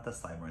 like, not the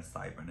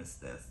sideburn is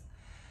this.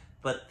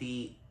 But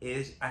I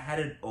had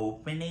an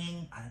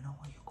opening. I don't know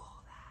what you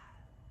call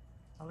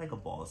that. Not like a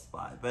bald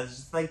spot, but it's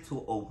just like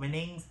 2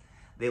 openings.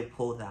 They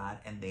pulled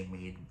that and they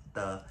made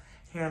the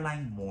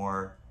hairline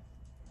more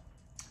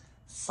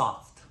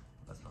soft.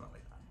 Let's put it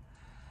like that.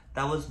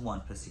 That was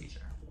one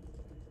procedure.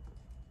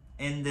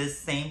 In this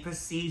same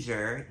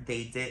procedure,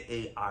 they did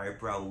a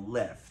eyebrow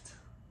lift,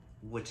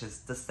 which is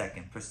the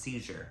second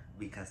procedure,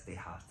 because they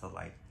have to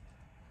like,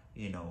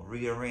 you know,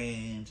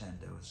 rearrange,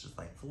 and it was just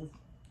like, ooh,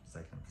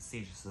 second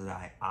procedure. So the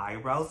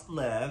eyebrows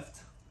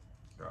lift,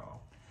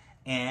 girl,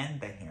 and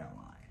the hairline.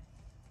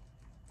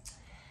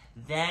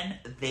 Then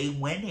they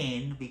went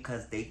in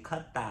because they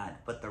cut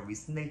that, but the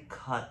reason they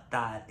cut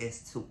that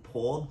is to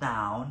pull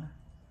down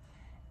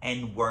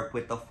and work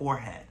with the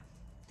forehead.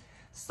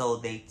 So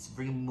they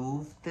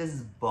removed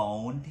this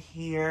bone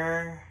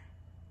here,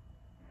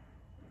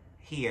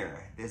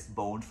 this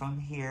bone from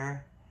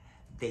here.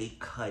 They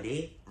cut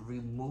it,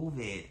 remove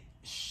it,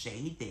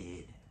 shave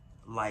it,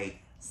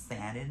 like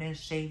sand it and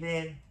shave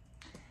it,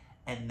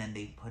 and then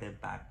they put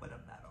it back with a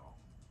metal.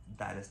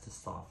 That is to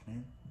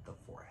soften the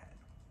forehead.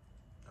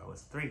 That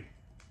was 3.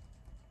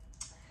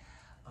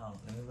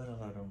 Let me put a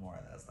little more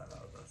of that stuff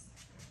out of this.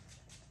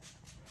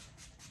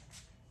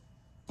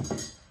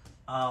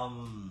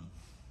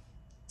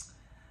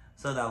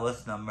 So that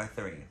was number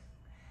 3.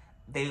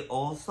 They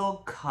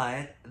also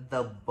cut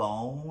the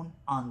bone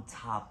on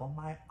top of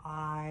my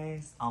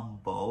eyes on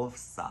both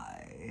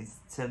sides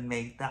to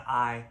make the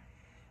eye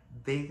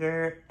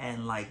bigger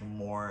and like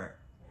more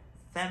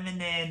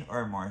feminine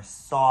or more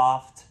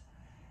soft.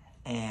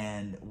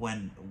 And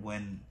when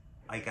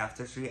like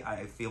after 3,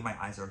 I feel my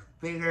eyes are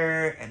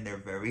bigger and they're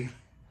very,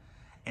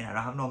 and I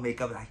don't have no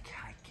makeup. I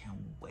can't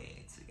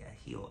wait to get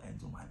healed and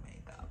do my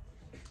makeup.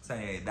 So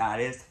anyway, that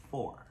is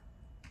 4.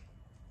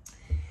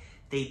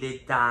 They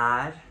did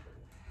that.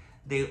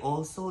 They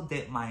also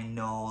did my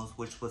nose,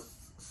 which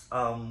was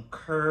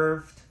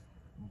curved,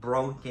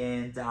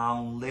 broken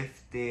down,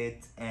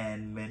 lifted,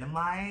 and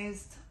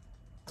minimized.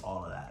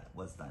 All of that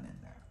was done in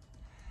there.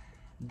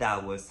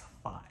 That was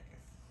 5.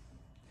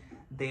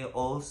 They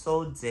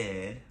also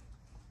did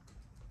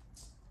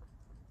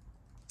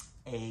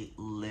a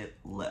lip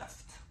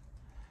lift.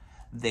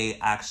 They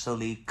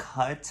actually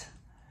cut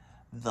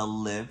the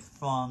lip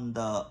from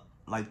the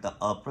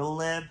upper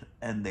lip,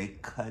 and they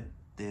cut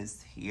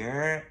this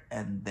here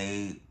and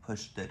they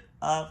pushed it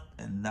up,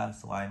 and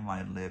that's why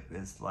my lip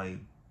is like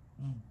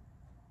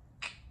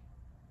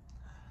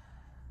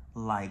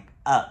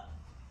up.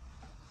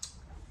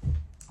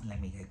 Let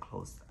me get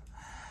closer.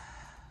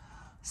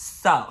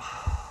 So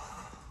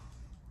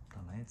the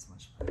light's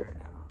much better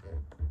now,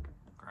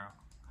 girl.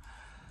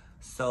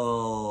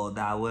 So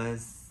that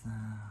was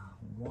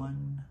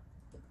 1,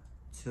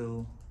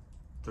 2,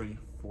 3,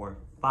 4,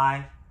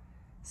 5,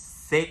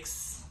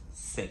 6.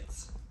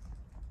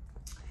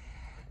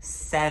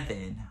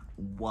 7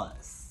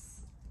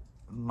 was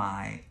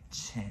my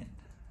chin.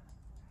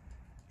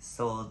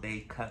 So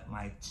they cut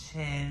my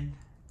chin,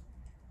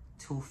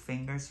 2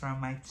 fingers from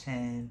my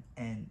chin,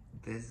 and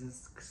this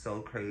is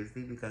so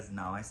crazy because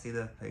now I see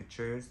the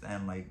pictures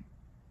and like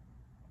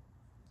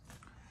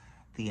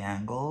the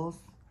angles,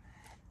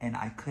 and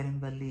I couldn't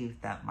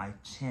believe that my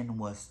chin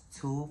was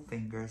 2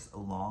 fingers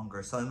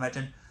longer. So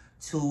imagine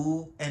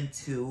 2 and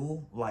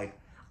 2, like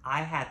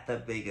I had the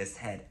biggest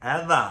head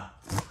ever.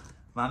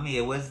 Mommy,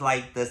 it was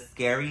like the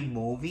Scary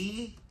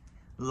Movie,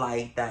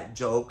 like that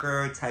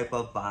Joker type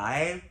of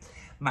vibe.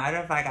 Matter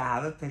of fact, I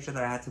have a picture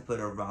that I had to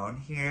put around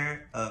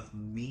here of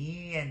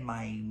me and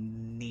my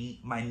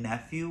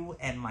nephew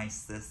and my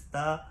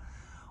sister.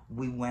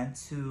 We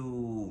was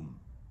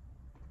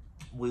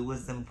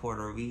in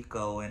Puerto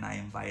Rico, and I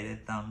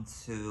invited them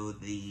to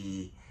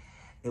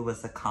it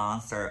was a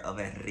concert of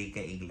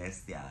Enrique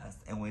Iglesias,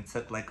 and we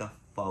took like a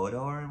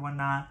photo or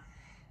whatnot.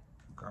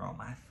 Girl,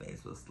 my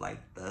face was like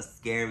the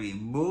Scary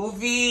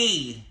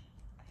Movie.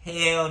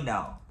 Hell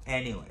no.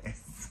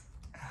 Anyways.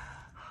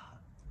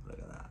 Look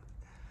at that.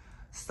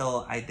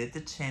 So I did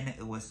the chin.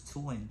 It was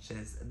 2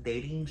 inches.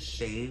 They didn't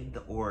shave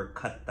or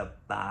cut the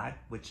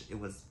back, which it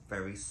was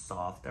very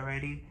soft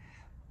already.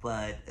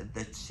 But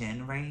the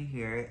chin right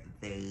here,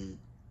 they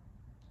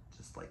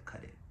just like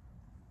cut it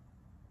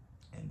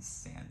and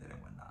sanded and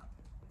whatnot.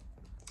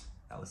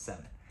 That was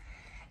 7.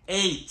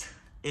 8.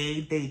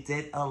 They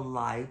did a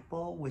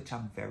lipo, which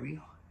I'm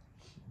very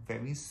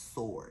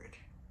sore.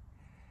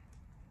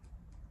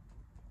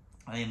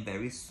 I am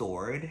very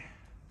sore.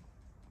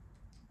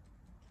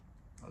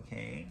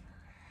 Okay.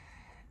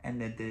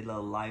 And they did a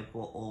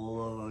lipo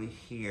all over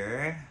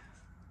here.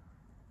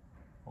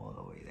 All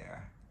the way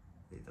there.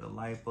 They did a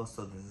lipo,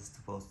 so this is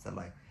supposed to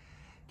like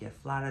get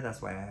flatter. That's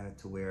why I had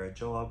to wear a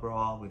jaw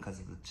bra, because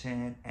of the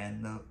chin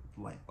and the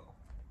lipo.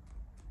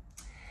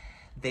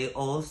 They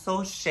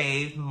also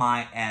shaved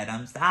my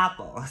Adam's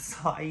apple.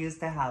 So I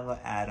used to have an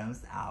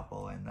Adam's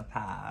apple in the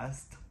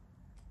past.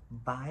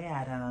 Bye,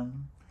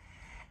 Adam.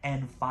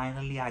 And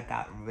finally, I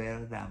got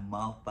rid of that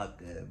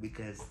motherfucker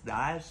because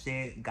that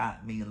shit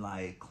got me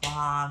like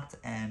clogged.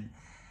 And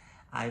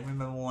I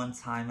remember one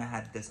time I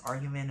had this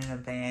argument in a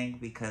bank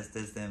because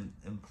this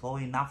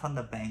employee, not from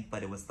the bank,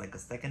 but it was like a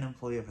second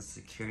employee of a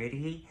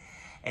security.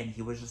 And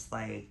he was just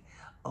like,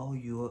 oh,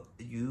 you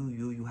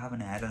have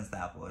an Adam's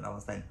apple. And I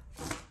was like,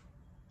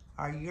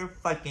 are you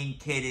fucking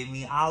kidding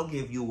me? I'll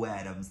give you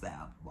Adam's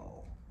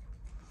apple.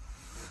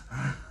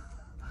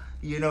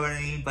 You know what I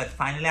mean? But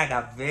finally I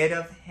got rid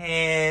of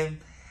him.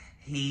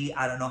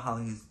 I don't know how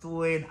he's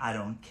doing. I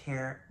don't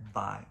care.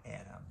 Bye,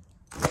 Adam.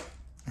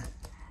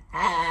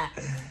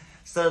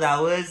 So that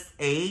was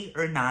 8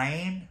 or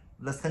 9.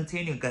 Let's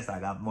continue because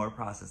I got more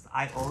processed.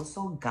 I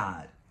also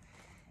got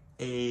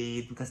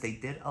because they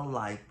did a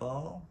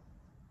lipo.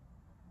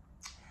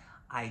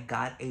 I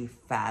got a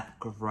fat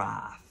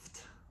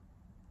graft.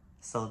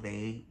 So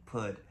they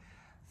put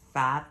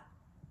fat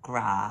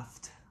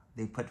graft.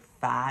 They put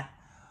fat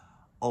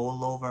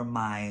all over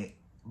my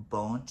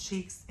bone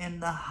cheeks in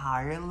the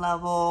higher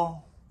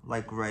level,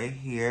 like right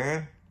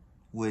here,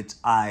 which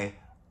I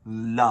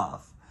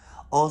love.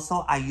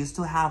 Also, I used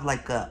to have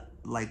like a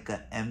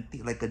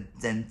empty, like a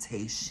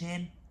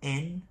dentation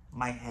in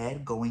my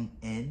head going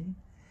in,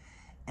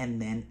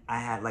 and then I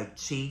had like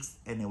cheeks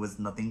and it was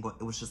nothing,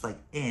 it was just like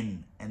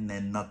in and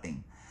then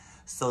nothing.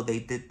 So they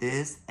did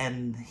this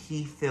and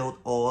he filled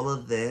all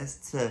of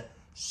this to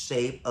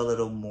shape a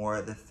little more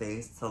of the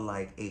face to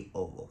like a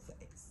oval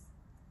face,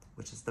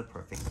 which is the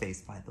perfect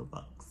face by the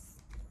looks.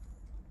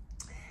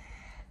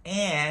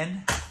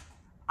 And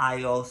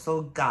I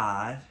also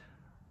got,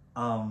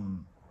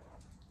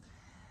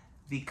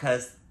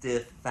 because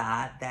the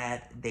fat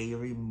that they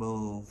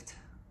removed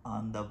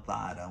on the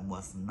bottom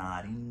was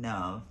not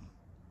enough,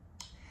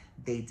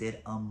 they did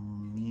a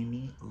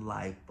mini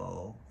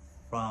lipo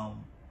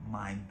from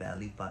my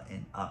belly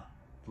button up,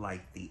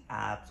 like the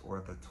abs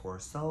or the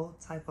torso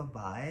type of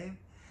vibe,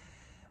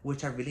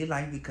 which I really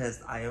like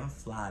because I am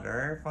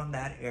flatter from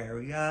that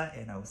area,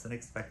 and I wasn't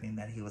expecting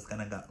that he was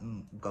gonna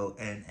go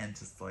in and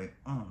just like,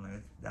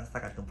 that's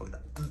like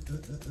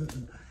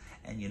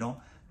and you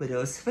know, but it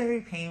was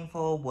very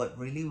painful. What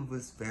really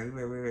was very,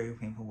 very, very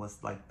painful was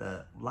like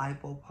the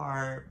lipo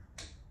part.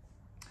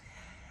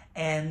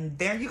 And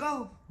there you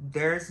go.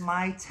 There's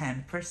my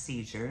 10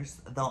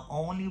 procedures. The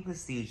only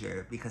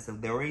procedure, because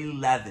if there were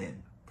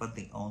 11, but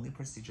the only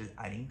procedure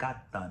I didn't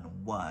got done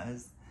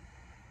was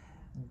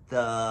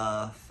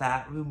the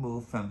fat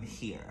removed from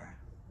here.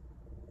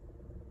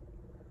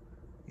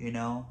 You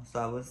know, so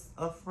I was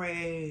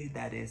afraid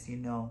that is, you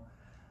know,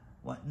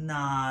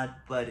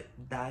 whatnot, but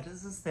that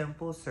is a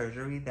simple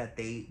surgery that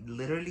they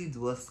literally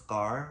do a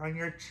scar on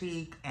your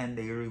cheek and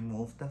they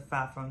remove the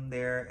fat from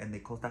there and they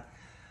close that.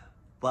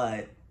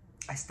 But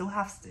I still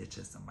have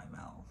stitches in my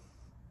mouth.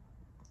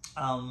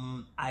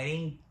 I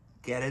didn't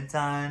get it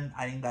done.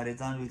 I didn't get it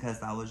done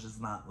because I was just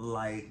not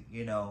like,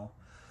 you know,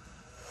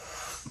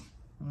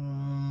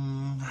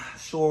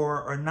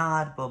 sure or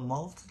not, but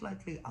most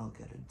likely I'll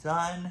get it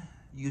done.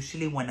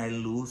 Usually when I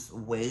lose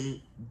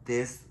weight,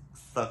 this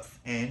sucks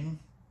in.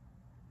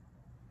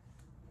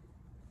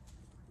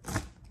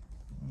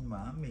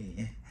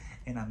 Mommy,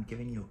 and I'm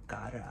giving you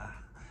cara.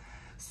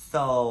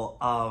 So,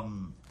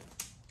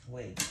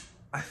 wait,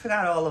 I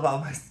forgot all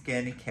about my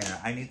skincare.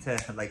 I need to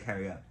like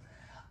hurry up.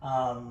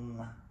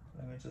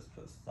 Let me just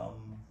put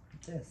some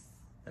this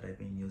that I've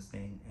been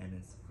using, and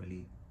it's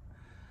really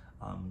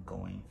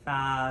going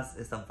fast.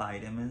 It's a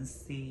vitamin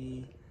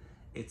C.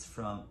 It's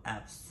from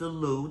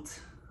Absolute.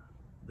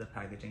 The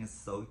packaging is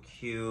so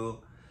cute.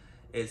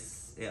 It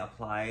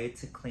applied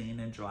to clean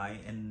and dry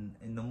in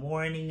the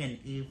morning and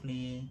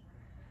evening.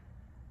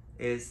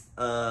 It's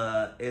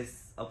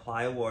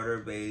apply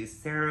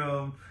water-based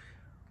serum.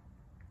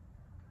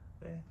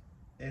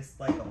 It's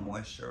like a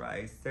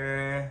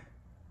moisturizer.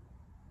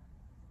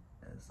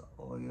 There's the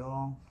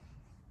oil.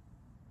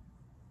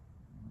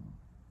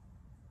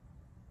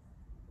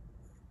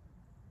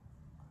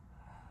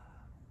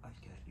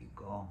 There you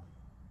go.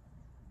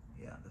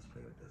 Yeah, let's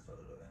play with this a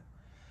little bit.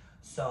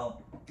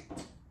 So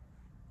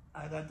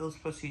I got those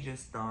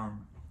procedures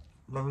done.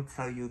 Let me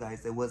tell you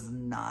guys, it was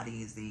not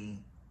easy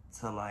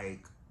to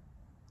like,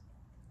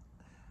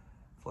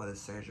 for the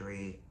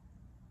surgery.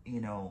 You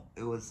know,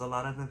 it was a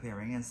lot of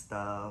preparing and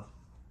stuff,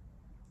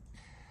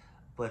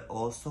 but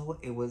also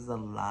it was a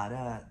lot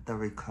of, the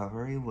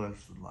recovery was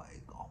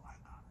like, oh my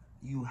God.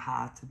 You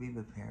had to be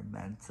prepared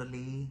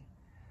mentally,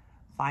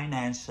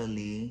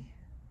 financially,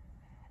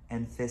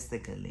 and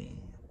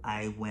physically.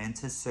 I went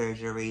to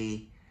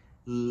surgery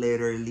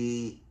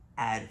literally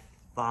at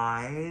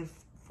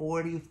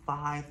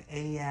 5:45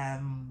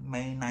 a.m.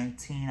 May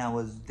 19. I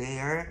was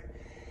there,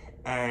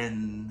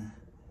 and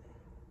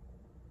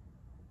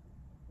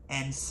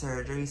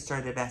surgery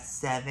started at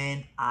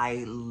 7.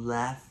 I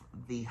left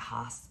the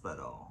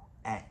hospital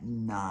at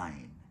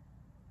 9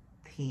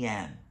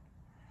 p.m.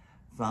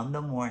 from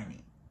the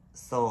morning.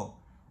 So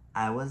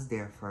I was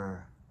there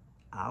for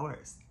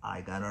hours.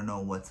 I don't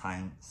know what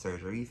time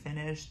surgery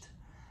finished,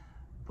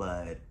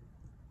 but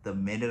the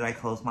minute I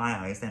closed my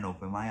eyes and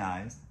opened my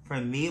eyes,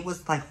 for me it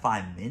was like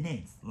 5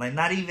 minutes. Like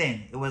not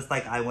even. It was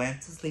like I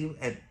went to sleep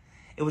and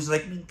it was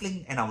like cling,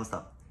 cling, and I was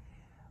up.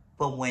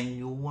 But when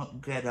you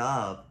get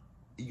up,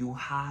 you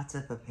have to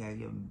prepare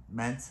you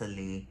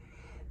mentally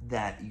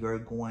that you're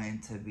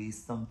going to be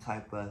some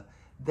type of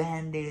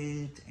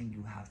band-aid, and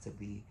you have to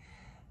be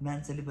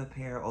mentally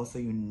prepared. Also,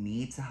 you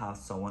need to have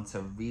someone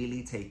to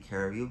really take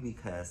care of you,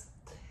 because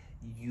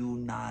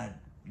you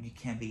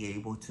can't be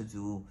able to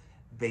do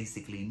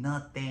basically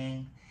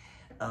nothing.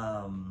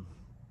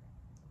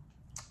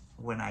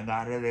 When I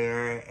got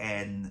there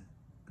and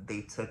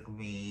they took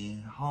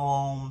me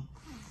home,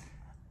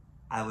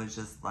 I was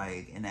just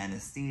like in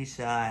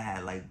anesthesia. I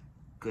had like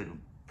good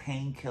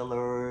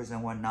painkillers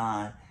and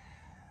whatnot,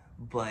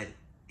 but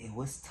it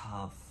was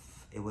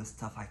tough. It was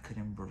tough. I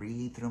couldn't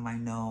breathe through my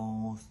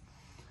nose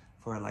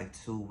for like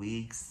 2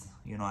 weeks.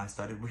 You know, I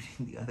started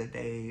breathing the other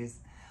days.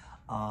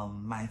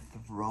 My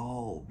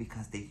throat,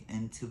 because they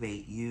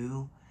intubate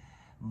you,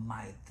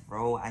 my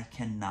throat, I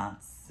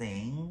cannot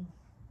sing.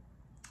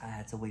 I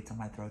had to wait till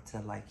my throat to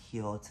like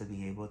heal to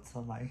be able to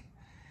like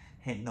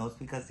hit notes,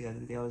 because the other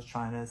day I was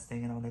trying to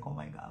sing and I'm like, oh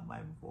my God, my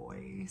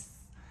voice.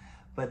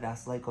 But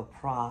that's like a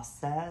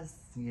process,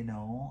 you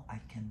know. I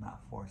cannot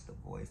force the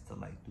voice to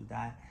like do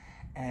that.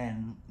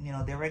 And, you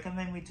know, they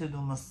recommend me to do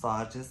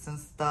massages and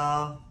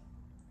stuff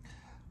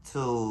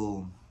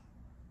to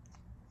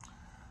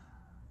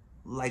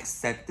like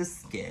set the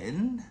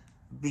skin,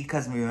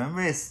 because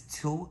remember it's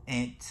 2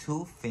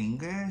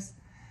 fingers.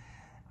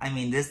 I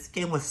mean, this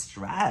skin was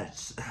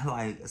stretched,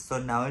 like, so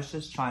now it's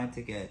just trying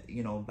to get,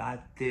 you know,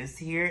 back. This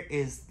here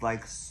is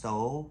like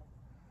so,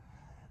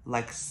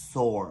 like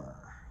sore,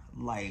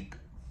 like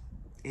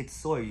it's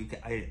sore. You can,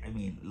 I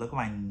mean, look at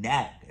my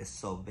neck, it's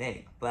so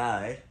big,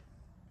 but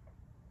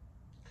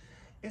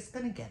it's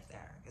gonna get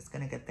there. It's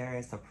gonna get there.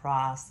 It's a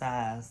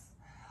process.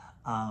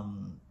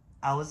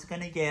 I was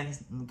gonna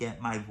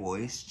get my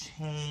voice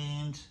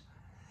changed,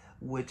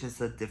 which is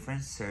a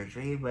different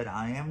surgery, but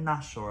I am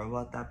not sure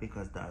about that,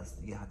 because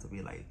you have to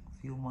be like a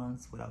few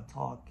months without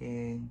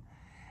talking,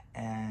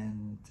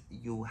 and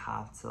you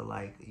have to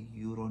like,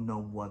 you don't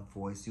know what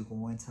voice you're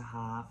going to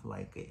have,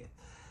 like,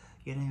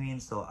 you know what I mean?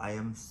 So I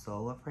am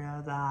so afraid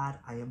of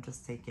that. I am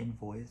just taking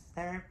voice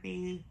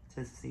therapy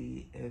to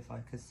see if I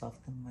could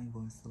soften my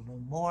voice a little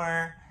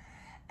more,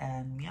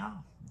 and yeah,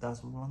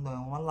 that's what I'm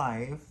doing in my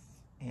life.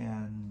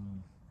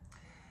 And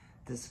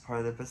this is part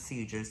of the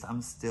procedures.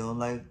 I'm still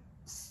like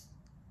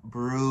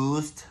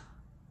bruised,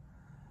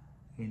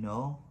 you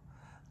know.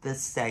 The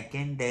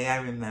second day, I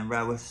remember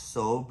I was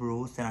so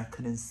bruised and I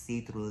couldn't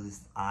see through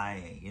this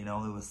eye, you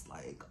know. It was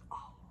like a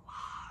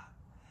lot.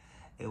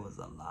 It was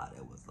a lot.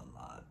 It was a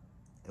lot.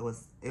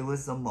 It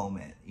was a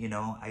moment, you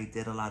know. I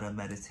did a lot of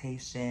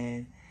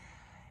meditation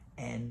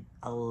and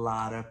a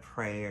lot of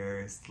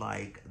prayers.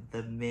 Like,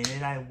 the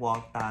minute I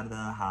walked out of the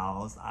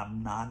house,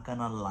 I'm not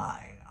gonna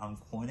lie, I'm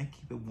going to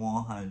keep it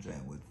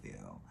 100 with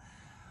you.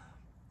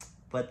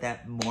 But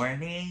that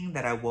morning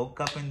that I woke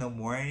up in the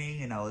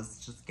morning and I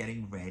was just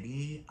getting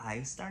ready,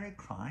 I started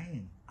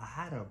crying. I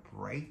had a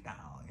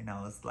breakdown, and I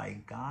was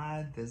like,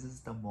 God, this is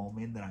the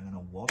moment that I'm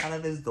gonna walk out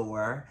of this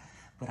door,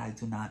 but I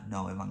do not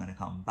know if I'm gonna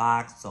come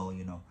back. So,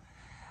 you know,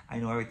 I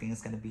know everything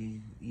is gonna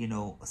be, you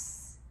know,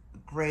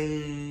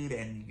 great,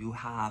 and you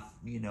have,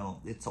 you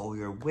know, it's all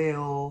your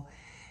will.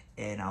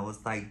 And I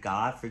was like,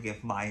 God,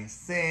 forgive my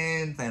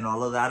sins and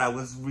all of that. I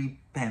was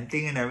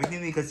repenting and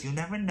everything, because you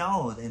never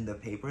know. And the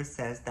paper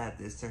says that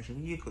this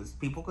surgery, because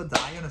people could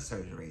die in a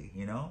surgery,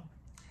 you know.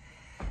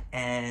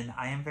 And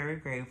I am very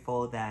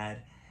grateful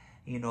that,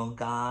 you know,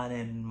 God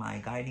and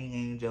my guiding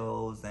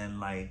angels and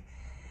like,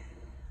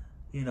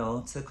 you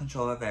know, took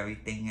control of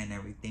everything, and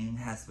everything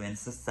has been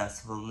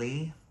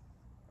successfully.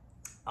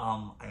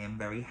 I am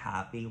very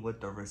happy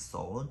with the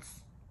results.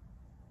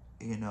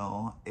 You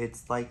know,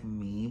 it's like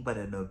me, but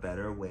in a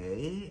better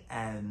way.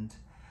 And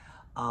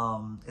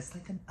it's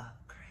like an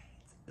upgrade.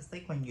 It's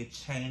like when you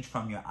change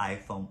from your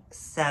iPhone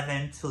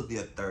 7 to the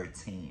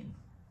 13,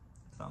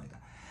 something like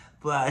that.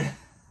 But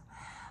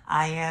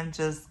I am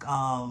just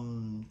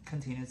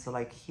continuing to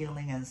like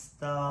healing and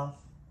stuff.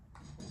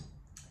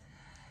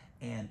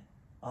 And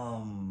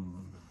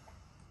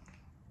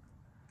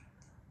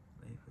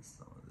maybe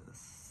some of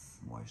this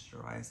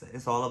moisturizer.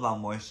 It's all about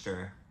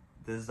moisture.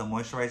 This is the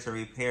moisturizer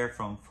repair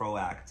from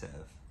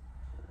Proactive.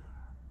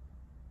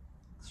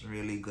 It's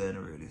really good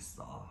and really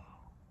soft.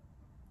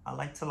 I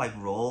like to like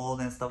roll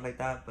and stuff like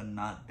that, but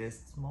not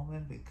this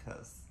moment,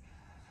 because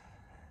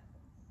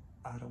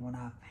I don't want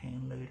to have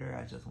pain later.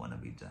 I just want to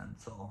be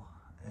gentle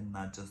and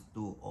not just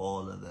do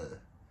all of the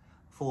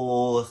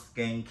full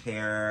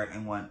skincare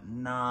and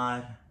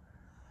whatnot.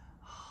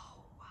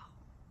 Oh, wow.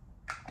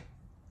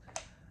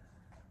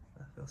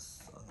 That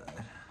feels so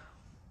good.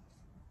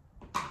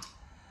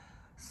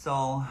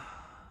 So,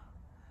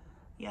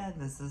 yeah,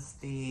 this is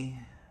the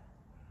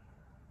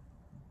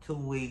 2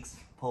 weeks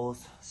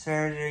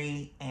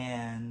post-surgery,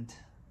 and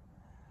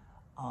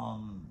I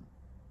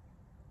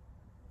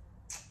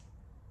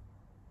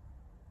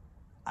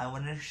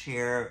want to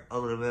share a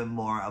little bit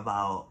more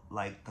about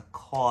like the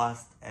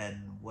cost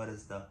and what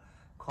is the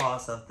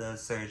cost of the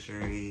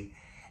surgery,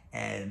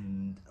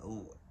 and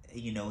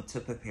you know, to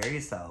prepare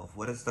yourself.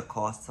 What is the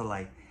cost to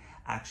like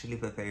actually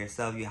prepare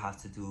yourself? You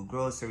have to do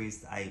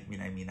groceries. I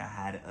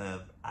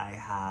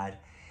had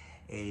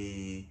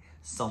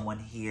someone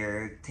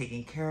here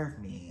taking care of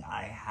me.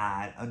 I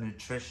had a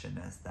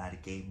nutritionist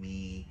that gave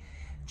me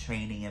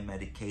training and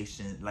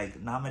medication,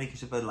 like not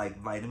medication, but like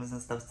vitamins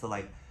and stuff to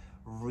like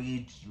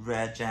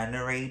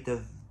regenerate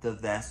the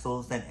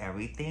vessels and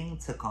everything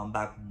to come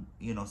back,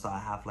 you know, so I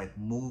have like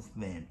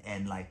movement.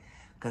 And like,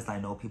 because I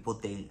know people,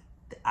 they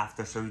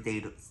after surgery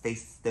they stay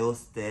still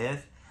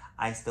stiff.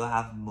 I still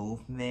have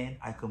movement.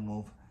 I can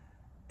move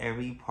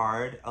every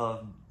part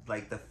of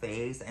like the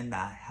face, and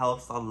that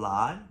helps a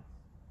lot.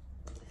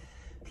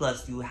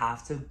 Plus, you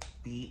have to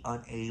be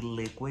on a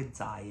liquid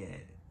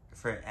diet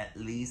for at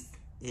least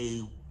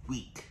a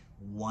week,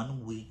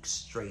 1 week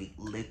straight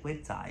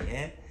liquid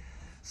diet.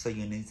 So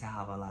you need to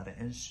have a lot of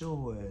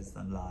Ensures,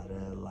 a lot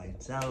of like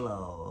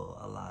Jello,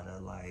 a lot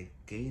of like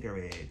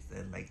Gatorades,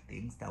 and like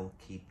things that will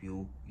keep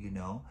you, you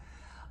know,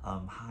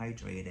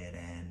 hydrated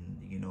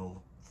and, you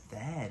know,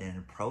 fed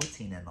and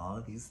protein and all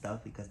of these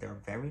stuff, because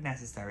they're very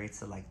necessary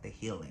to like the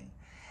healing.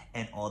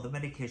 And all the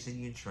medication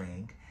you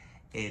drink,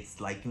 it's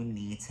like you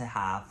need to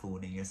have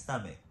food in your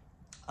stomach.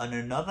 On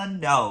another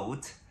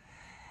note,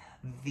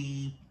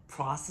 the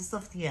process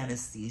of the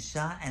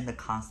anesthesia and the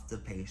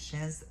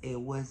constipations, it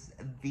was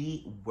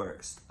the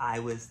worst. I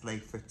was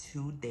like, for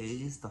 2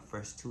 days, the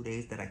first 2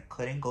 days, that I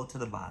couldn't go to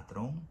the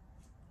bathroom.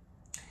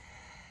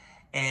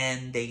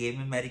 And they gave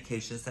me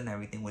medications and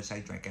everything, which I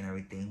drank and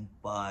everything.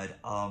 But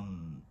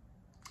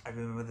I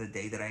remember the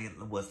day that I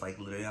was like,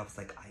 literally, I was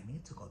like, I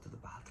need to go to the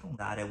bathroom.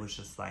 That it was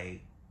just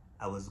like,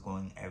 I was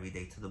going every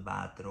day to the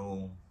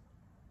bathroom.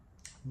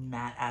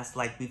 Not as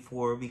like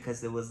before,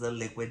 because it was a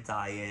liquid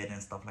diet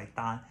and stuff like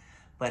that.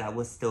 But I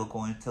was still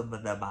going to the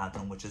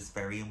bathroom, which is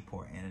very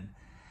important.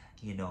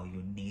 You know,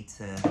 you need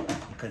to,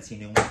 because you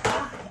know,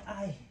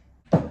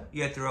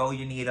 your throat,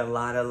 you need a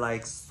lot of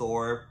like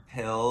sore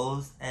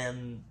pills.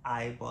 And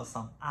I bought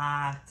some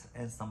Act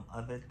and some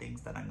other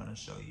things that I'm gonna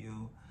show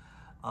you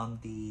on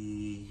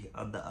the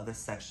other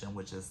section,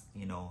 which is,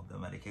 you know, the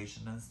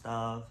medication and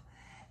stuff.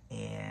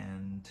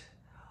 And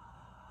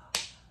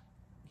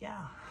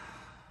yeah,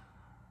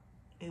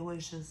 it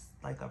was just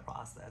like a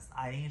process.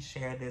 I didn't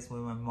share this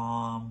with my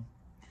mom.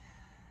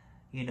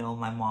 You know,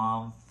 my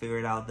mom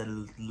figured out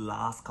the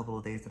last couple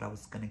of days that I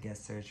was gonna get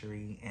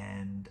surgery,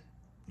 and,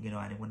 you know,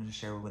 I didn't want to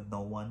share it with no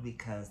one,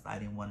 because I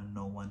didn't want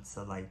no one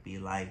to like be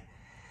like,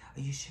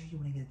 are you sure you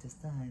want to get this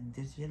done?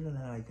 Did you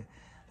like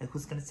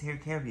who's gonna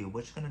take care of you?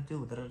 What you gonna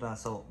do? Da, da, da.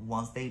 So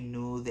once they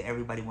knew that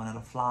everybody wanted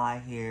to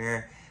fly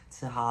here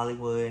to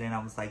Hollywood, and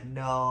I was like,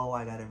 no,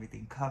 I got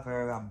everything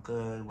covered, I'm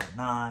good,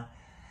 whatnot.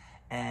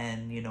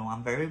 And, you know,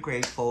 I'm very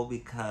grateful,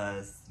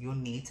 because you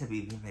need to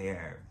be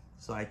prepared.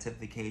 So I took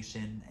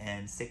vacation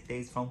and sick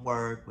days from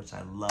work, which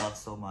I love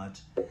so much.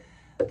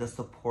 The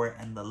support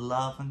and the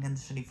love and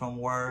conditioning from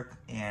work,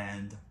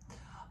 and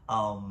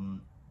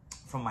from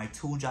my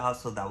 2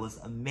 jobs, so that was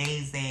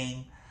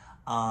amazing.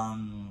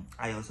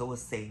 I also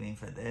was saving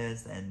for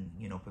this and,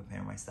 you know,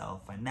 preparing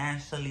myself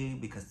financially,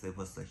 because it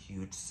was a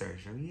huge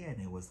surgery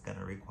and it was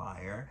gonna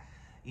require,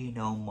 you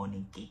know,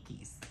 money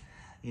kikis,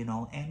 you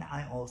know. And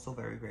I'm also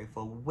very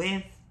grateful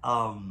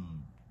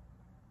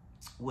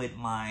with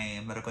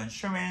my medical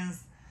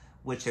insurance,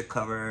 which it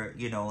covered,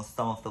 you know,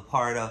 some of the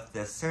part of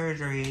the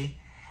surgery,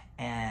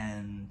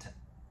 and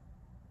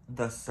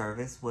the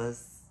service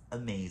was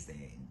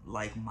amazing.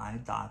 Like, my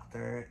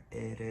doctor,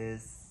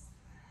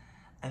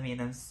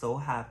 I'm so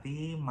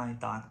happy. My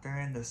doctor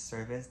and the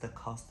service, the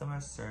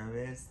customer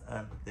service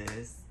of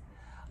this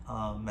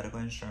medical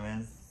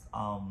insurance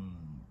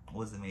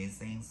was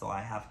amazing. So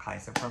I have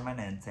Kaiser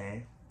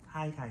Permanente.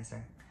 Hi,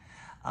 Kaiser.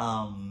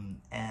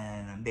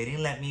 And they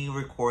didn't let me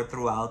record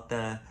throughout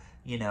the,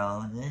 you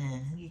know,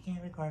 you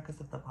can't record because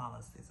of the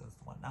policies and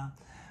whatnot.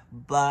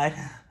 But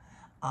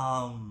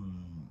I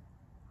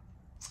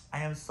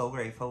am so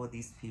grateful with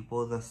these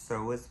people. The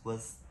service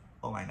was,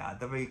 oh my God,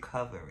 the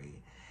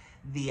recovery.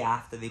 The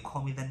after, they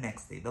called me the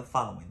next day, the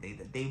following day,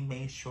 that they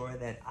made sure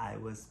that I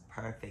was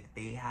perfect.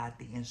 They had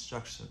the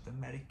instructions, the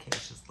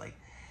medications, like,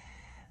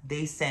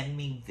 they sent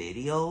me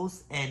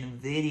videos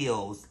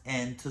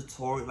and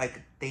tutorial,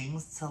 like,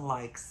 things to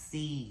like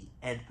see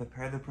and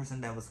prepare the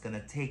person that was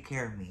gonna take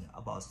care of me,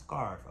 about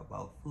scarf,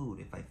 about food,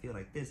 if I feel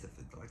like this, if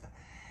I feel like that.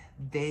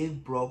 They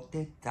broke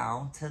it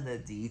down to the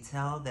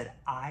detail that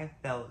I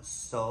felt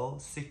so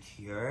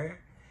secure.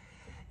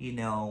 You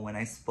know, when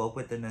I spoke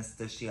with the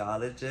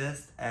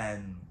anesthesiologist,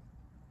 and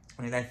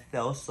when I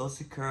felt so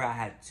secure, I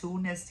had 2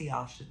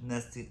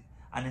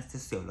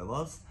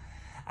 anesthesiologists,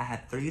 I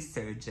had 3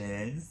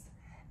 surgeons,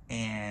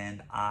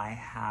 and I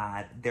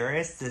had their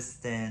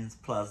assistants,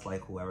 plus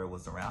like whoever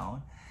was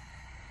around.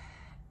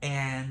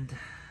 And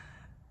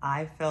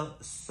I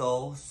felt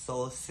so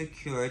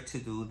secure to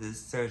do this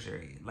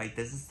surgery. Like,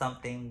 this is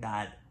something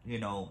that, you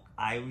know,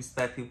 I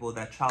respect people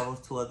that travel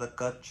to other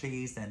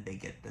countries and they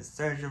get the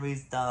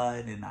surgeries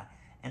done,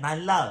 and I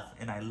love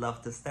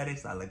the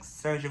aesthetics. I like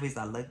surgeries.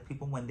 I like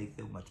people when they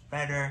feel much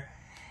better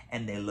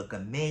and they look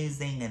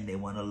amazing and they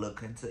want to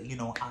look into, you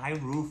know, I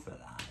root for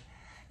that,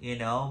 you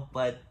know.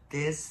 But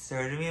this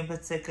surgery in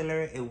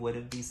particular, it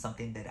wouldn't be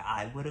something that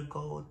I would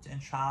go and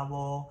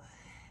travel.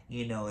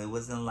 You know, it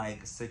wasn't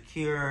like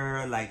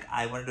secure. Like,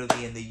 I wanted to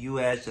be in the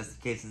US just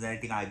in case there's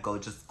anything, I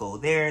just go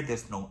there.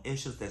 There's no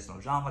issues, there's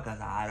no drama, because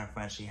I had a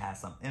friend, she had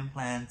some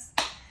implants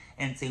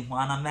in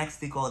Tijuana,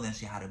 Mexico. Then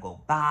she had to go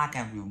back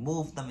and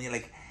remove them.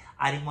 Like,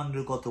 I didn't want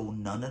to go through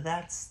none of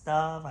that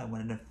stuff. I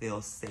wanted to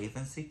feel safe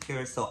and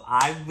secure. So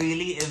I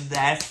really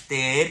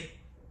invested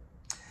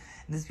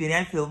in this beauty.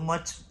 I feel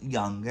much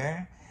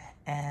younger.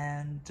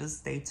 And just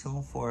stay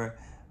tuned for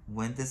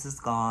when this is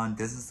gone,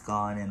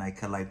 and I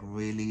could like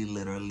really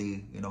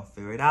literally, you know,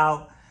 figure it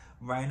out.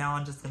 Right now,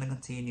 I'm just gonna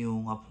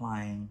continue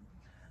applying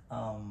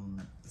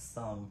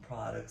some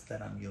products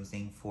that I'm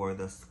using for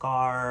the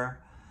scar.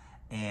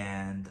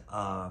 And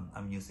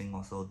I'm using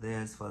also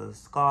this for the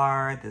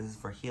scar. This is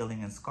for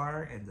healing and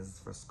scar, and this is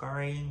for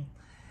scarring.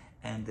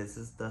 And this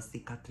is the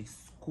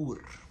Cicatriz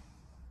Cur,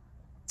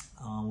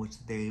 which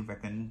they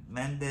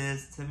recommend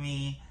this to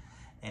me.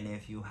 And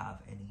if you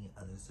have any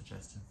other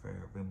suggestions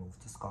for remove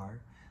the scar,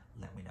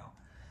 let me know.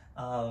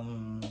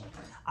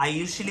 I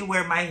usually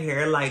wear my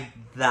hair like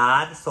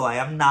that, so I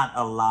am not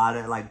a lot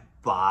of like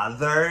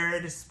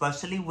bothered,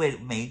 especially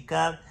with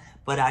makeup.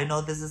 But I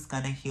know this is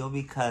gonna heal,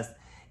 because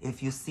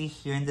if you see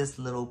here in this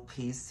little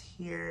piece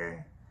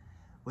here,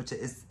 which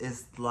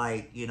is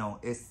like, you know,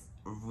 it's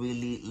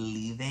really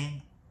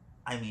leaving.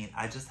 I mean,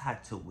 I just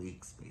had 2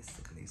 weeks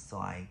basically, so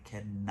I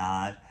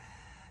cannot,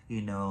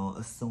 you know,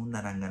 assume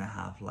that I'm gonna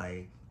have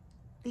like,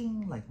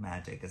 ding, like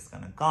magic. It's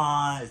gonna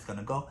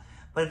go.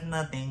 But if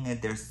nothing,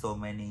 there's so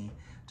many,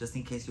 just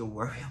in case you're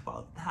worried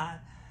about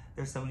that,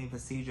 there's so many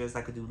procedures.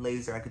 I could do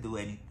laser, I could do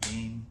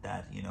anything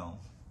that, you know,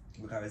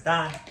 requires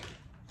that.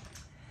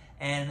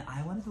 And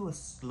I want to do a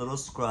little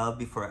scrub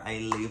before I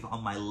leave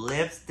on my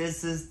lips.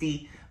 This is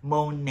the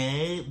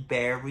Monet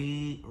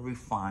Berry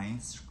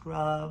Refined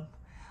Scrub.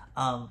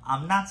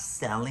 I'm not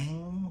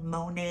selling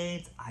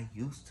Monet. I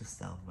used to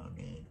sell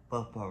Monet,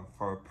 but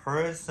for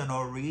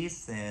personal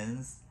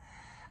reasons,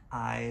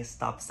 I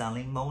stopped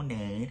selling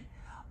Monet.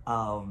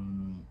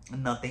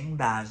 Nothing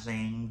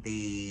bashing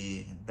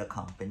the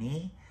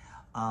company.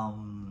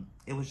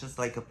 It was just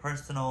like a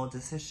personal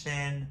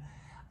decision.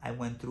 I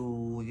went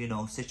through, you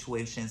know,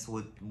 situations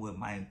with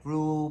my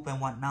group and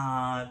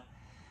whatnot.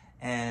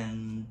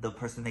 And the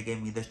person that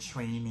gave me the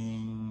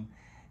training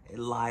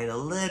lied a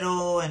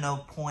little in a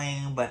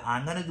point. But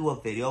I'm going to do a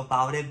video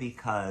about it,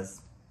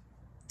 because,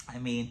 I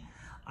mean,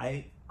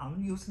 I'm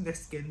using their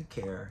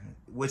skincare,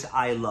 which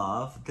I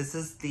love. This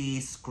is the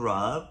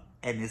scrub,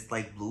 and it's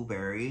like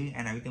blueberry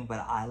and everything.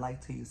 But I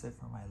like to use it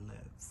for my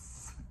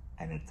lips.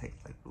 And it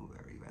tastes like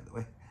blueberry, by the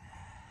way.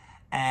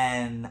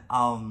 And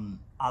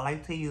I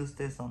like to use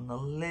this on the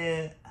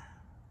lip.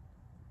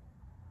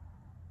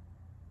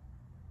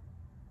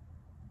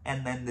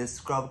 And then this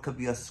scrub could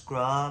be a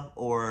scrub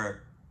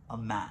or a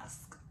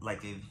mask.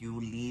 Like if you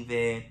leave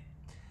it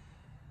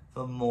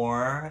for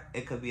more,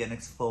 it could be an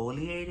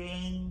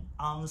exfoliating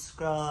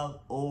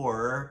scrub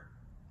or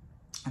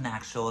an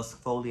actual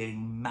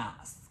exfoliating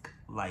mask.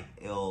 Like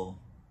you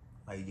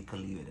could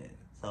leave it in.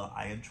 So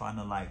I am trying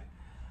to like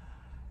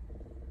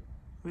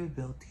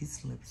rebuild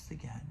these lips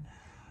again.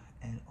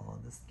 And all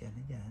the skin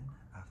again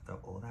after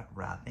all that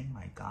wrapping.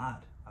 My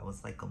God, I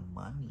was like a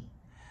mummy.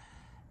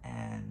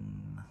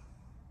 And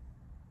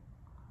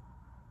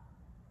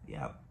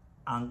yeah,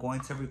 I'm going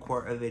to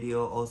record a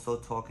video also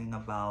talking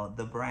about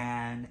the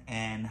brand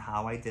and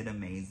how I did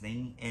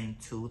amazing in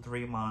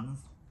 2-3 months.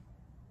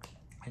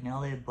 I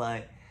nailed it,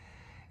 but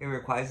it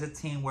requires a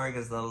teamwork.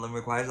 It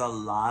requires a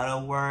lot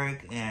of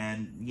work.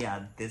 And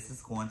yeah, this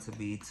is going to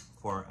be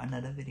for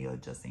another video,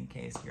 just in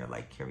case you're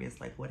like curious,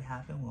 like what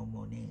happened with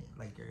Monet,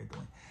 like you're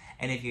doing.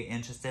 And if you're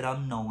interested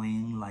on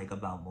knowing like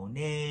about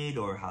Monet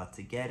or how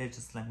to get it,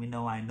 just let me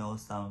know. I know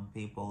some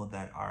people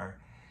that are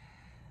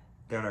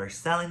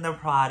selling the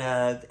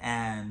product,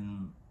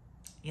 and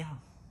yeah,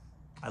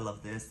 I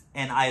love this.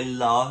 And I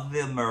love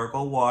the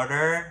miracle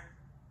water,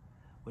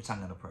 which I'm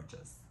gonna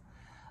purchase.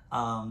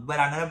 But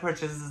I'm gonna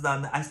purchase this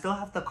on. I still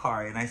have the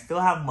card, and I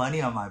still have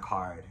money on my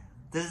card.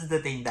 This is the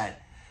thing,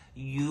 that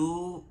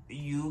you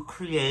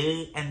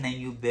create and then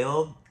you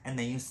build, and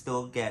then you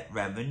still get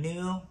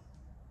revenue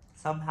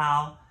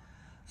somehow.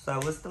 So I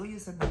was still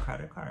using the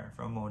credit card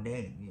from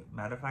Monet.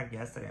 Matter of fact,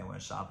 yesterday I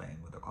went shopping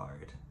with the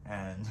card,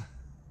 and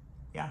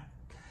yeah,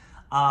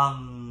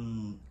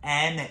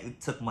 and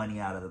it took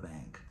money out of the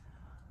bank.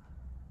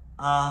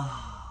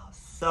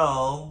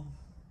 So.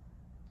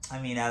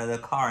 I mean, out of the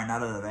car,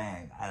 not out of the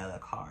bank, out of the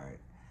card.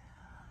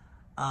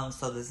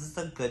 So this is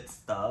the good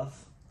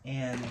stuff.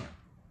 And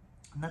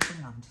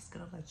nothing, I'm just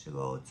going to let you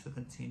go to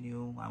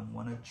continue. I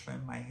want to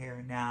trim my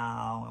hair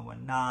now and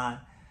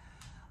whatnot.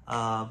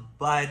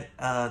 But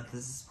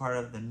this is part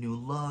of the new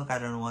look. I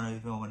don't know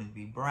if you want it to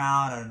be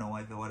brown. I don't know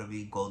if you want to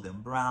be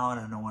golden brown.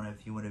 I don't know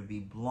if you want to be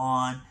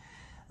blonde.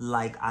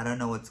 Like, I don't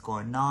know what's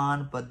going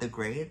on. But the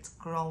gray, it's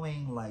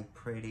growing like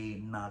pretty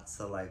not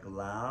so like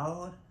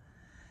loud.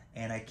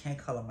 And I can't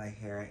color my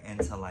hair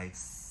until like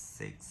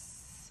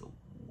 6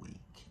 weeks.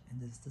 And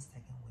this is the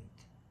 2nd week.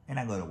 And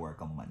I go to work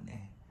on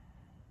Monday.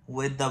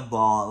 With the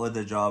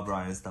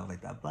jawbone and stuff like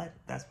that. But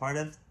that's part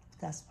of the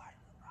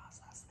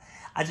process.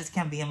 I just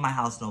can't be in my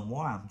house no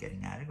more. I'm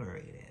getting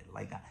aggravated.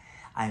 Like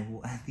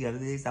the other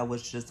days I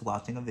was just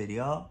watching a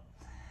video.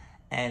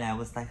 And I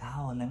was like,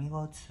 oh, let me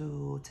go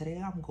today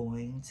I'm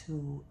going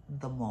to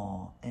the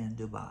mall in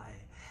Dubai.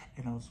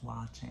 And I was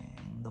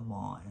watching the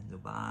mall in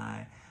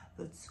Dubai,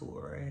 the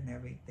tour and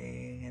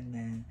everything,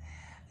 and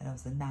I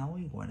was like, now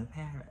we're going to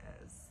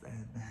Paris,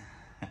 and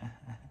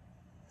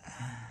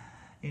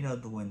you know,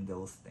 doing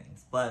those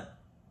things. But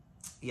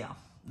yeah,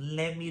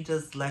 let me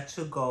just let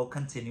you go,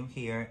 continue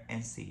here,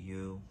 and see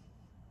you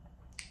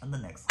on the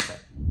next clip.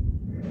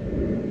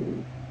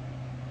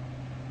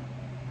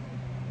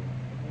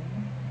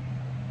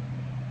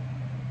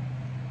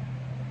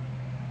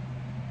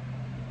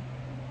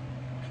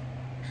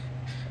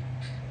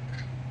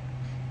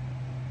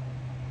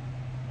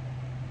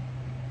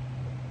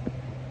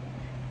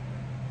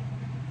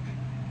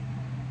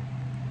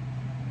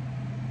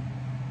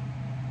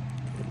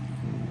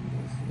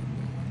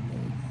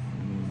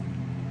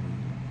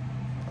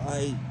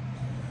 I.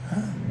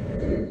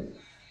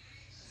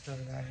 So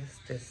guys,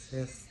 this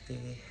is the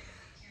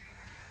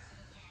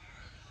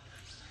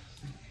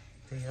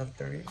day of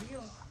the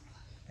reveal,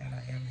 and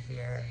I am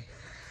here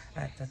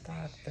at the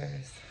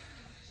doctor's,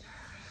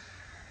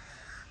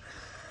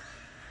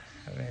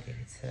 ready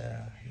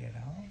to,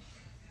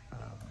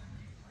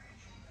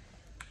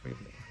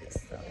 remove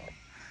yourself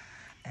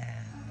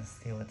and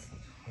see what's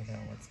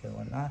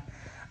going on.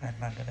 I'm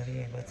not gonna be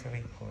able to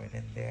record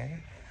in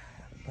there,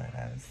 but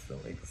I'm so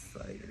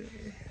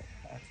excited.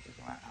 That's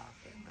my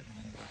outfit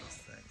looking really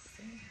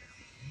sexy.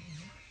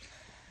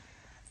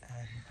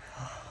 And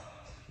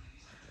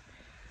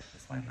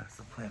it's my next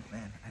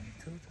appointment. I need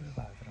to go to the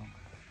bathroom.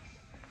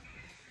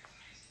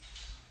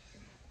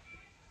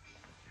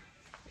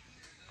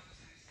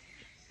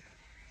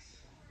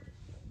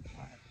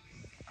 But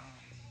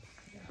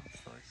yeah, I'm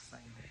so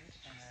excited,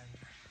 and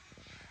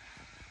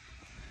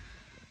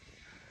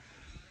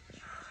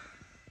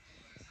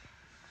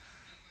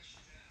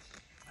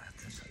I have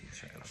to show you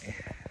straight away.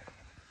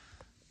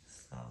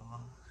 So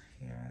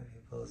here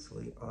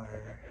we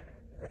are.